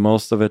necessarily the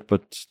most of it,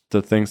 but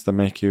the things that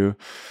make you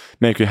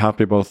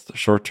happy, both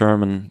short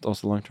term and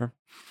also long term.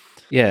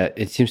 Yeah,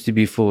 it seems to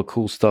be full of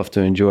cool stuff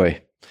to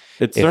enjoy.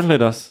 It certainly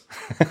does.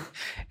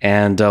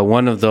 And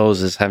one of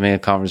those is having a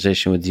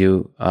conversation with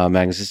you,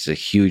 Magnus. It's a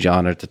huge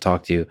honor to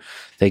talk to you.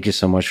 Thank you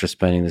so much for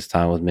spending this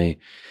time with me.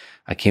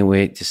 I can't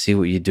wait to see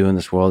what you do in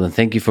this world. And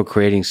thank you for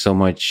creating so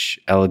much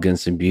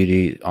elegance and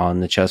beauty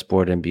on the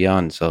chessboard and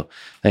beyond. So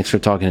thanks for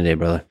talking today,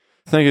 brother.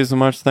 Thank you so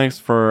much. Thanks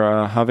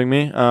for having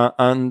me.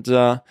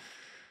 And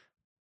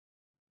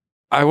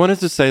I wanted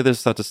to say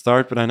this at the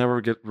start, but I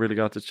never really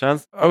got the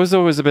chance. I was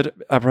always a bit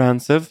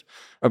apprehensive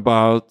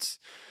about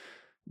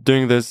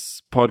doing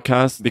this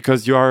podcast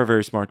because you are a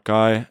very smart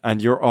guy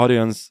and your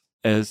audience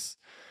is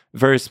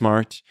very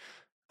smart.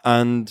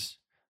 And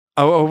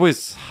I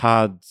always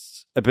had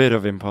a bit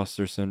of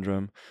imposter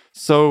syndrome.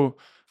 So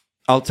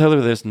I'll tell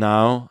you this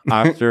now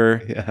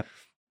after Yeah.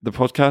 the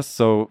podcast.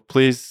 So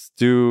please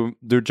do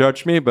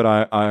judge me, but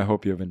I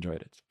hope you've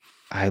enjoyed it.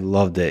 I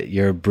loved it.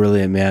 You're a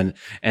brilliant man.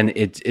 And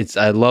it's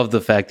I love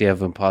the fact you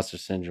have imposter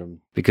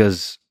syndrome,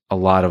 because a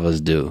lot of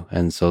us do.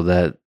 And so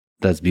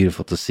that's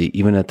beautiful to see.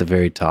 Even at the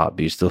very top,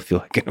 you still feel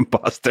like an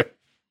imposter.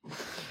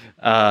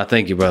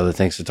 Thank you, brother.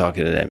 Thanks for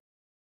talking today.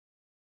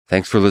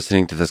 Thanks for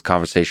listening to this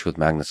conversation with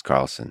Magnus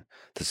Carlsen.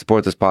 To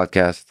support this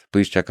podcast,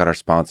 please check out our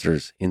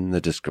sponsors in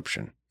the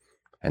description.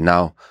 And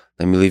now,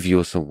 let me leave you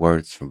with some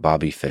words from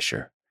Bobby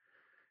Fischer.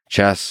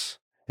 Chess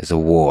is a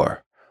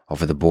war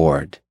over the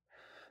board.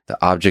 The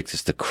object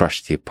is to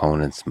crush the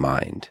opponent's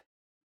mind.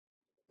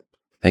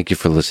 Thank you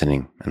for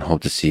listening, and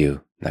hope to see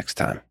you next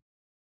time.